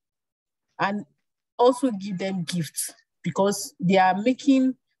like and also give them gifts because they are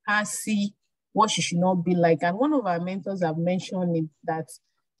making her see what she should not be like. And one of our mentors have mentioned it, that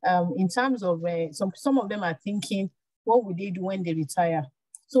in terms of some of them are thinking, what would they do when they retire?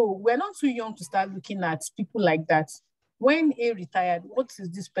 So we're not too young to start looking at people like that. when A retired, what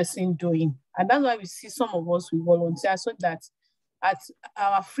is this person doing? And that's why we see some of us, we volunteer so that at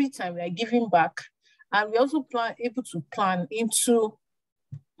our free time, we are giving back. And we also able to plan into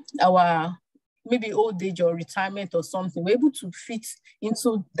our maybe old age or retirement or something. We're able to fit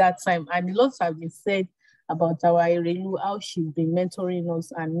into that time. And lots have been said about our Erelu, how she's been mentoring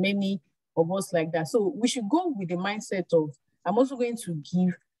us and many of us like that. So we should go with the mindset of, I'm also going to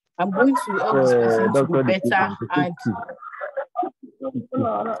give, I'm going to help this person to be better. And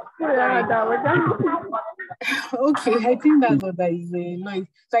okay, I think that's what that is a noise.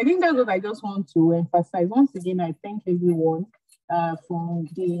 So I think that's what I just want to emphasize. Once again, I thank everyone from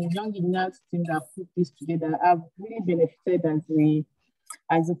the young engineers team that put this together. I've really benefited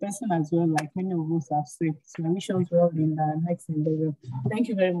as a person as well, like many of us have said. So I wish us well in the next endeavor. Thank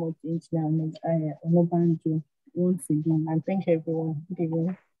you very much, Engineer Onobanjo, once again, and thank everyone. Good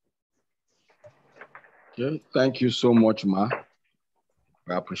evening. Okay, thank you so much, Ma.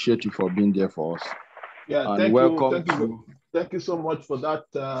 I appreciate you for being there for us. Yeah, and thank welcome you. Thank you so much for that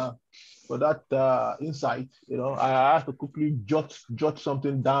insight. You know, I have to quickly jot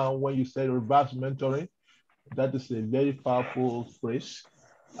something down when you said reverse mentoring. That is a very powerful phrase,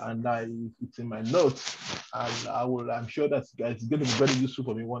 and it's in my notes. And I'm sure that it's going to be very useful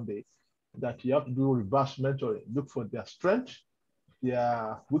for me one day. That you have to do reverse mentoring. Look for their strengths,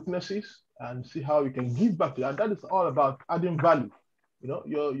 their weaknesses, and see how you can give back to them. And that is all about adding value. You know,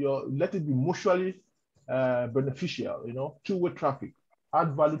 you're let it be mutually beneficial. You know, two-way traffic.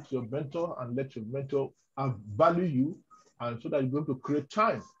 Add value to your mentor and let your mentor value you, and so that you're going to create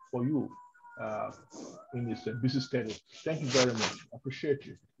time for you in this busy schedule. Thank you very much. I appreciate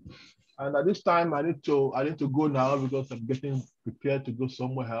you. And at this time, I need to go now because I'm getting prepared to go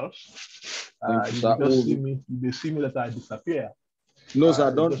somewhere else. You may see me that I disappear. No,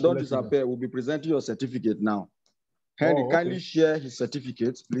 sir, don't disappear. We'll be presenting your certificate now. Henry, kindly share his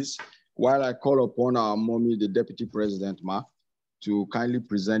certificate, please, while I call upon our mommy, the Deputy President, Ma, to kindly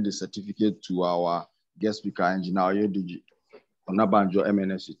present the certificate to our guest speaker, Engineer Ikeja Branch,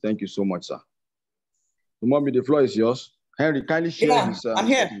 MNSE. Thank you so much, sir. Mommy, the floor is yours. Henry, kindly share his I'm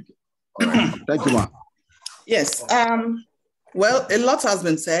here. certificate. All right. Thank you, ma. Yes. Well, a lot has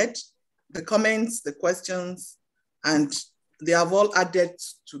been said. The comments, the questions, and they have all added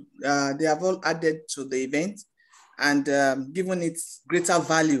to the event and given it greater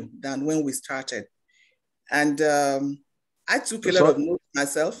value than when we started. And I took a lot of notes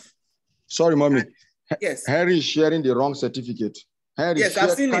myself. Sorry, mommy. Yes. Henry is sharing the wrong certificate. Henry, yes,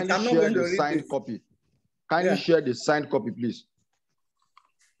 I've seen it. I'm not going to read signed this. copy. Kindly share the signed copy, please.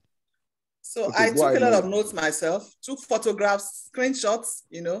 So okay, I took a lot of notes myself, took photographs, screenshots,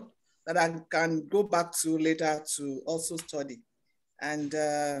 you know, that I can go back to later to also study. And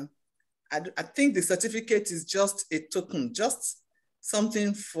I think the certificate is just a token, just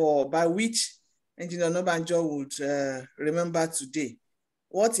something by which Engineer Onobanjo would remember today.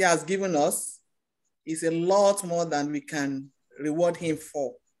 What he has given us is a lot more than we can reward him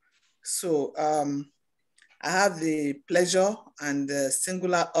for. So I have the pleasure and the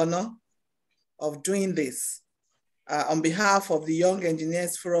singular honor of doing this on behalf of the Young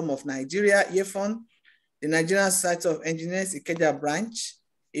Engineers Forum of Nigeria, YEFoN, the Nigerian Society of Engineers Ikeja Branch,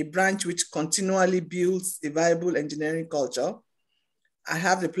 a branch which continually builds a viable engineering culture. I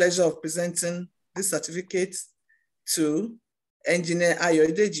have the pleasure of presenting this certificate to Engineer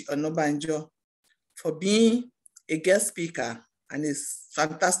Ayodeji Onobanjo for being a guest speaker, and it's a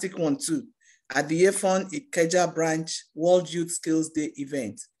fantastic one too, at the YEFoN Ikeja Branch World Youth Skills Day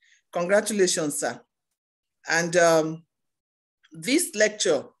event. Congratulations, sir. And this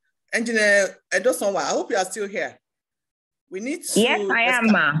lecture, Engineer Edosonwa, I hope you are still here. We need to— Yes, I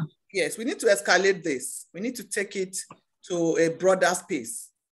am, ma. Yes, we need to escalate this. We need to take it to a broader space.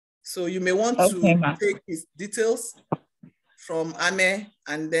 So you may want to take his details from Ame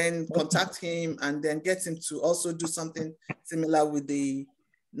and then contact him and then get him to also do something similar with the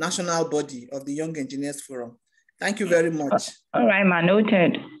national body of the Young Engineers Forum. Thank you very much. All right, ma,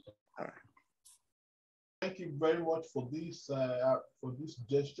 noted. Thank you very much for this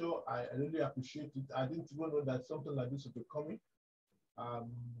gesture. I really appreciate it. I didn't even know that something like this would be coming.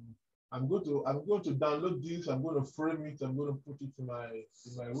 I'm going to download this. I'm going to frame it. I'm going to put it in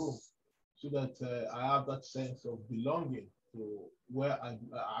my room so that I have that sense of belonging to where I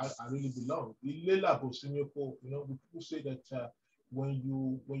really belong. You know, people say that when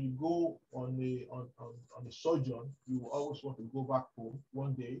you go on a sojourn, you always want to go back home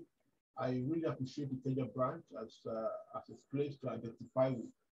one day. I really appreciate the Ikeja Branch as a place to identify with,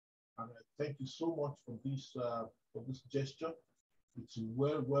 and I thank you so much for this gesture. It's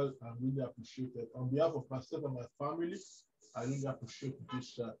well, and really appreciated. On behalf of myself and my family, I really appreciate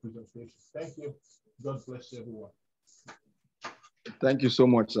this presentation. Thank you. God bless everyone. Thank you so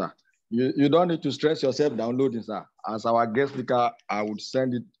much, sir. You don't need to stress yourself downloading, sir. As our guest speaker, I would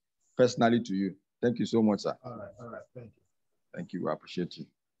send it personally to you. Thank you so much, sir. All right, thank you. Thank you, I appreciate you.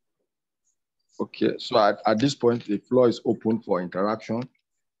 Okay, so at this point, the floor is open for interaction.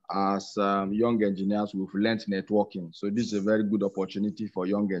 As young engineers, we've learned networking. So this is a very good opportunity for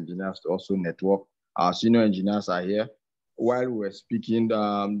young engineers to also network. Our senior engineers are here. While we're speaking,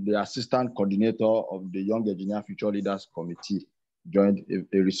 the assistant coordinator of the Young Engineer Future Leaders Committee joined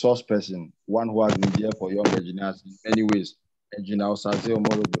a resource person, one who has been there for young engineers in many ways, Engineer Osaze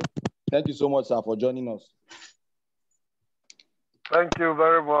Omorogo. Thank you so much, sir, for joining us. Thank you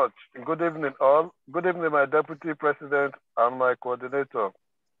very much. Good evening, all. Good evening, my Deputy President and my coordinator.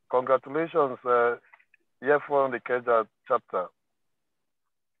 Congratulations, YEFoN Ikeja chapter.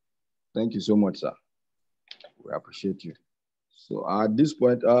 Thank you so much, sir. We appreciate you. So at this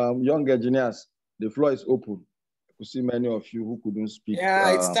point, young engineers, the floor is open. I could see many of you who couldn't speak.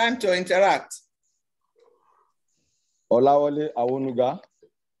 Yeah, it's time to interact. Olawale Awonuga,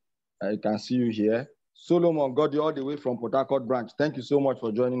 I can see you here. Solomon got you all the way from Port Harcourt branch. Thank you so much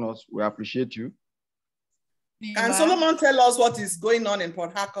for joining us. We appreciate you. Can Solomon tell us what is going on in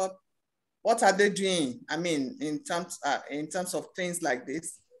Port Harcourt? What are they doing? I mean, in terms of things like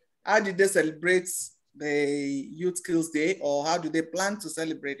this, how did they celebrate the Youth Skills Day, or how do they plan to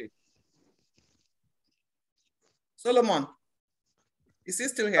celebrate it? Solomon, is he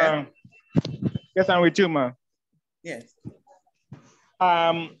still here? Yes, I'm with you, ma. Yes.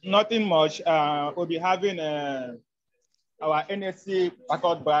 Nothing much. We'll be having our NSE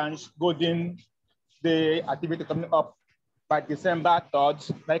Ikeja Branch Golden Day activity coming up by December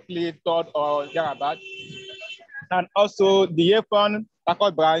 3rd, likely 3rd or thereabout. And also the YEFoN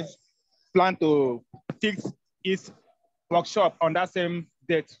Ikeja Branch plan to fix its workshop on that same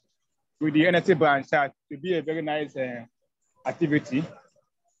date with the NSE branch. That will be a very nice activity.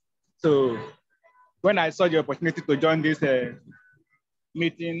 So when I saw the opportunity to join this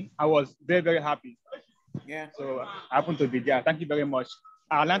meeting, I was very, very happy. Yeah. So I happened to be there. Thank you very much.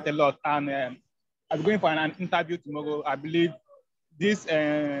 I learned a lot, and I'm going for an interview tomorrow. I believe this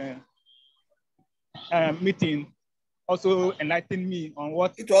meeting also enlightened me on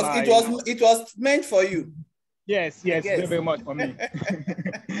what it was meant for you. Yes, very, very much for me.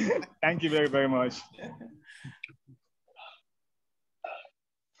 Thank you very, very much.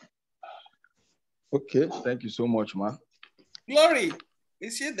 Okay, thank you so much, ma. Glory,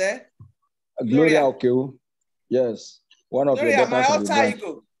 is she there? Gloria Okeu. Yes, one of Gloria, your my daughters. alter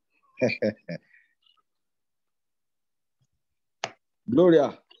ego.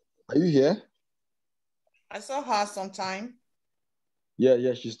 Gloria, are you here? I saw her sometime.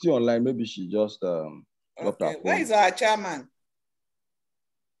 Yeah, she's still online. Maybe she just dropped her phone. Where is our chairman?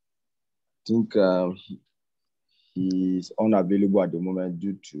 I think he's unavailable at the moment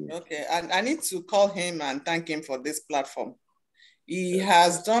due to... Okay, and I need to call him and thank him for this platform. He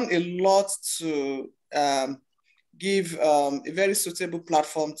has done a lot to give a very suitable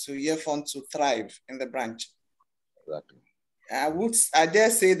platform to YEFoN to thrive in the branch. Exactly. I dare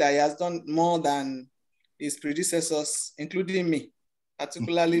say that he has done more than his predecessors, including me,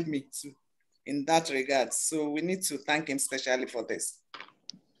 particularly me too, in that regard. So we need to thank him specially for this.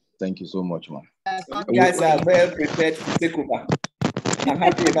 Thank you so much, man. You guys are well prepared to take over. I'm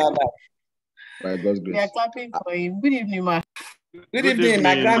happy about that. By God's grace. We are clapping for him. Good evening, ma. Good evening,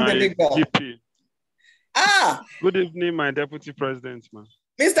 my grandbaby girl. GP. Ah! Good evening, my Deputy President, man.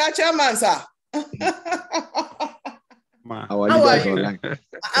 Mr. Chairman, sir. How are you?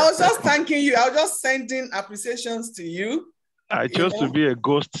 I was just thanking you. I was just sending appreciations to you. I chose to be a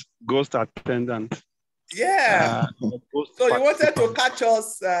ghost attendant. Yeah. So you wanted to catch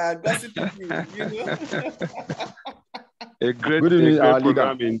us gossiping, you know? A great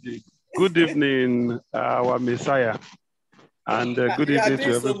program indeed. Good evening, our Messiah. And good evening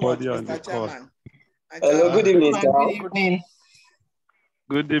to everybody on the call. Hello, good evening, sir. Good evening.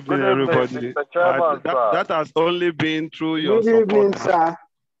 Good evening, everybody. That has only been through your support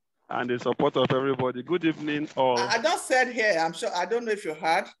and the support of everybody. Good evening, all. I just said here, I'm sure, I don't know if you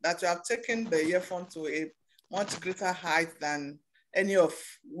heard, that you have taken the YEFoN to a much greater height than any of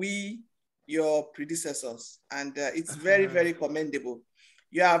your predecessors. And it's very, very commendable.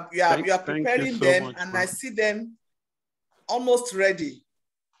 You are preparing them, and I see them almost ready,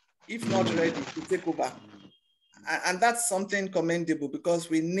 if not ready, to take over. And that's something commendable, because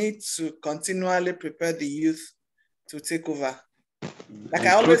we need to continually prepare the youth to take over. Like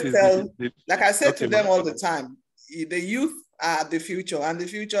I always tell, like I say to them all the time, the youth the future, and the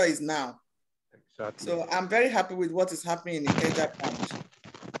future is now. Exactly. So I'm very happy with what is happening in Ikeja Branch.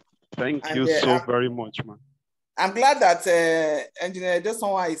 Thank you so very much, man. I'm glad that Engineer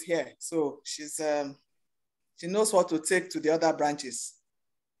Josonwa is here. So she's she knows what to take to the other branches.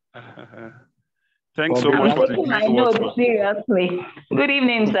 Thanks so much for the my notes seriously. Good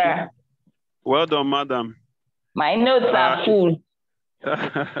evening, sir. Well done, madam. My notes are full.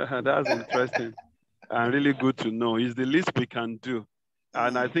 That's interesting and really good to know. It's the least we can do.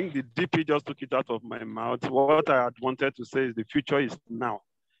 And I think the DP just took it out of my mouth. What I had wanted to say is the future is now.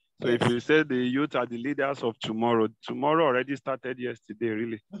 So if you say the youth are the leaders of tomorrow, tomorrow already started yesterday,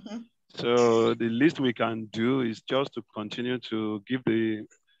 really. So the least we can do is just to continue to give the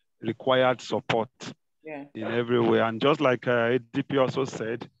required support in every way. And just like ADP also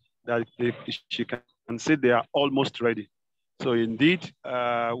said, that she can say they are almost ready. So indeed,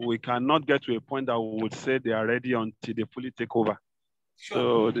 we cannot get to a point that we would say they are ready until they fully take over.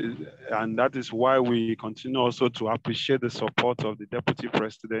 Sure. So, and that is why we continue also to appreciate the support of the Deputy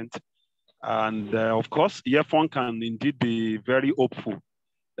President. And of course, YEFoN can indeed be very hopeful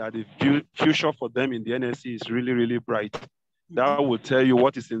that the future for them in the NSE is really, really bright. That will tell you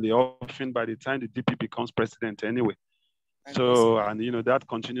what is in the offing by the time the DP becomes president anyway. So, and you know, that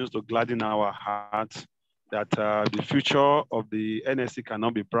continues to gladden our hearts that the future of the NSE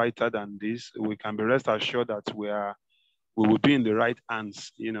cannot be brighter than this. We can be rest assured that we will be in the right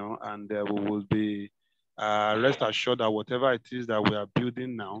hands, you know, and we will be rest assured that whatever it is that we are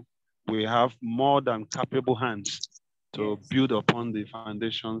building now, we have more than capable hands to build upon the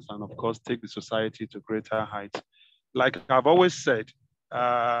foundations and of course, take the society to greater heights. Like I've always said,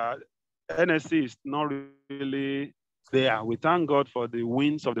 NSE is not really there. We thank God for the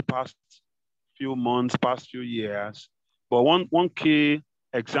wins of the past few months, past few years. But one key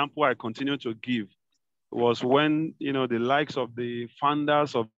example I continue to give was when, you know, the likes of the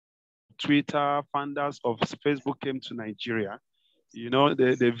founders of Twitter, founders of Facebook came to Nigeria. You know,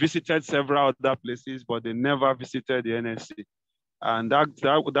 they visited several other places, but they never visited the NSE. And that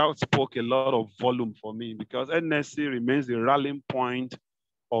spoke a lot of volume for me because NSE remains the rallying point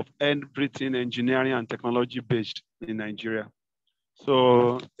of everything engineering and technology based in Nigeria.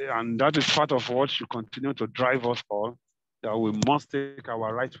 So, and that is part of what should continue to drive us all, that we must take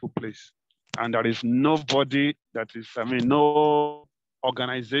our rightful place. And there is nobody that is, no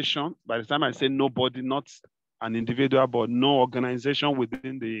organization, by the time I say nobody, not an individual, but no organization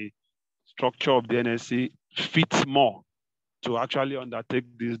within the structure of the NSE fits more to actually undertake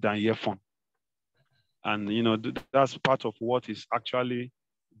this than YEFoN. And, you know, that's part of what is actually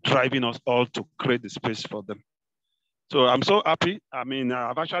driving us all to create the space for them. So I'm so happy. I mean,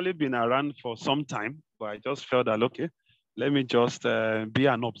 I've actually been around for some time, but I just felt that, okay, let me just be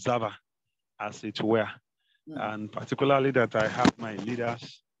an observer, as it were. And particularly that I have my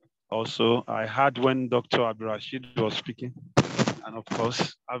leaders. Also, I had when Dr. Abdurrashid was speaking, and of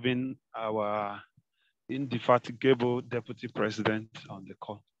course, having our indefatigable Deputy President on the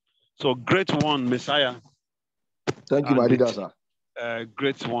call. So great one, Messiah. Thank you, my leader, sir.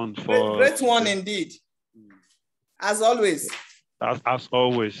 Great one for... Great one indeed. As always. As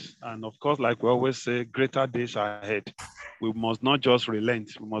always. And of course, like we always say, greater days are ahead. We must not just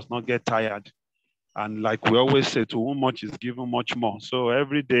relent. We must not get tired. And like we always say, to whom much is given, much more. So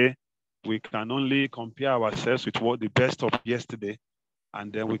every day, we can only compare ourselves with what the best of yesterday.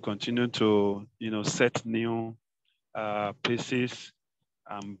 And then we continue to, you know, set new paces,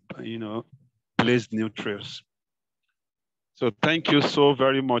 you know, blaze new trails. So thank you so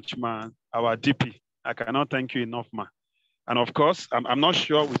very much, man. Our DP, I cannot thank you enough, man. And of course, I'm not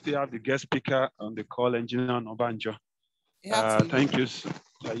sure we still have the guest speaker on the call, Engineer Obanjo. Thank you.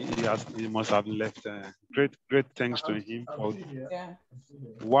 He must have left. Great thanks to him.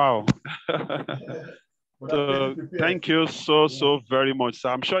 Wow. So thank you so very much. So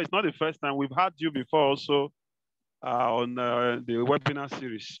I'm sure it's not the first time. We've had you before also on the webinar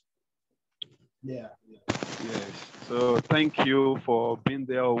series. Yeah. Yes. So thank you for being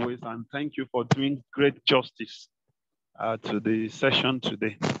there always, and thank you for doing great justice to the session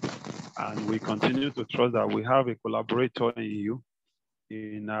today. And we continue to trust that we have a collaborator in you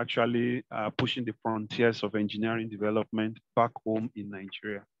in actually pushing the frontiers of engineering development back home in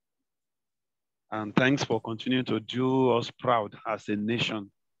Nigeria. And thanks for continuing to do us proud as a nation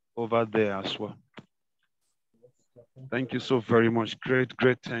over there as well. Thank you so very much. Great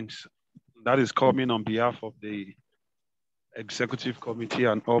thanks. That is coming on behalf of the executive committee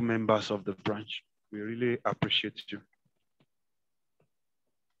and all members of the branch. We really appreciate you.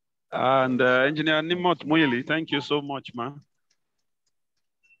 And Engineer Nimot Muili, thank you so much, man.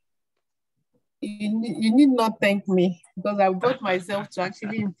 You need not thank me because I've got myself to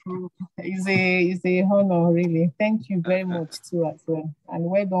actually improve. It's a honor, really. Thank you very much too as well. And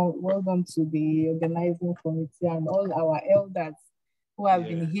well done to the organizing committee and all our elders who have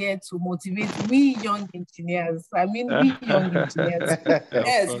been here to motivate we young engineers. I mean, we young engineers.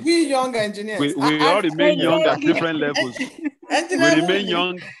 Yes, we young engineers. We all remain young at different levels. We remain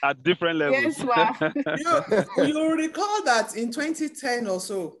young at different levels. Yes, wow. You recall that in 2010 or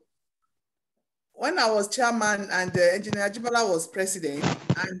so, when I was chairman and Engineer Ajibala was president,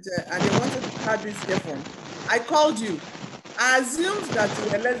 and they wanted to start this YEFoN, I called you. I assumed that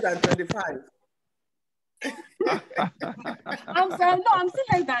you were less than 25. I'm still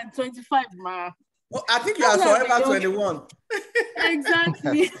less than 25, ma. Oh, I think you are forever 21.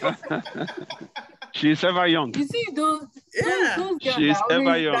 Exactly. She's ever young. You see those girls she's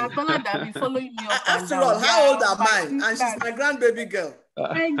ever young. That be following me up After all, how old am I? And she's my grandbaby girl.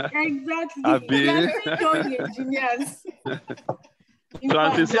 Exactly. Young engineers. So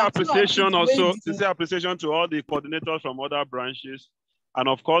I sincere appreciation also, sincere appreciation to all the coordinators from other branches, and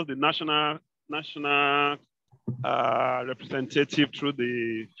of course the national representative through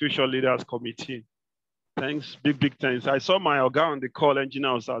the Future Leaders Committee. Thanks, big thanks. I saw my Oga on the call,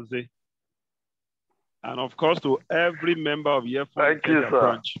 Engineer Osaze. And of course to every member of YEFoN NSE Ikeja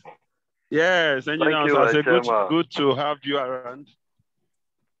Branch. Yes, Engineer Osaze, good to have you around.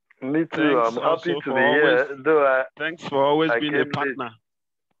 Me too. Thanks, I'm happy to be here. Thanks for always being a partner.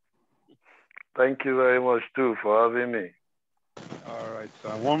 Thank you very much too for having me. All right.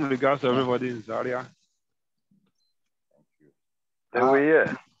 So warm regards to everybody in Zaria. Then we're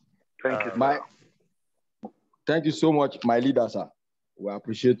here. Thank you, sir. Thank you so much, my leader, sir. We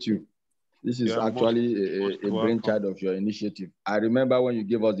appreciate you. This is actually a brainchild of your initiative. I remember when you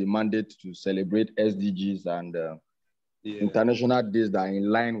gave us the mandate to celebrate SDGs and international days that are in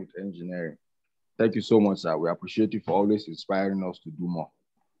line with engineering. Thank you so much, sir. We appreciate you for always inspiring us to do more.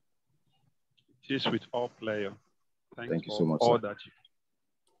 Cheers with all players. Thank you so much, all sir. that you.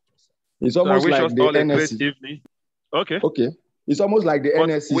 It's almost like the NSE. Great evening. Okay. It's almost like the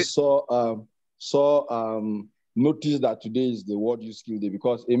NSE saw notice that today is the World Youth Skill Day,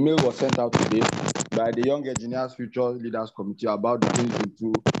 because a mail was sent out today by the Young Engineers Future Leaders Committee about the things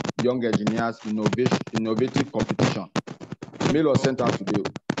into Young Engineers Innovative Competition. The mail was sent out today.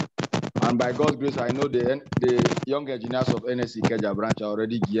 And by God's grace, I know the Young Engineers of NSE Ikeja Branch are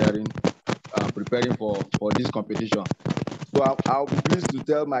already gearing, preparing for this competition. So I'll be pleased to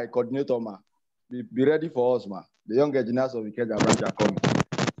tell my coordinator, ma, be ready for us, ma. The Young Engineers of Ikeja Branch are coming.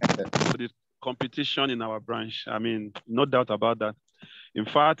 The competition in our branch, I mean, no doubt about that. In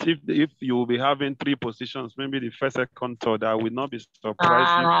fact, if you will be having 3 positions, maybe the first, second, third, I will not be surprised.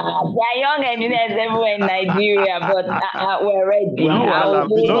 There are young engineers everywhere in Nigeria, but we're ready.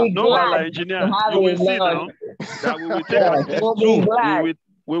 No, engineer. You will see now that we will take at least 2.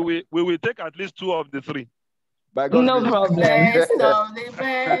 We will take at least 2 of the 3. No problem. Yes.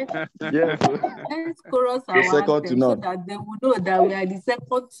 Let's chorus our second to none. so that they will know that we are the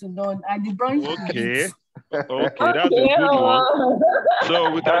second to none and the branch. Okay, that's a good one.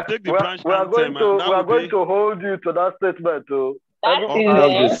 So we can take the branch we are going to hold you to that statement too. We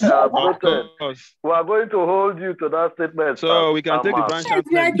are going to hold you to that statement. So we can take the branch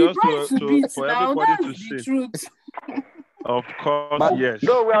anthem just for everybody to see. Truth. Of course, yes.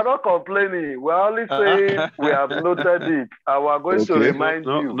 No, we are not complaining. We are only saying we have noted it and we are going to remind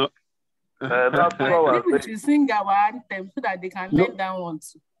you. No. That's what we should sing our anthem so that they can learn that one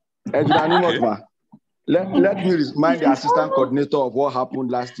too. Let me remind the assistant coordinator of what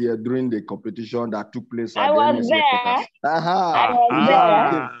happened last year during the competition that took place at the NSE headquarters. I was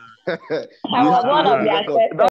there. I was one of the